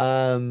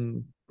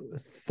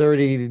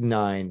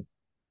 39.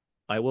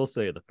 I will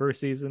say the first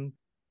season,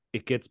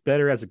 it gets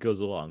better as it goes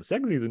along. The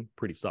second season,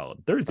 pretty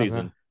solid. Third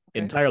season,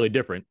 entirely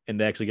different, and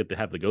they actually get to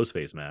have the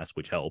Ghostface mask,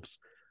 which helps.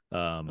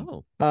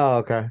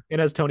 Okay. It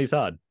has Tony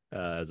Todd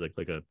as like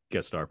a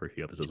guest star for a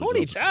few episodes.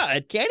 Tony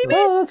Todd, Candyman.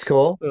 Oh, that's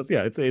cool. So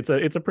yeah,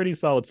 it's a pretty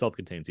solid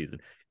self-contained season.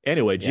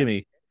 Anyway,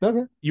 Jimmy,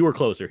 you were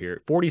closer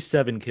here.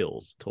 47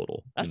 kills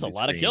total. That's a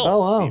lot of kills.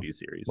 Oh, wow. TV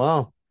series.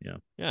 Wow.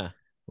 Yeah.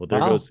 Well, there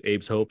goes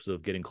Abe's hopes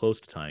of getting close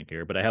to tying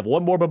here. But I have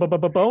one more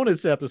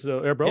bonus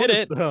episode or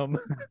bonus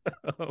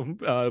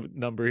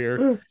number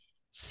here.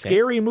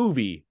 Scary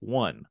Movie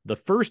 1, the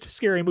first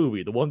Scary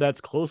Movie, the one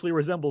that's closely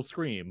resembles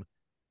Scream.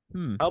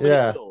 How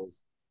many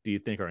kills do you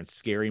think are in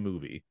Scary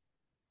Movie?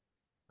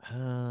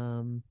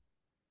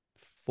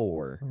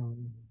 4.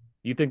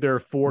 You think there are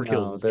 4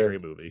 kills in Scary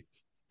Movie?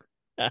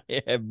 I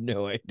have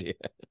no idea.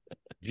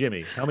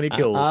 Jimmy, how many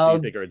kills do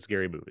you think are in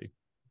Scary Movie?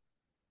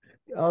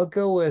 I'll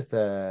go with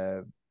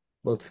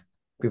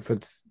if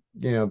it's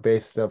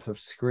based off of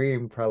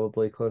Scream,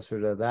 probably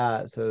closer to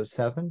that. So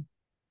 7.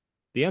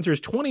 The answer is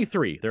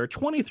 23. There are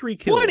 23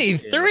 kills.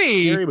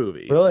 23? Scary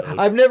Movie. Really?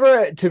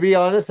 So, to be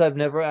honest, I've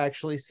never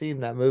actually seen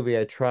that movie.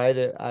 I tried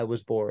it. I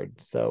was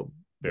bored. So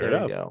fair there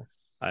enough. you go.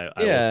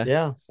 Yeah.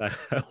 Yeah.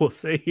 I will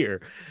say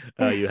here,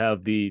 you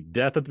have the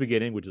death at the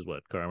beginning, which is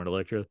what, Carmen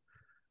Electra.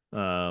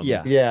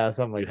 Yeah. Yeah,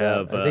 something like You that.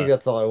 have, I think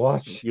that's all I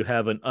watched. You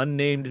have an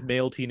unnamed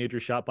male teenager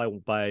shot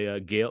by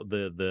Gail,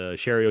 the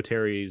Sherry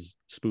O'Terry's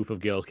spoof of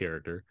Gail's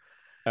character.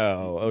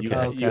 Oh,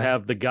 okay. You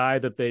have the guy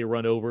that they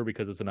run over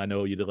because it's an I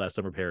Know You Did Last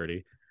Summer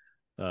parody,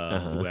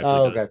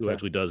 Uh-huh. who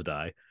actually does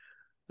die.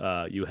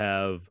 You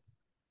have,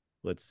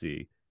 let's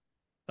see,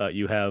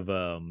 you have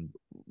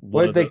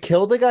Wait, they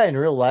killed the guy in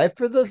real life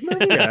for this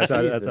movie? Yeah, that's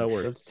how it Jesus,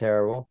 works. That's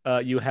terrible.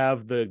 You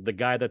have the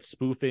guy that's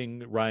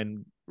spoofing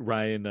Ryan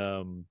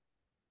Phillippe's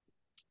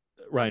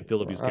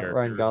character.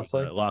 Ryan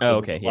Gosling?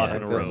 Okay, yeah. Lock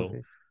in a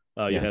row.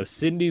 You have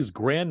Cindy's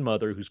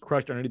grandmother who's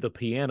crushed underneath the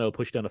piano,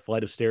 pushed down a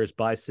flight of stairs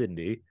by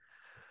Cindy.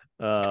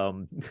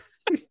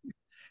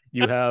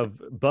 You have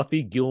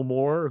Buffy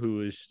Gilmore, who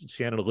is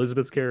Shannon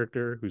Elizabeth's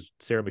character, who's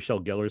Sarah Michelle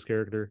Gellar's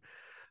character.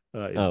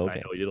 I Know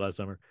You Did Last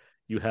Summer.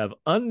 You have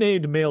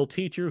unnamed male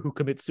teacher who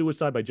commits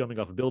suicide by jumping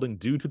off a building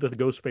due to the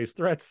Ghostface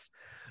threats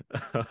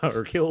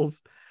or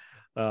kills.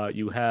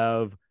 You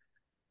have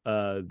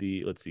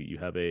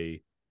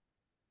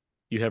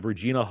you have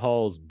Regina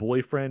Hall's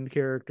boyfriend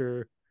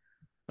character.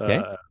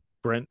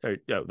 Brent,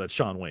 that's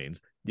Sean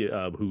Wayne's,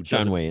 who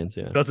Sean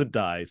Wayans, doesn't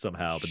die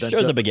somehow, but then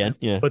shows up again,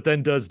 but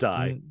then does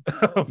die.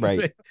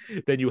 Right.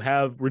 Then you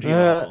have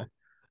Regina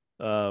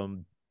Hall.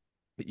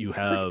 You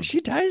have she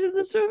dies in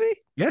this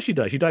movie. Yeah, she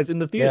dies. She dies in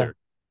the theater.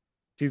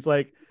 She's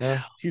like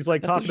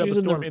talking up a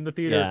storm in the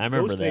theater. Yeah, I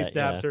remember Ghostface that.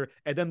 stabs her,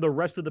 and then the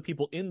rest of the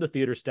people in the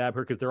theater stab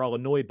her because they're all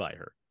annoyed by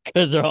her.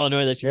 Because they're all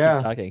annoyed that she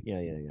keeps talking.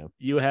 Yeah.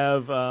 You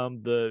have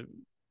the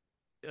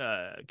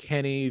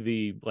Kenny,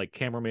 the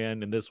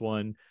cameraman in this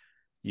one.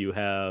 You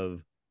have,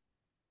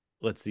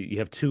 let's see, you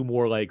have two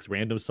more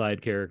random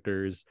side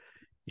characters.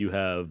 You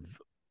have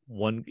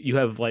a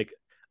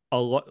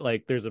lot,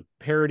 there's a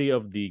parody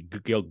of the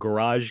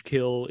garage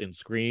kill in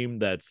Scream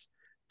that's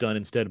done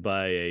instead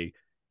by a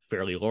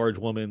fairly large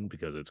woman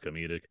because it's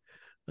comedic.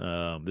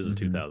 This is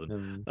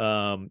 2000.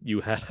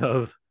 You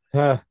have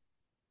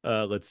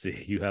let's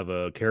see, you have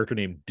a character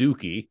named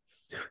Dookie.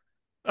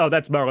 Oh,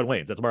 that's Marlon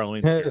Wayans. That's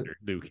Marlon Wayans' character,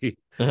 Dookie.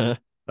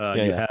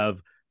 You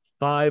have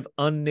 5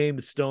 unnamed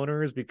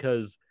stoners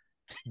because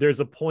there's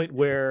a point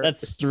where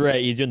that's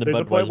right. He's doing the. There's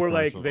Budweiser a point where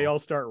commercial. they all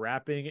start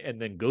rapping,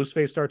 and then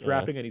Ghostface starts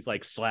rapping, and he's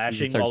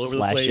slashing all over the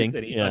slashing.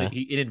 place, and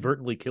he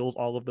inadvertently kills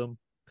all of them.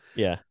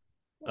 Yeah,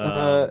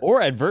 or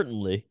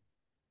advertently.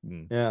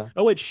 Yeah.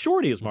 Oh wait,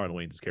 Shorty is Marlon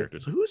Wayans' character.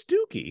 So who's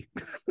Dookie?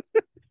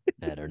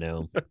 I don't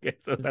know. Okay,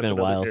 so it's been a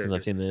while since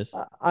I've seen this.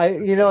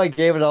 I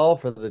gave it all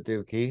for the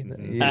Dookie.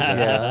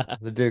 Yeah,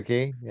 the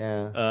Dookie.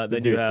 Yeah.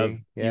 Then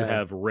you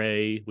have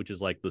Ray, which is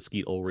the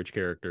Skeet Ulrich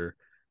character.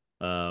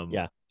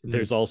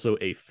 There's also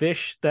a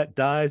fish that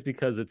dies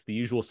because it's the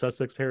Usual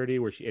Suspects parody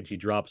where she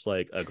drops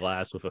a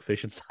glass with a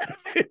fish inside of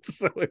it,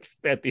 so it's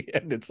at the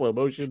end in slow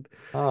motion.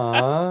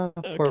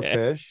 Poor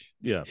fish.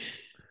 Yeah.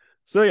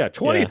 So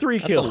 23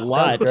 kills. That's a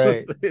lot.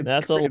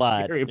 That's a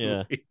lot.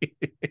 Yeah.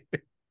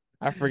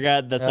 I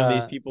forgot that some of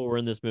these people were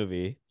in this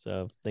movie,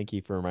 so thank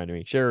you for reminding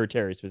me. Sherry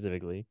Terry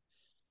specifically.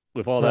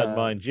 With all that in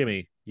mind,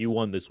 Jimmy, you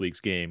won this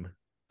week's game.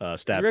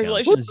 Stat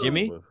Congratulations,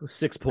 Jimmy.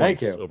 6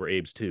 points over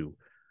Abe's 2.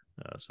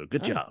 So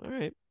good job. All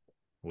right.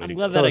 Way I'm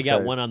glad that I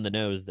got one on the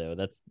nose, though.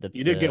 That's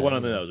you did get one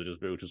on the nose,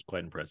 which is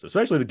quite impressive,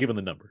 especially given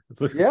the number.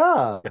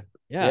 Yeah,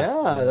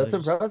 that's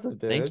impressive,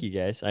 dude. Thank you,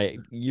 guys.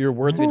 Your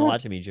words mean a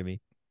lot to me,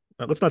 Jimmy.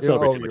 Let's not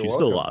celebrate too much. You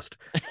still lost.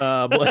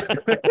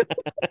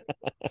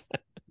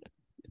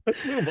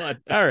 Let's move on.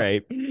 All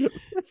right.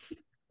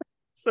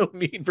 So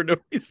mean for no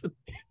reason.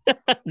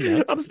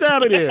 No. I'm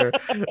stabbing here.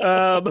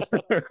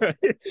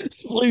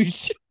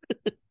 Sploosh.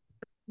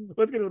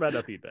 Let's get into about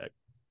feedback.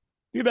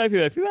 Feedback.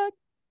 This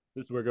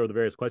is where we go with the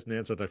various questions and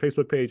answers on our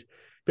Facebook page,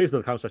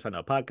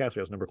 facebook.com/podcast.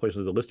 We have a number of questions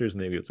of the listeners,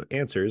 and they give some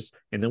answers.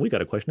 And then we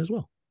got a question as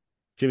well.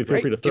 Jimmy,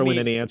 feel free to throw in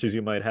any answers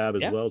you might have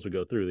as well as we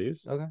go through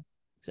these. Okay.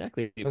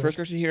 Exactly. The first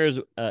question here is,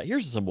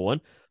 here's a simple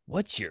one.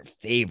 What's your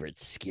favorite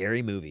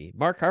scary movie?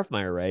 Mark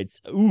Harfmeyer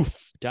writes,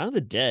 Dawn of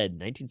the Dead,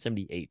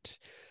 1978.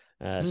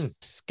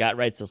 Scott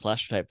writes, the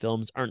slasher type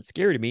films aren't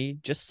scary to me.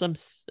 Come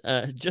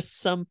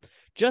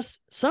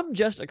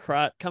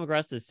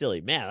across as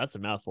silly. Man, that's a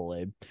mouthful,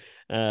 Abe.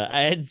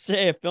 I'd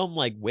say a film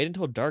like Wait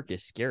Until Dark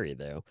is scary,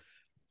 though.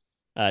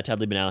 Todd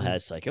Liebenow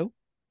has Psycho.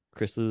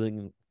 Chris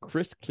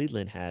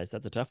Cleveland has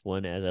That's a Tough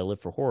One, As I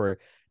Live for Horror.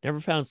 Never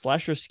found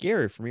slasher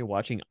scary for me.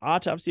 Watching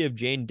Autopsy of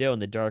Jane Doe in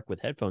the dark with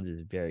headphones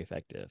is very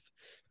effective.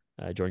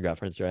 Jordan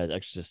Gottfriedster has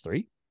Exorcist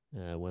 3.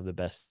 One of the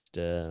best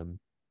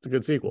it's a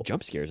good sequel.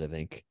 Jump scares, I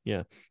think.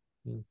 Yeah.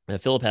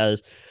 Philip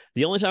has,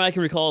 the only time I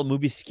can recall a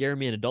movie scare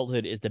me in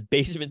adulthood is the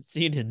basement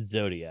scene in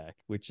Zodiac,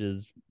 which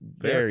is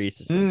very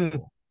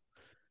suspenseful.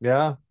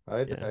 Yeah,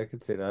 I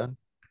could see that.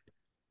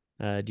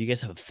 Do you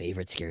guys have a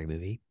favorite scary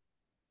movie?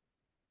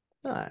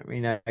 I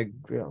mean, I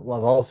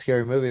love all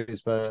scary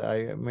movies, but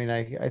I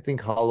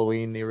think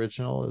Halloween, the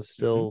original, is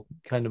still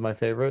kind of my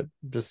favorite,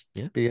 just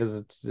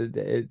because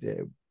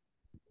it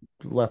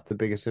left the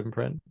biggest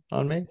imprint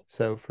on me.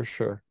 So for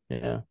sure,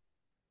 yeah.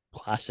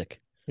 Classic.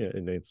 Yeah,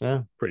 and it's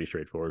Yeah. pretty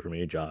straightforward for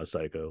me. Jaws,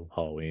 Psycho,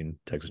 Halloween,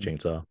 Texas Mm-hmm.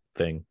 Chainsaw,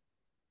 Thing,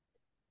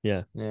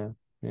 Yeah. Okay.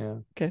 Yeah,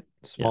 Yeah,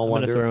 Small I'm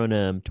Wonder. gonna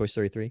throw in Toy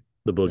Story 3.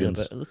 The Boogans.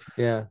 But let's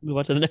Yeah. move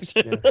on to the next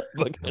Yeah.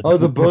 Boogans. Oh,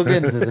 the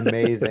Boogans is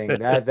amazing.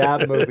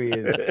 That movie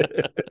is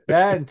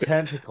that and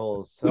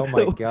Tentacles. Oh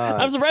my I'm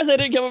god. surprised I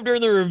didn't come up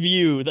during the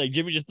review. Like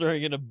Jimmy just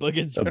throwing in a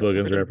Boogans A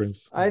Boogans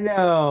reference. I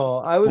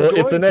know. I was Well,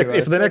 going if the to. next I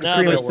was trying Scream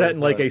to No, is figure set out in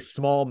where like to a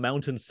small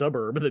mountain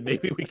suburb, then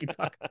maybe we can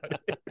talk about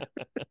it.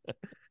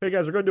 Hey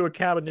guys, we're going to a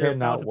cabin near a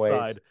Cannot wait.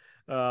 mountainside.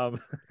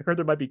 I heard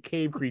there might be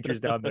cave creatures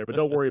down there, but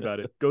don't worry about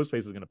it. Ghostface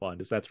is going to find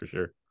us, that's for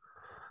sure.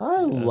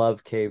 I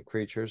love cave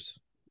creatures.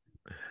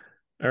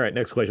 All right,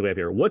 next question we have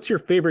here. What's your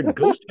favorite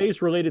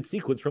Ghostface related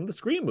sequence from the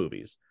Scream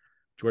movies?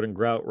 Jordan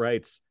Grout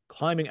writes,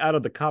 climbing out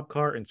of the cop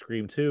car in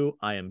Scream 2.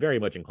 I am very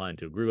much inclined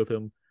to agree with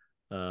him.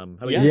 How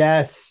about you?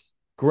 Yes.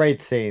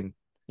 Great scene.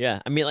 Yeah,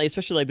 I mean, like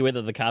especially like the way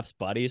that the cop's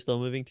body is still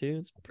moving too.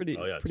 It's pretty.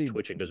 Oh yeah, it's pretty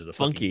twitching because there's a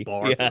funky. fucking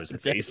bar Yeah, through his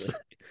exactly. face.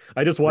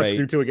 I just watched Right.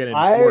 Scream 2 again in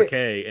I-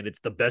 4K, and it's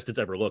the best it's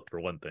ever looked for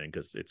one thing,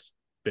 because it's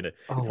had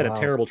a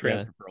terrible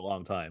transfer for a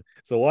long time.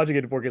 So watching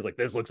it in 4K is like,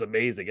 this looks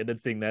amazing, and then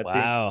seeing that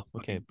scene, Wow.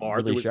 fucking Okay. bar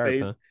Really through his sharp,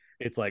 face, huh?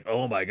 it's like,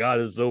 oh my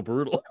god, this is so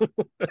brutal.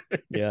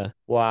 Yeah.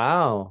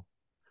 Wow.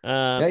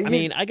 I you-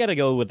 mean, I gotta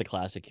go with the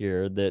classic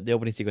here. The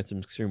opening sequence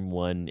from Scream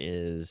 1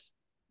 is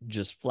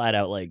just flat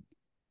out like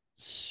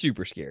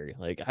super scary.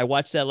 Like I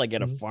watched that like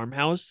at a Mhm.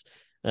 farmhouse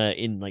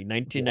in like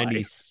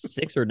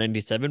 1996 or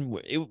 97.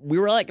 We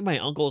were like at my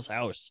uncle's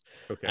house,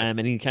 Okay. and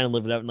he kind of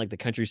lived out in like the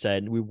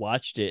countryside. And we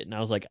watched it, and I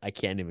was like, I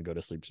can't even go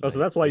to sleep Oh, so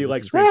tonight. that's why you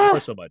like this Scream Ah! 4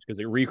 so much, because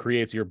it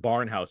recreates your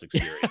barn house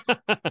experience. is-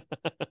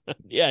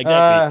 yeah,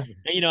 exactly.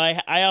 And, you know,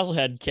 I also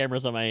had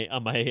cameras on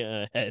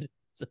my head.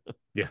 So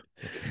Yeah.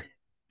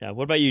 yeah.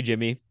 What about you,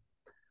 Jimmy?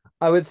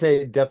 I would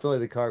say definitely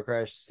the car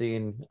crash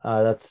scene.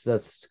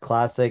 That's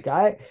classic.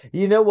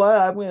 You know what?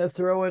 I'm gonna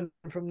throw in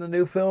from the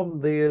new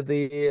film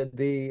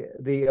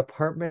the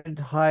apartment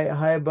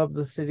high above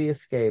the city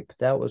escape.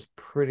 That was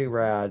pretty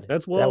rad.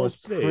 That's that well was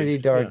pretty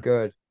staged, darn yeah.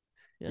 good.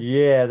 Yeah.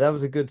 Yeah, that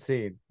was a good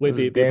scene. Wait, It was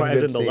a the damn as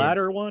good in the scene.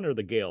 ladder one or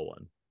the Gale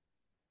one?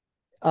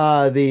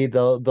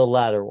 The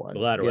latter one. The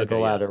latter, yeah, okay, the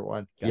yeah. latter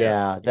one. Got it.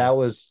 Yeah, that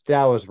was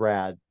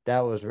rad. There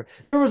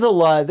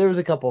was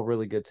a couple of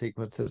really good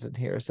sequences in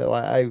here.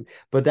 So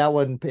but that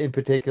one in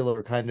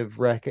particular kind of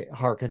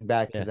harkened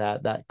back Yeah. to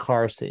that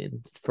car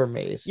scene for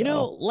me. So. You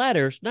know,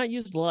 ladders not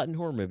used a lot in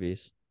horror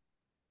movies.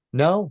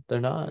 No,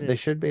 they're not. Yeah. They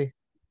should be.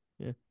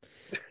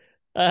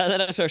 The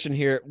next question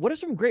here. What are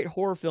some great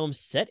horror films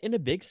set in a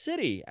big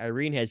city?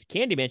 Irene has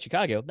Candyman,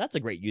 Chicago. That's a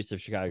great use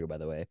of Chicago, by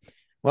the way.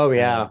 Oh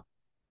yeah.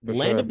 For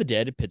Land sure. of the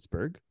Dead,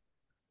 Pittsburgh.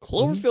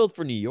 Cloverfield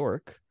for New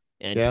York.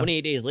 And Yeah.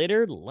 28 Days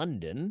Later,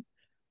 London.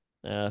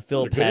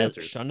 Philip good has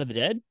answers. Shaun of the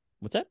Dead.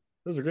 What's that?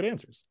 Those are good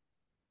answers.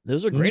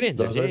 Those are great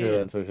answers. Those are Yeah, good yeah,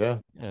 answers, yeah.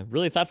 yeah.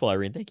 Really thoughtful,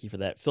 Irene. Thank you for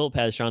that. Philip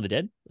has Shaun of the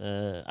Dead.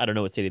 I don't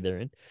know what city they're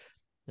in.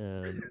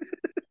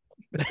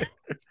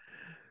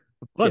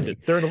 London.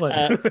 They're in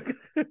London.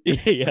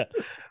 Yeah.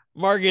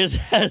 Marcus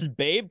has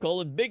Babe,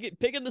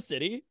 Pig in the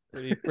City.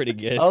 Pretty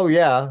good. Oh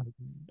yeah.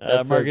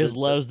 That's a Marcus good-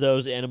 loves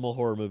those animal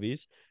horror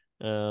movies.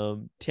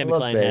 Tammy love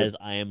Klein Babe. has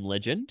I Am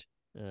Legend.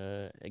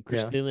 And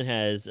Chris Yeah. Cleveland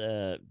has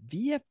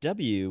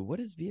VFW. What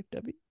is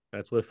VFW?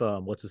 That's with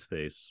what's his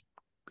face?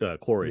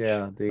 Quaritch.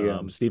 Yeah,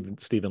 the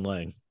Stephen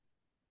Lang.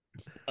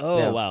 Oh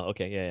Yeah. wow.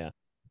 Okay, yeah.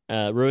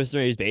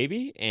 Rosemary's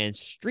Baby and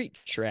Street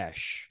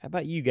Trash. How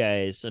about you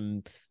guys?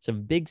 Some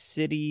big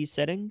city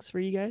settings for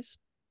you guys?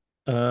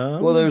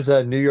 well, there's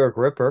a New York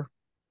Ripper.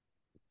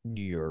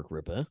 New York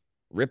Ripper.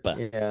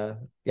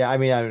 Yeah. I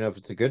mean, I don't know if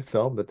it's a good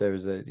film, but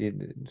there's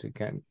it's a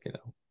kind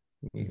of,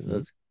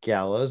 those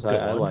gallows. Good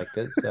I one. liked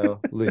it. So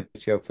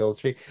Lucio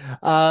Filtri.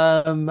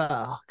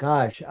 Oh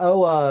gosh.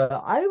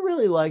 I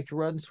really liked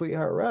Run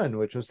Sweetheart Run,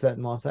 which was set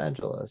in Los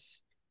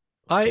Angeles.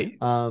 I'm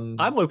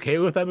okay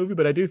with that movie,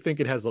 but I do think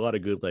it has a lot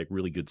of good, like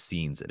really good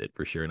scenes in it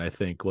for sure. And I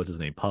think what's his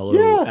name, Paulo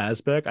Yeah.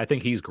 Asbeck. I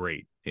think he's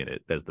great in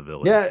it as the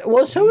villain. Yeah,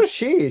 well, so is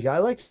she. I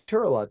liked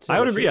her a lot too. I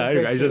would She agree. was I great,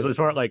 agree. It's just too. as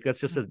far like that's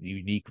just a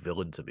unique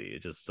villain to me.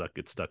 It just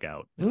stuck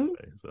out. In a Mhm.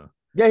 way, so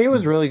Yeah, he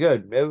was really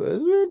good. It was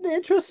an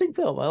interesting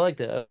film. I liked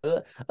it.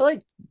 I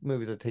like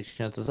movies that take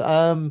chances.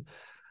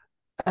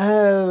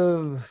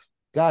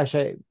 Gosh,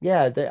 I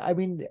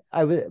mean,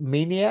 I was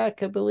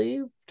Maniac, I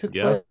believe, took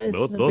yeah, place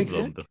both in a both big of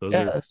them. city. Those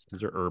Yes.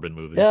 those are urban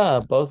movies. Yeah,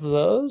 both of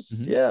those.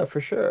 Mhm. Yeah,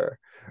 for sure.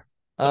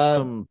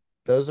 Um,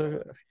 Those are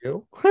a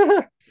few.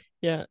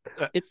 Yeah,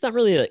 Uh, it's not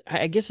really like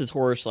I guess it's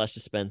horror /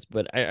 suspense,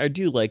 but I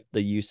do like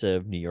the use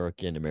of New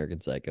York in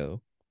American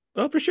Psycho.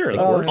 oh, for sure. Like,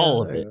 of course.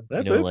 all of yeah. it,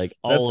 That's- you know, like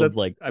all of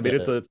like. I mean,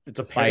 it's the-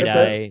 a fight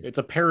parody. eye. It's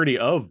a parody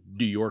of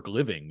New York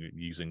living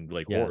using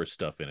like Yeah. horror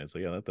stuff in it. So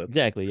yeah, that's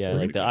exactly, yeah, really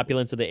like the cool.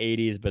 opulence of the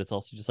 '80s, but it's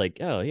also just like,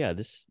 oh yeah,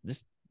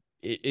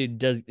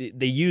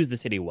 they use the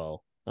city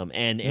well,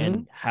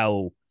 and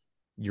how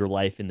your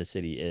life in the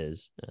city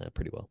is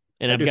pretty well.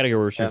 And I I've do- got to go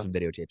retrieve yeah. some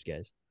videotapes,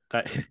 guys.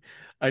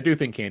 I do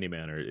think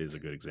Candyman is a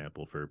good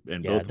example for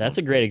and Yeah, both of that's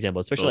a them. great example,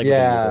 especially like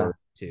Yeah. the war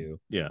too.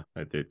 Yeah,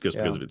 I think just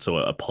Yeah. because of it so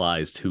it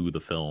applies to the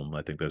film.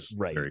 I think that's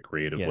Right. a very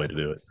creative Yeah. way to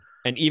do it.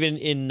 And even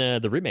in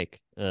the remake,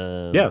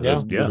 Yeah,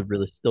 there's yeah.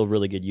 really still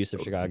really good use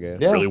of Chicago.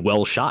 Yeah. Really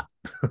well shot.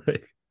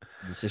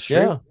 This is true.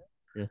 Yeah.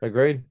 Yeah.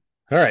 Agreed.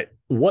 All right.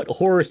 What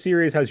horror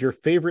series has your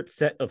favorite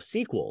set of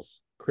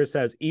sequels? Chris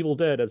has Evil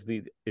Dead as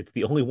it's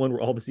the only one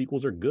where all the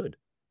sequels are good.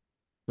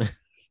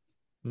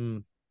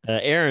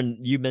 Aaron,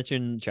 you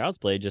mentioned Child's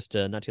Play just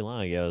not too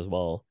long ago as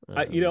well.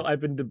 I've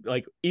been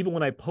like, even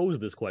when I pose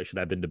this question,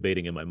 I've been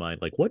debating in my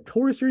mind, like, what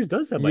horror series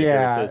does have my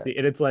Yeah. favorite set?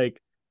 And it's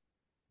like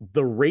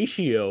the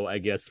ratio, I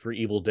guess, for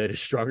Evil Dead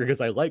is stronger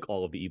because I like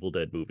all of the Evil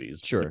Dead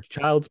movies. Sure. But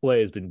Child's Play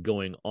has been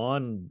going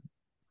on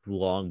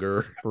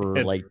longer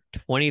for like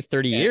 20,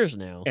 30 years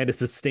now. and it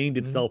sustained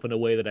itself in a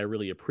way that I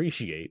really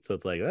appreciate. So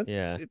it's like,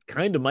 it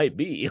kind of might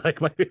be like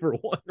my favorite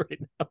one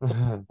right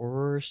now.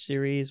 Horror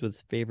series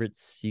with favorite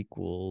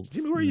sequels.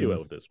 Jimmy, where are you at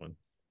with this one?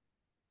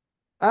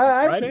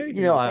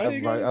 Friday?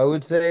 I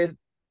would say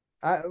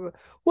I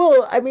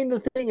mean,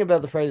 the thing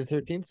about the Friday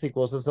the 13th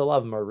sequels is a lot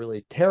of them are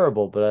really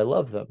terrible, but I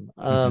love them.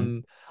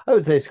 I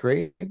would say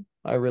Scream.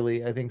 I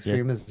think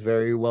Scream is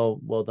very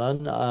well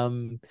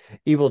done.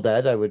 Evil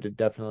Dead, I would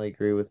definitely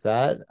agree with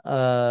that.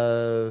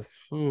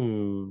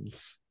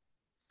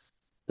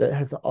 That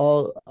has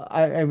all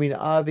I mean,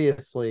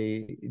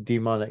 obviously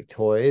Demonic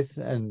Toys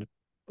and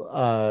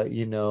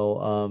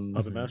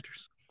Puppet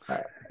Masters.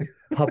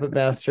 Puppet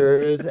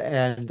Masters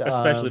and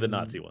especially the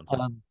Nazi ones.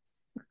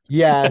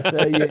 Yes,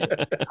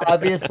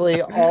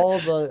 obviously all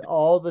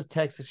the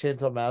Texas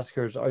Chainsaw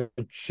Massacres are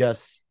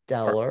just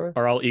stellar.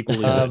 Are all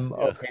equally good.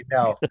 Okay,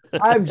 no.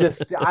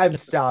 I'm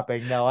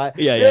stopping. No,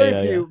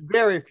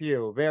 very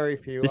few.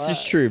 This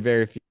is true,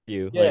 very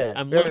few. Yeah, like,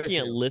 I'm very looking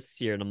at few. lists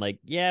here and I'm like,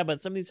 yeah,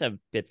 but some of these have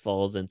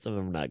pitfalls and some of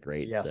them are not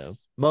great. Yes, So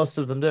most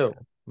of them do.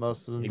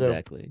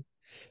 exactly.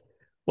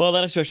 Well,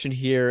 the next question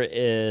here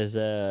is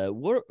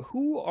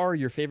who are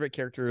your favorite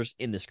characters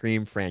in the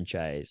Scream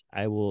franchise?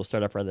 I will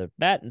start off right off the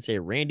bat and say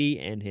Randy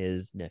and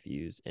his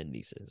nephews and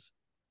nieces.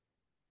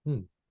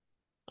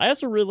 I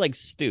also really like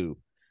Stu,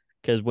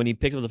 because when he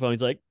picks up the phone,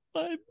 he's like,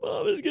 my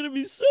mom is gonna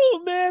be so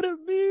mad at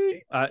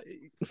me.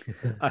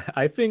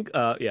 I think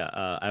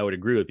I would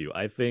agree with you.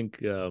 I think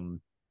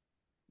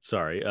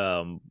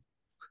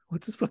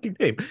what's his fucking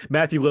name?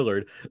 Matthew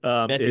Lillard.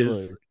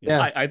 Lillard.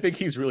 Yeah. I think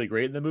he's really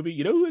great in the movie.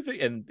 You know who I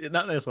think, and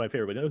not necessarily my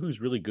favorite, but you know who's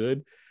really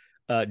good?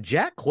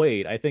 Jack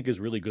Quaid, I think, is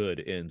really good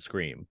in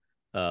Scream,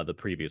 the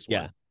previous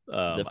one.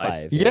 The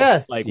 5.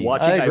 Yes, like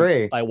watching. I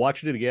agree. I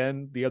watched it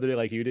again the other day,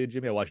 like you did,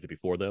 Jimmy. I watched it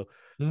before though,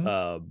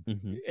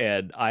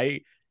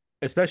 and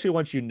especially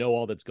once you know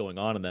all that's going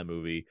on in that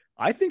movie,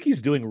 I think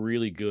he's doing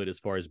really good as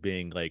far as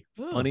being like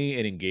funny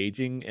and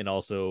engaging, and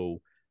also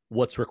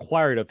what's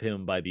required of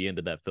him by the end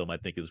of that film, I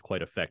think, is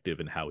quite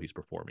effective in how he's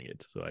performing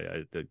it. So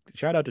I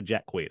shout out to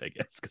Jack Quaid, I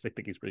guess, because I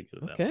think he's pretty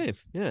good at that. Okay,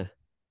 yeah,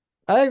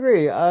 I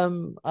agree. I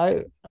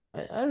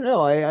don't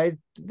know.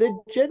 They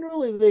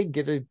generally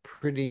get a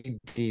pretty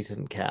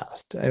decent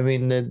cast. I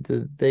mean,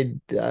 they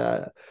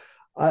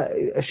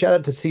shout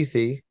out to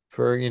Cece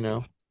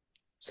for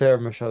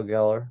Sarah Michelle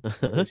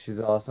Gellar. She's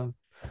awesome.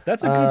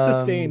 That's a good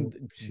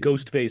sustained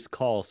Ghostface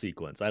call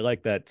sequence. I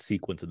like that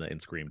sequence in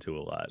Scream 2 a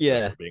lot.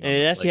 Yeah, and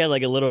it actually had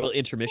like a little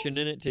intermission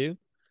in it too.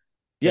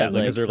 Yeah,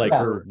 because they're like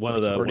one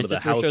of the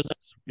house.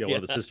 One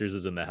of the sisters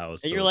is in the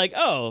house, and you're like,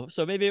 oh,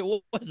 so maybe it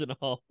wasn't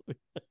all.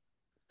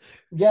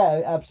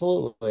 Yeah,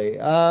 absolutely.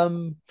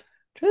 Trying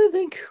to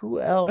think who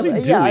else. I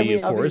mean,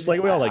 Dewey, of course.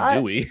 Like we all like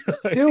Dewey.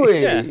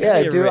 Dewey,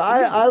 Dewey.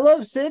 Right. I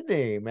love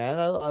Sydney, man.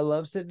 I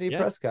love Sydney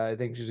Prescott. I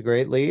think she's a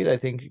great lead. I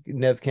think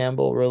Nev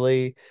Campbell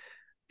really.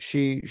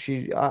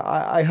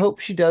 I hope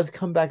she does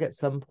come back at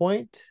some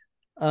point,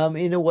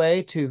 in a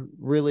way to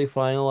really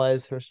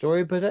finalize her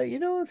story. But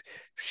if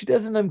she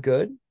doesn't, I'm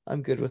good.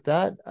 I'm good with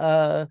that.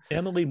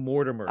 Emily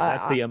Mortimer.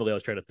 That's the Emily I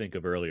was trying to think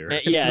of earlier.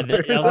 I was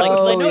like,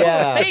 'cause I know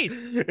her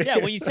face. Yeah,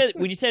 when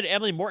you said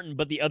Emily Morton,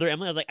 but the other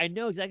Emily, I was like, I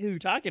know exactly who you're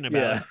talking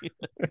about.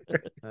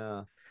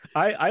 Yeah.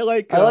 I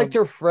liked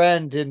her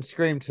friend in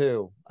Scream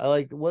 2. I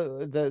like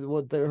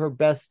her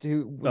best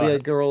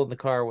the girl in the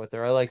car with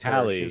her. I liked her.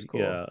 Hallie. She was cool.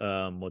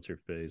 Yeah. What's her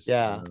face?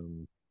 Yeah.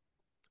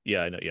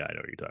 I know what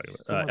you're talking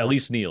about.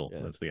 Elise Neal. Yeah.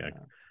 That's the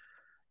actor.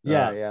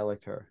 Yeah, I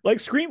liked her. Like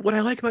Scream, what I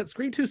like about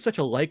Scream 2 is such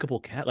a likable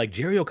cat. Like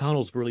Jerry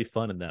O'Connell's really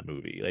fun in that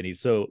movie, and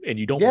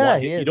you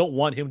don't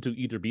want him to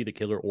either be the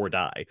killer or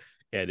die.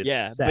 And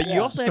it's sad. But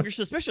you also have your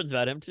suspicions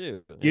about him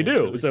too. You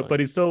do. Really so, fun. But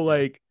he's so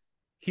like.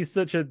 He's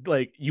such a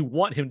you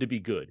want him to be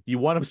good. You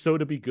want him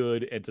to be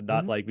good and to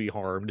not be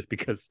harmed,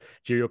 because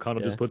Jerry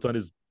O'Connell just puts on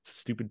his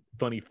stupid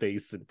funny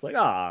face and it's like,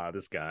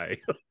 this guy.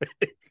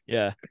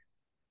 Yeah.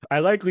 I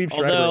like Liev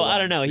Schreiber. Although I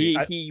don't know,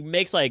 he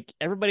makes like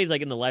everybody's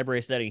like in the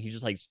library setting, he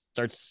just like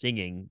starts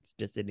singing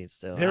just in his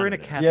They're in a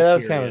cafeteria, that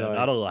was kind of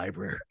not a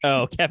library.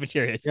 Oh,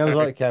 cafeteria. Yeah, it was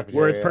like cafeteria.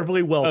 Where it's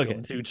perfectly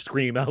welcome to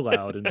scream out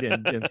loud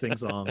and sing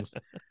songs.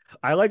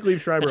 I like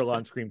Liev Schreiber a lot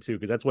in Scream 2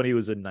 because that's when he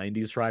was in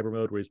 90s Schreiber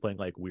mode, where he's playing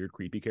like weird,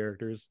 creepy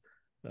characters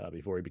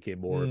before he became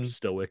more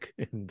stoic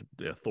and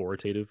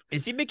authoritative.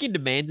 Is he making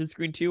demands in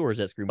Scream 2 or is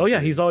that Scream? Oh yeah,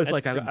 he's always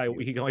like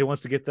he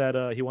wants to get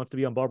that. He wants to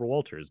be on Barbara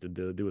Walters to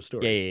do a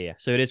story. Yeah.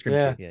 So it is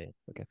Scream 2. Yeah.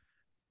 Okay.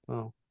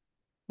 Oh.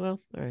 Well,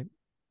 all right.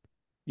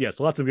 Yes,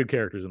 lots of good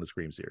characters in the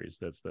Scream series.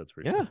 That's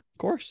for Yeah, sure. of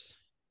course.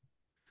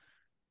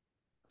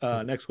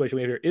 Next question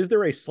we have here: is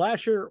there a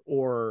slasher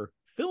or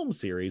film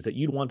series that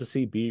you'd want to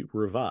see be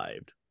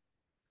revived?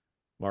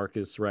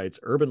 Marcus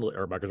Robinson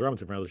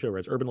from the show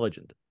writes Urban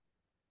Legend.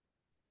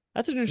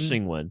 That's an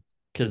interesting one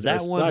because Is there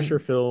that a one slasher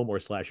film or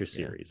slasher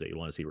series that you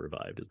want to see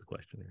revived? Is the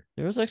question here.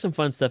 there was like some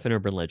fun stuff in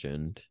Urban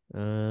Legend.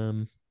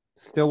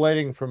 Still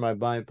waiting for my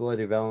My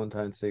Bloody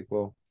Valentine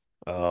sequel.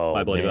 Oh,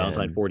 My Bloody man.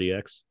 Valentine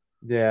 4DX.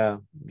 Yeah,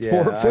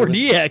 yeah.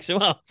 4DX.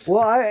 Wow.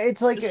 Well,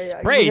 it's like This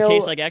spray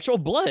tastes like actual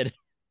blood.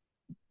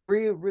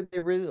 they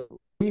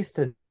released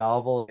a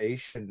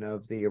novelization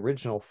of the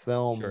original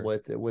film Sure.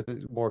 with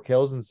more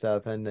kills and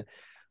stuff, and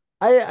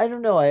I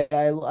don't know.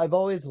 I've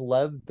always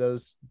loved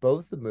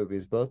both the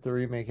movies, both the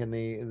remake and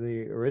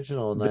the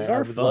original, and They I are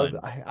would fun.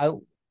 love. I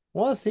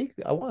want a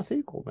sequel. I want a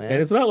sequel, man.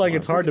 And it's not like I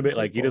it's hard to freaking make.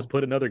 Like you sequel. just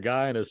put another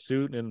guy in a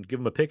suit and give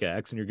him a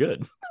pickaxe, and you're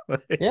good.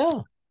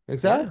 Yeah,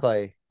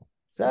 exactly.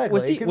 Exactly.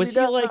 Was It he can was be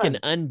he like an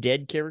done.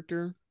 undead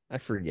character? I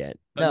forget.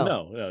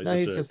 No,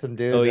 He's just some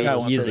dude. Oh, that guy he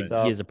wants is to a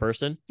himself. he is a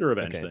person. a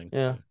revenge Okay. thing.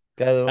 Yeah.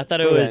 Guy that I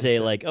thought it was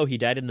revenge thing. he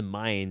died in the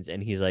mines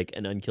and he's like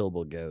an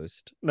unkillable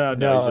ghost. No,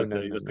 No, he's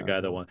no, just no, a guy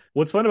that no. won.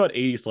 What's fun about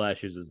 80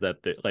 slashes is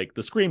that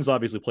the Screams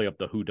obviously play up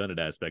the whodunit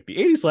aspect. The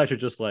 80 slash are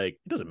just like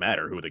it doesn't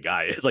matter who the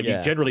guy is. Like Yeah,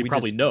 you generally we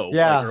probably just- know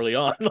Yeah. like, early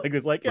on. Like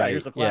it's like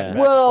here's the Right, yeah. flashback 20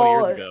 years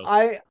Well,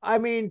 ago. I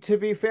mean, to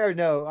be fair,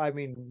 no. I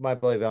mean, My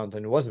Bloody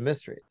Valentine was a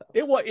mystery,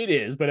 though. It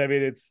is, but I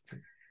mean it's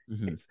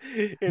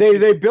Mhm.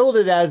 They build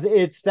it as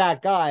it's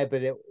that guy,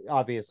 but it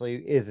obviously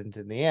isn't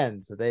in the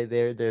end. So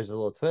there's a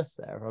little twist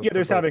there. Yeah,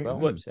 there's for both having-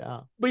 films,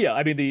 yeah. but yeah,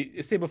 I mean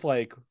the same with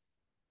like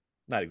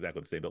not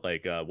exactly the same, but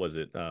like was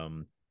it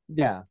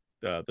Yeah.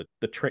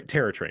 the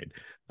Terror Train,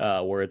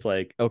 where it's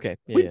like Okay.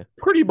 we Yeah.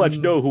 pretty much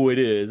Mm. know who it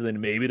is, and then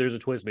maybe there's a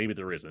twist, maybe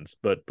there isn't.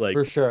 But like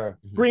For sure.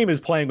 Scream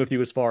is playing with you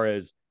as far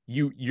as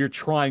you're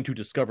trying to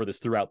discover this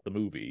throughout the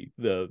movie.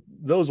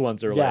 Those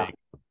ones are Yeah. like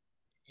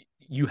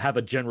you have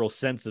a general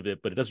sense of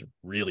it, but it doesn't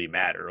really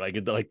matter. Like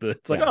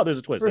it's like Yeah. oh, there's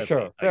a twist. For That's sure.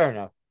 neat, I Fair guess.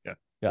 enough. Yeah.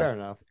 Yeah. Fair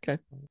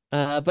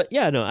enough. But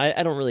yeah, no,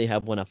 I don't really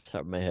have one off the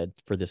top of my head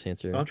for this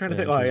answer. I'm trying to in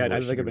think. Oh terms yeah, of I what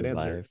didn't think should of be an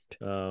answer.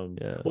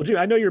 revived. Yeah. Well, Jim,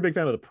 I know you're a big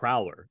fan of the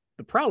Prowler.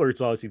 The Prowler, it's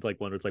always seems like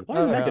one where it's like, why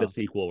Oh, does that get yeah. a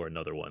sequel or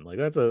another one? Like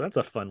that's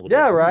a fun little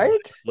Yeah,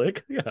 right?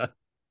 flick. Yeah.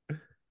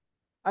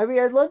 I mean,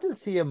 I'd love to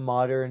see a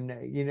modern,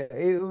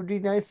 it would be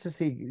nice to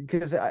see,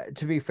 because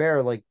to be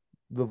fair, like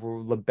the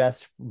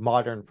best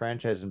modern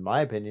franchise, in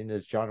my opinion,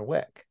 is John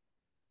Wick.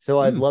 So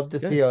I'd love to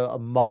good. see a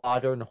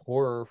modern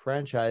horror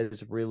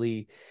franchise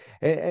really.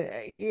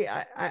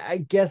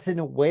 I guess in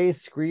a way,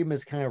 Scream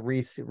is kind of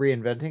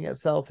reinventing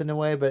itself in a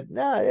way, but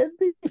no, it'd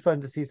be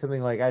fun to see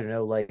something like, I don't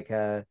know, like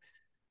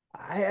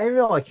I don't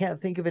know. I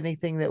can't think of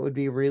anything that would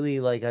be really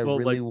like I Well,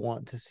 really like,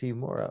 want to see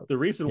more of. The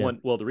recent Yeah.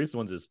 the recent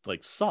ones is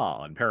like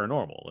Saw and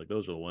Paranormal. Like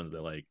those are the ones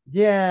that like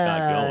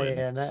Yeah, going.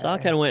 yeah. Saw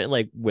kind of went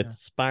like with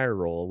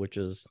Spiral, which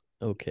is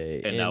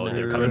okay. and now uh,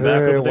 they're coming back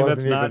with a It thing that's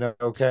wasn't not even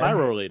okay.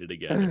 Spiral related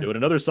again. They're doing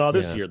another Saw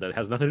this Yeah. year that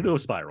has nothing to do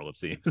with Spiral, it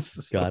seems.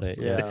 So Got it. it's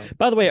Yeah. like-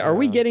 By the way, are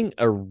we Yeah. getting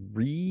a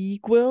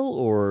requel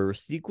or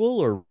sequel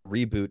or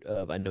reboot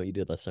of I Know You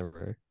Did Last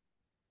Summer?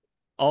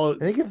 all I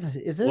think is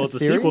it well, a it's a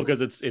sequel series?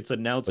 because it's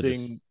announcing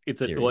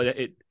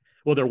series.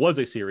 well, there was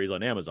a series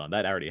on Amazon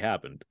that already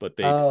happened, but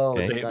they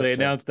Okay. they gotcha,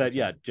 announced that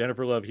gotcha.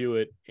 Jennifer Love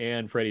Hewitt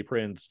and Freddie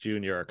Prinze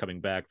Jr. are coming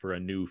back for a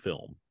new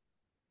film.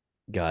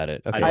 Got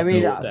it. I Okay. don't I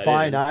mean, know what that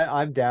fine. is.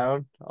 I'm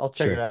down. I'll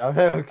check Sure. it out.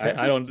 Okay.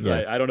 I don't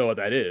Yeah. I don't know what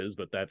that is,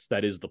 but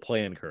that is the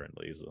plan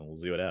currently. So we'll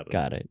see what happens.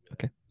 Got it.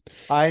 Okay.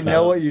 I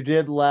know Um, what you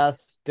did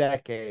last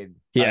decade.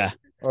 Yeah.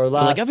 Or You're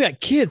last. like I've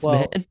got kids,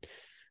 12. man.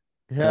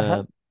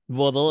 Yeah.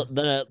 Well,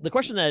 the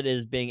question that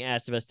is being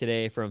asked of us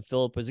today from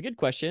Philip was a good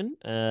question,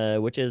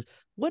 which is,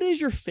 what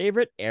is your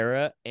favorite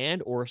era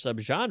and or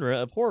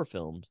subgenre of horror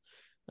films?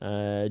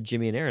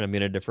 Jimmy and Aaron, I'm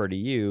going to defer to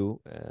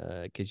you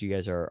because you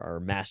guys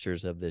are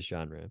masters of this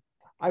genre.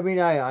 I mean,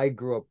 I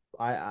grew up.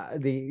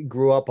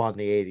 Grew up on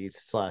the '80s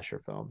slasher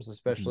films,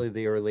 especially Mm-hmm.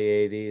 the early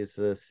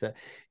 '80s.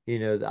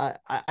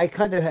 I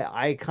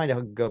kind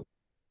of go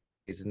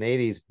in the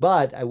 '80s,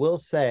 but I will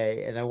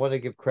say, and I want to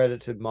give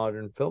credit to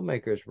modern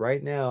filmmakers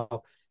right now.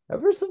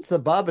 Ever since the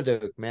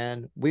Babadook,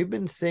 man, we've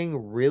been seeing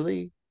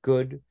really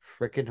good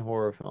freaking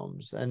horror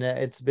films, and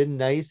it's been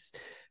nice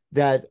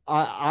that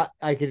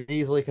I could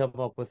easily come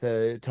up with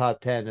a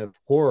top 10 of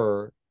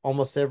horror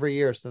almost every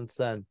year since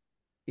then,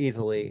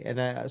 easily.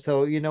 And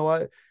so you know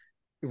what?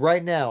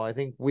 Right now, I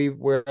think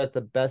we're at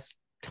the best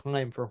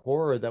time for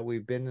horror that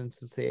we've been in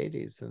since the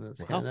 '80s, and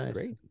it's kind of nice.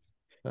 Great.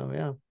 So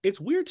yeah, It's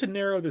weird to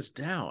narrow this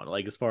down,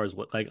 like as far as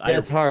what like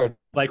it's hard.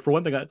 like for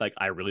one thing,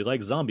 I really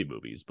like zombie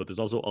movies, but there's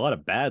also a lot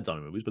of bad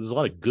zombie movies, but there's a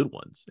lot of good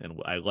ones,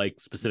 and I like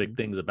specific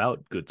things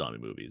about good zombie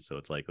movies. So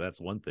it's like that's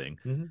one thing.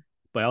 Mhm.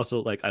 But I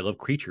also I love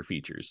creature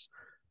features.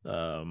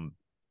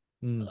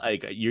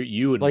 Like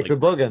you and like the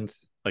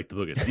Boogans. like the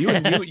Boogans.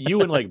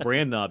 You and like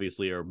Brandon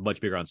obviously are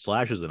much bigger on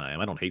slashes than I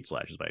am. I don't hate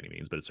slashes by any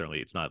means, but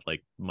it's not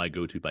like my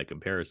go-to by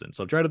comparison.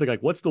 So I'm trying to think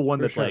like what's the one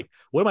that's like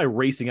what am I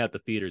racing out to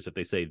theaters if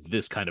they say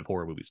this kind of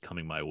horror movie's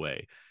coming my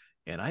way?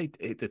 And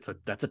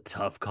that's a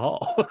tough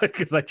call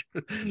because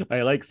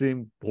I like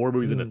seeing horror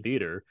movies in a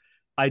theater.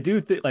 I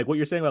do think like what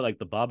you're saying about like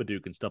the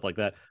Babadook and stuff like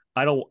that.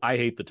 I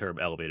hate the term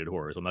elevated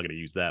horror, so I'm not going to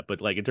use that.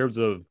 But like in terms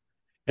of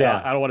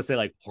I don't want to say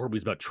like horror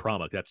movies about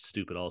trauma. That's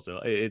stupid. Also,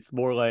 it's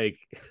more like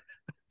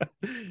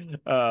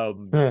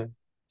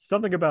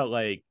something about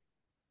like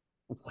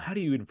how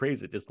do you even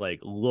phrase it? Just like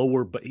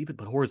lower, but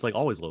horror's like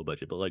always low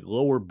budget, but like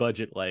lower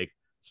budget, like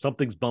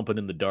something's bumping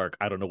in the dark.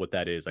 I don't know what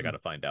that is. I got to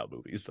find out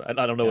movies. I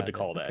don't know what to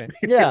call that. Okay.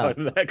 Yeah,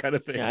 that kind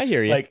of thing. Yeah, I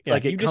hear you. Like you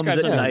it comes described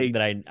at something night.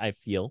 that I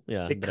feel.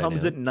 Yeah, it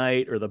comes at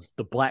night, or the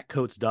Black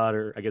Coat's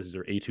Daughter. I guess these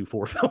are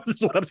A24 films.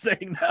 Is what I'm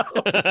saying now.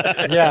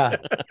 Yeah,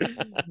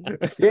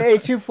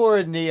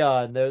 A24 and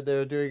Neon.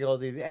 They're doing all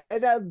these.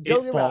 And don't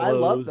get me wrong, I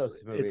love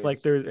those movies. It's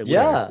like there's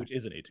which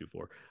isn't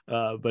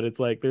A24. But it's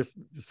like there's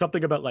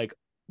something about like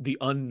the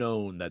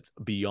unknown that's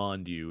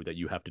beyond you that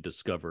you have to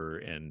discover,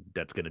 and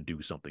that's going to do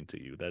something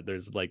to you. That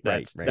there's like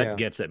that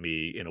gets at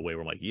me in a way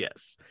where I'm like,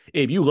 yes,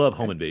 Abe, you love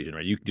home invasion,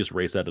 right? You can just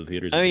race out of the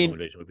theaters. I mean,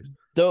 home invasion movies.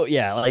 Though,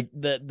 yeah, like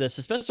the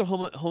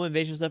suspenseful home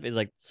invasion stuff is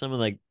like some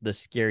of like the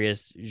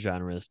scariest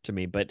genres to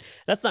me. But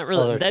that's not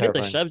really that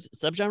is a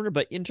subgenre.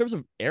 But in terms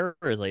of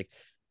errors, like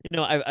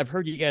I've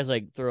heard you guys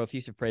like throw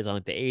effusive praise on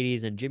like the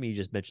 '80s, and Jimmy, you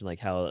just mentioned like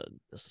how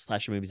the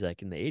slasher movies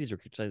like in the '80s were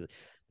criticized.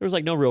 There was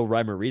like no real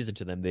rhyme or reason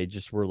to them. They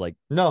just were like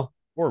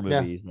horror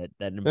movies that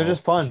they're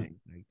just fun.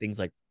 Things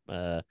like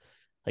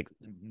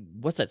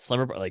what's that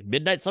like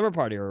Midnight Slumber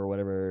Party or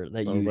whatever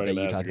that you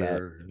talked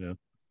about.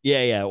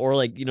 Yeah, or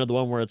like the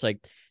one where it's like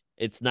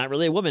it's not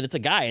really a woman, it's a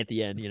guy at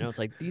the end. It's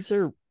like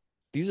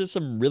these are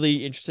some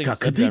really interesting. God,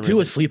 could they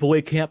do a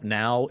sleepaway camp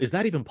now? Is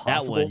that even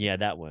possible?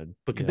 That one.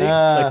 But could they?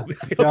 I don't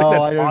think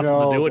that's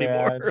possible to do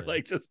anymore.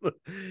 Like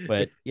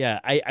But yeah,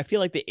 I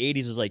feel like the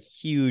 '80s was like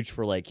huge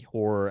for like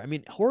horror. I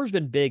mean, horror's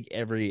been big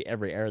every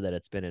era that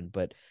it's been in,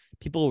 but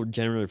people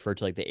generally refer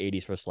to like the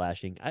 '80s for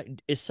slashing.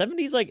 Is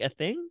 '70s like a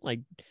thing?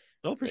 Like,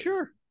 oh, for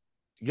sure.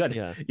 You got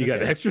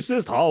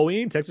Exorcist,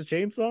 Halloween, Texas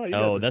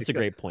Chainsaw. That's a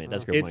great point.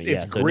 That's a great point.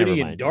 It's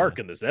gritty and dark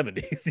in the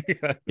 '70s.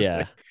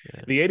 Yeah.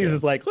 The '80s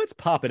is like, let's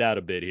pop it out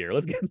a bit here.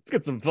 Let's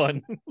get some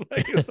fun.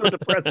 Like, it's so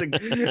depressing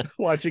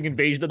watching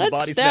Invasion of the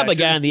Body stab Snatchers. a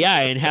guy in the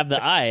eye and have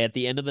the eye at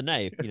the end of the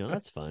knife.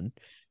 That's fun.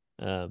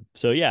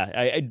 So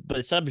yeah, but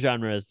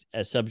subgenres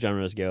as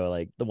subgenres go,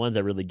 like the ones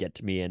that really get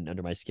to me and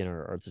under my skin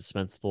are the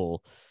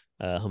suspenseful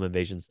home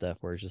invasion stuff,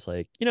 where it's just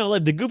like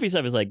like the goofy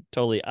stuff is like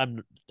totally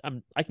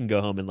I can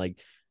go home and like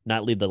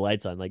not leave the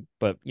lights on, like,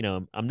 but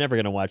I'm never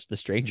gonna watch The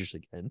Strangers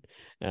again,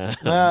 and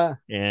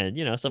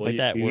stuff like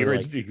that.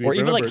 Or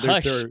even like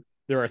Hush.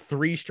 There are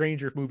 3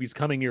 Stranger movies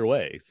coming your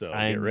way, so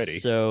I'm get ready.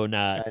 So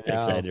not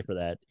excited for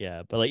that.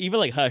 Yeah, but like even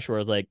like Hush, where I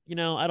was like,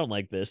 I don't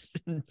like this.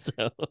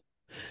 So,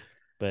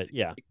 but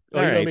yeah.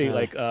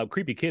 Like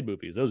creepy kid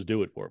movies, those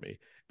do it for me.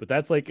 But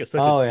that's like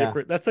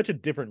such a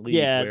different league.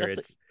 Yeah, where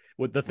it's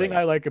what the thing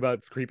I like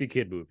about creepy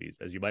kid movies,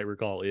 as you might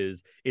recall,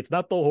 is it's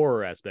not the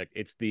horror aspect.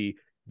 It's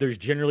there's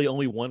generally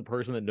only one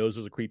person that knows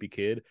there's a creepy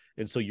kid,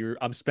 and so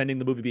I'm spending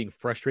the movie being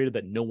frustrated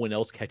that no one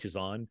else catches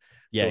on.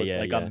 So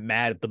I'm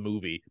mad at the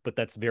movie, but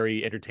that's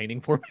very entertaining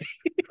for me.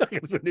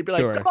 They'd be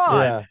like, come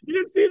on, you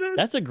didn't see this?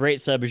 That's a great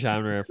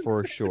subgenre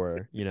for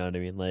sure. You know what I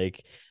mean?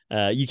 Like,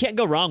 you can't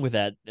go wrong with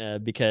that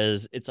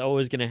because it's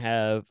always gonna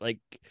have like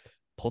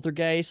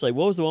Poltergeist. Like,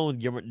 what was the one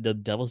with the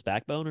Devil's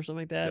Backbone or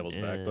something like that? Devil's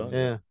Backbone.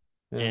 Yeah.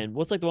 And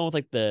what's like the one with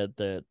like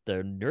the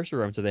nursery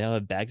rooms where they all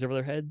have bags over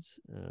their heads?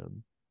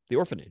 The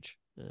Orphanage.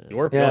 The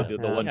one kid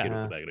with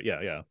the bag.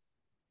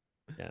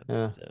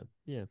 Yeah. So,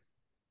 yeah.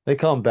 They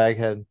call him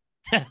Baghead.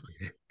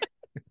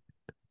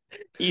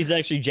 He's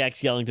actually Jack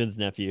Skellington's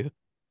nephew.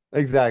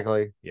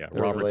 Exactly. Yeah,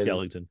 Robert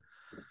Skellington.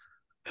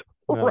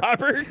 Yeah.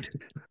 Robert.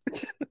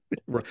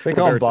 They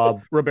call him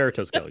Bob.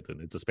 Roberto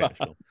Skellington. It's a Spanish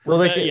film.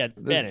 Well, it's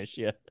Spanish.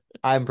 Yeah.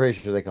 I'm pretty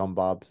sure they call him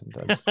Bob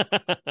sometimes.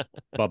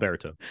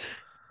 Boberto.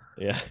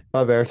 Yeah.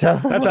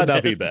 Boberto. That's not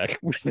enough feedback.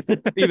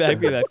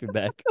 Feedback.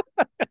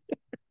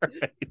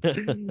 Right.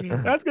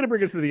 That's going to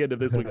bring us to the end of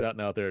this week's Out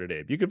and Out There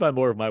Today. You can find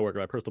more of my work at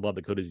my personal blog,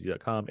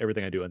 thecodez.com.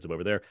 Everything I do ends up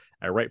over there.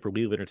 I write for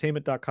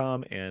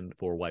wheelentertainment.com and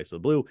for Why So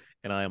Blue,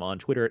 and I am on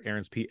Twitter at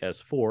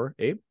AaronsPS4.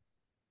 Abe?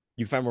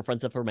 You can find more fun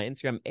stuff on my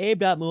Instagram,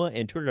 abe.mua,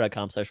 and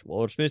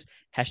twitter.com/WilderSmooth.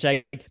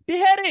 Hashtag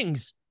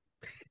beheadings.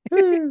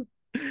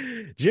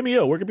 Jimmy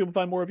O, where can people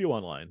find more of you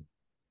online?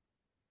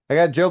 I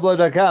got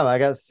JoeBlow.com. I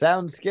got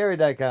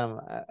SoundScary.com.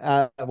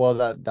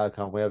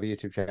 .com. We have a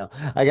YouTube channel.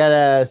 I got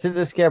a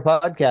Cinema Scare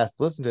podcast.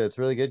 Listen to it. It's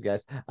really good,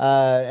 guys.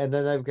 And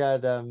then I've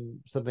got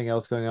something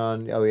else going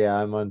on. Oh, yeah.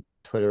 I'm on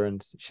Twitter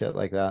and shit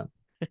like that.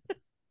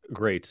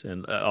 great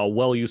and a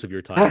well use of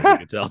your time, as you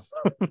can tell.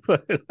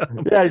 But,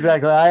 Yeah,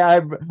 exactly.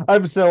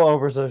 I'm so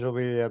over social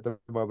media at the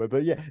moment,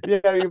 but yeah,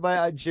 you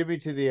might Jimmy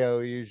to the O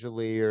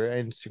usually, or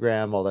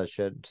Instagram, all that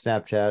shit,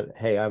 Snapchat.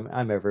 Hey,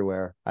 I'm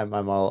everywhere. I'm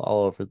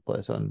all over the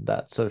place on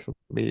that social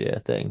media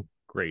thing.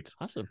 great.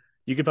 Awesome.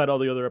 You can find all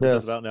the other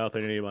episodes Yes. about Now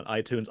Thing on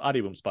iTunes,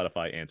 Audioboom,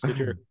 Spotify, and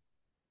Stitcher.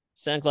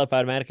 SoundCloud,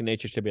 Podomatic, and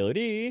Nature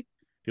Stability.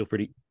 Feel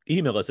free to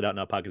email us at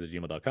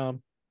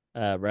outnowpodcast@gmail.com.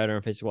 Right on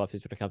our Facebook wall,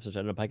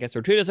 facebook.com/podcast,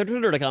 or tweet us at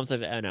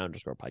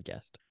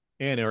twitter.com/outnow_podcast.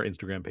 And our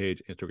Instagram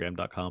page,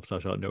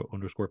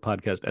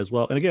 instagram.com/outnow_podcast as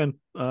well. And again,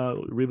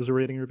 leave us a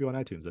rating and review on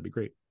iTunes. That'd be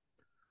great.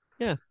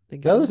 Yeah.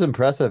 Thank you That so was much.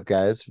 impressive,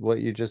 guys. What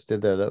you just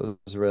did there, that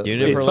was really.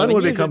 Doing it for It's a fun living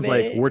when it user, becomes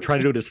like baby. we're trying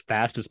to do it as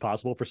fast as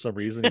possible for some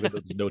reason, even though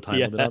there's no time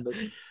Yeah. limit on this.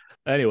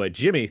 Anyway,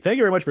 Jimmy, thank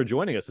you very much for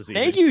joining us this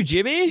evening. Thank you,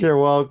 Jimmy. You're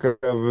welcome.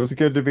 It was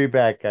good to be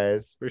back,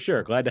 guys. For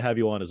sure. Glad to have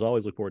you on. As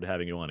always, look forward to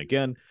having you on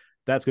again.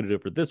 That's going to do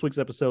it for this week's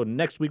episode.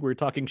 Next week, we're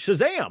talking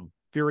Shazam!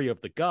 Fury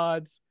of the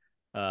Gods.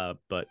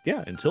 But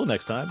yeah, until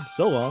next time,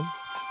 so long.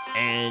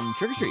 And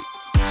trick or treat.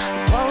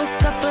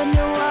 Woke up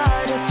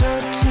underwater,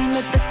 13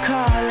 at the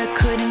call. I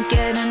couldn't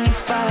get any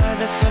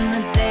farther from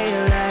the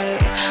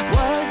daylight.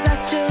 Was I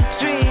still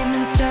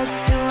dreaming, stuck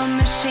to a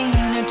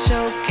machine, or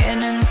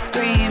choking and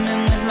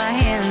screaming with my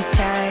hands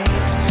tied?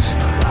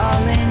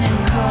 Calling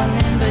and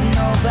calling, but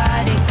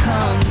nobody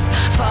comes.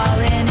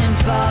 Falling and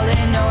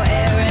falling, no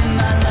air in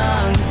my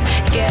lungs.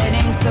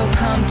 Getting so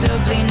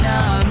comfortably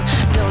numb.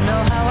 Don't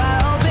know how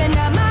I opened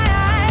up my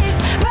eyes,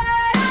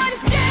 but I'm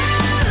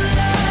still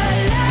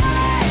alive.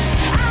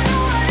 I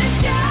don't wanna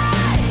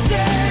just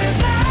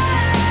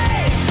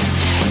survive.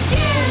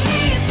 Give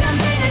me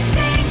something to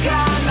sink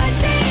on my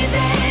teeth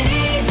and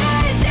eat the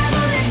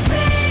devil and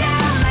spit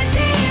out my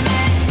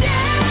demons.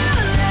 Still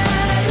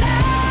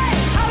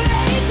alive,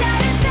 already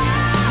died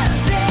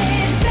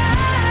 1,000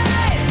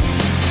 times.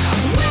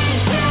 Went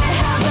to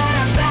hell, but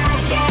I'm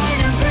back and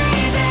I'm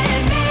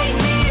breathing. Make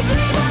me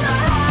believe all my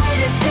heart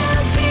is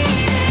still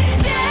beating.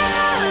 Still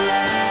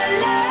alive.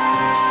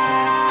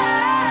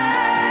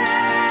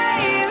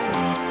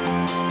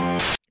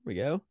 Here we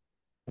go.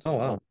 Oh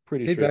wow.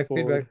 Pretty Feedback.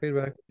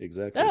 straightforward.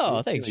 Exactly. Oh,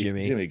 See, thanks,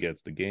 Jimmy. Jimmy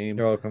gets the game.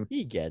 You're welcome.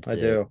 He gets I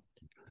it. do.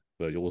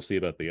 But we'll see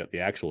about the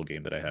actual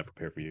game that I have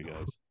prepared for you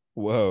guys.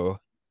 Whoa.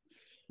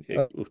 Okay,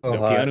 oh, no,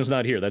 hi. Keanu's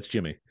not here. That's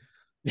Jimmy.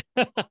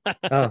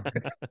 Oh.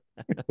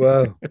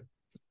 Whoa.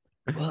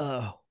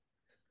 Whoa.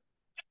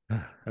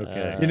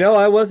 Okay. You know,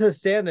 I was a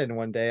stand-in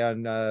one day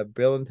on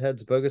Bill and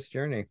Ted's Bogus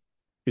Journey.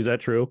 Is that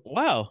true?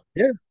 Wow.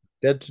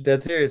 That's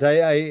serious.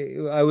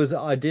 I was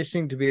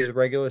auditioning to be his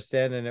regular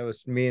stand-in. It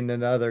was me and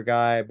another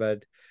guy,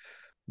 but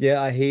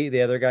yeah,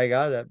 the other guy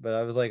got it, but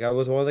I was like, I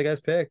was one of the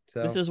guys picked.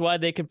 So This is why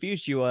they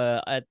confused you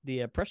at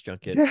the press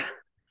junket. yeah,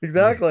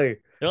 exactly.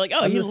 They're like,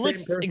 oh, I'm he the same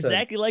looks person.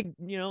 exactly like,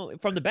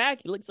 from the back,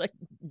 he looks like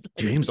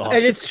James And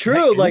Austin. it's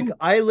true. Like You?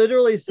 I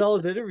literally saw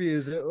his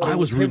interviews. I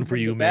was with him rooting for from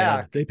you, the man.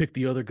 back. They picked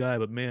the other guy,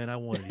 but man, I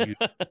wanted you.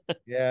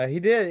 Yeah, he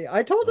did.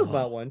 I told him Oh,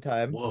 about one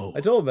time. whoa. I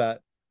told him about.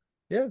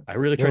 Yeah, I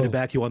really tried to Whoa.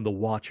 back you on The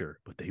Watcher,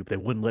 but they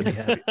wouldn't let me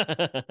have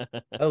it.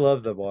 I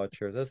love The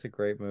Watcher. That's a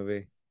great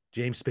movie.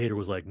 James Spader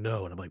was like,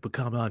 no. And I'm like, but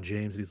come on,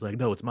 James. And he's like,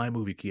 no, it's my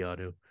movie,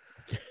 Keanu.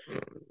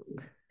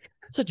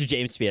 Such a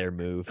James Spader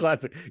move.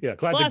 Classic. Yeah,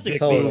 classic Classic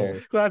dick Spader.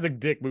 move. Classic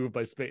dick move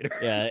by Spader.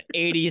 Yeah,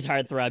 80s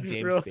heartthrob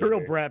James real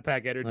Spader. Brat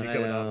Pack energy I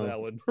coming off know.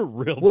 that one.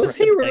 Real Was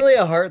he Brad really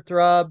Pitt. a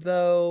heartthrob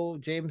though,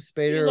 James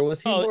Spader, or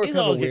was he more he's kind of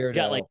a always weirdo?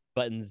 got like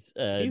buttons.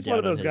 He's down one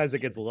of on those his- guys that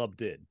gets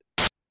lumped in.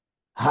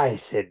 Hi,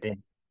 Sydney.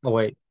 Oh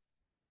wait,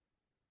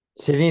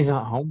 Sydney's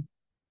not home.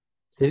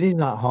 Sydney's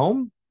not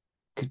home.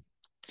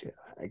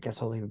 I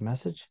guess I'll leave a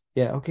message.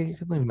 Yeah, okay, you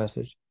can leave a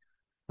message.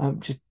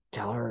 Just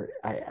tell her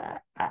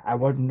I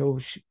want to know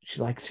if she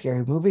likes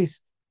scary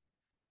movies.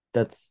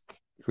 That's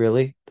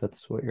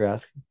what you're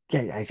asking.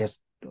 Yeah, I just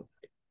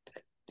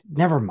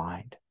never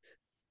mind.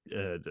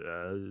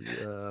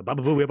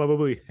 Baba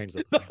Booey hangs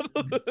up.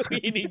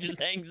 and he just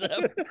hangs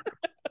up.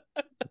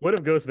 What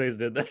if Ghostface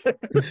did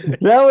that?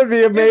 That would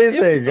be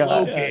amazing.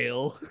 Hello,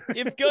 Gale.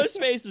 If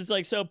Ghostface was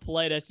like so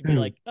polite as to be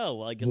like, oh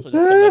well, I guess I'll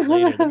just come back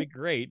later. That'd be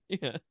great.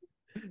 Yeah.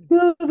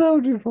 that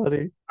would be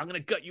funny. I'm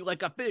gonna cut you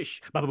like a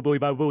fish. Baba Booey,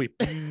 Baba Booey.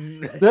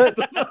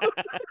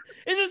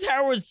 Is this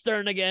Howard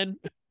Stern again?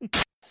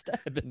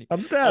 Stabbing you.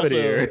 I'm stabbing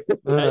Also, here. As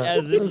this I'm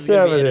is gonna be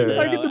stabbing edited here.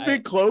 I get out, the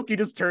big cloak. He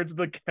just turns to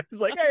the.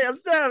 He's like, "Hey, I'm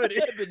stabbing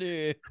you." stabbing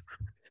you.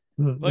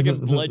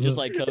 Fucking blood just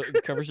like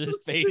covers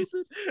his face,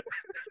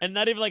 and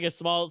not even like a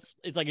small.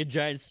 It's like a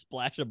giant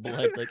splash of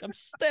blood. Like I'm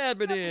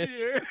stabbing you.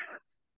 Here.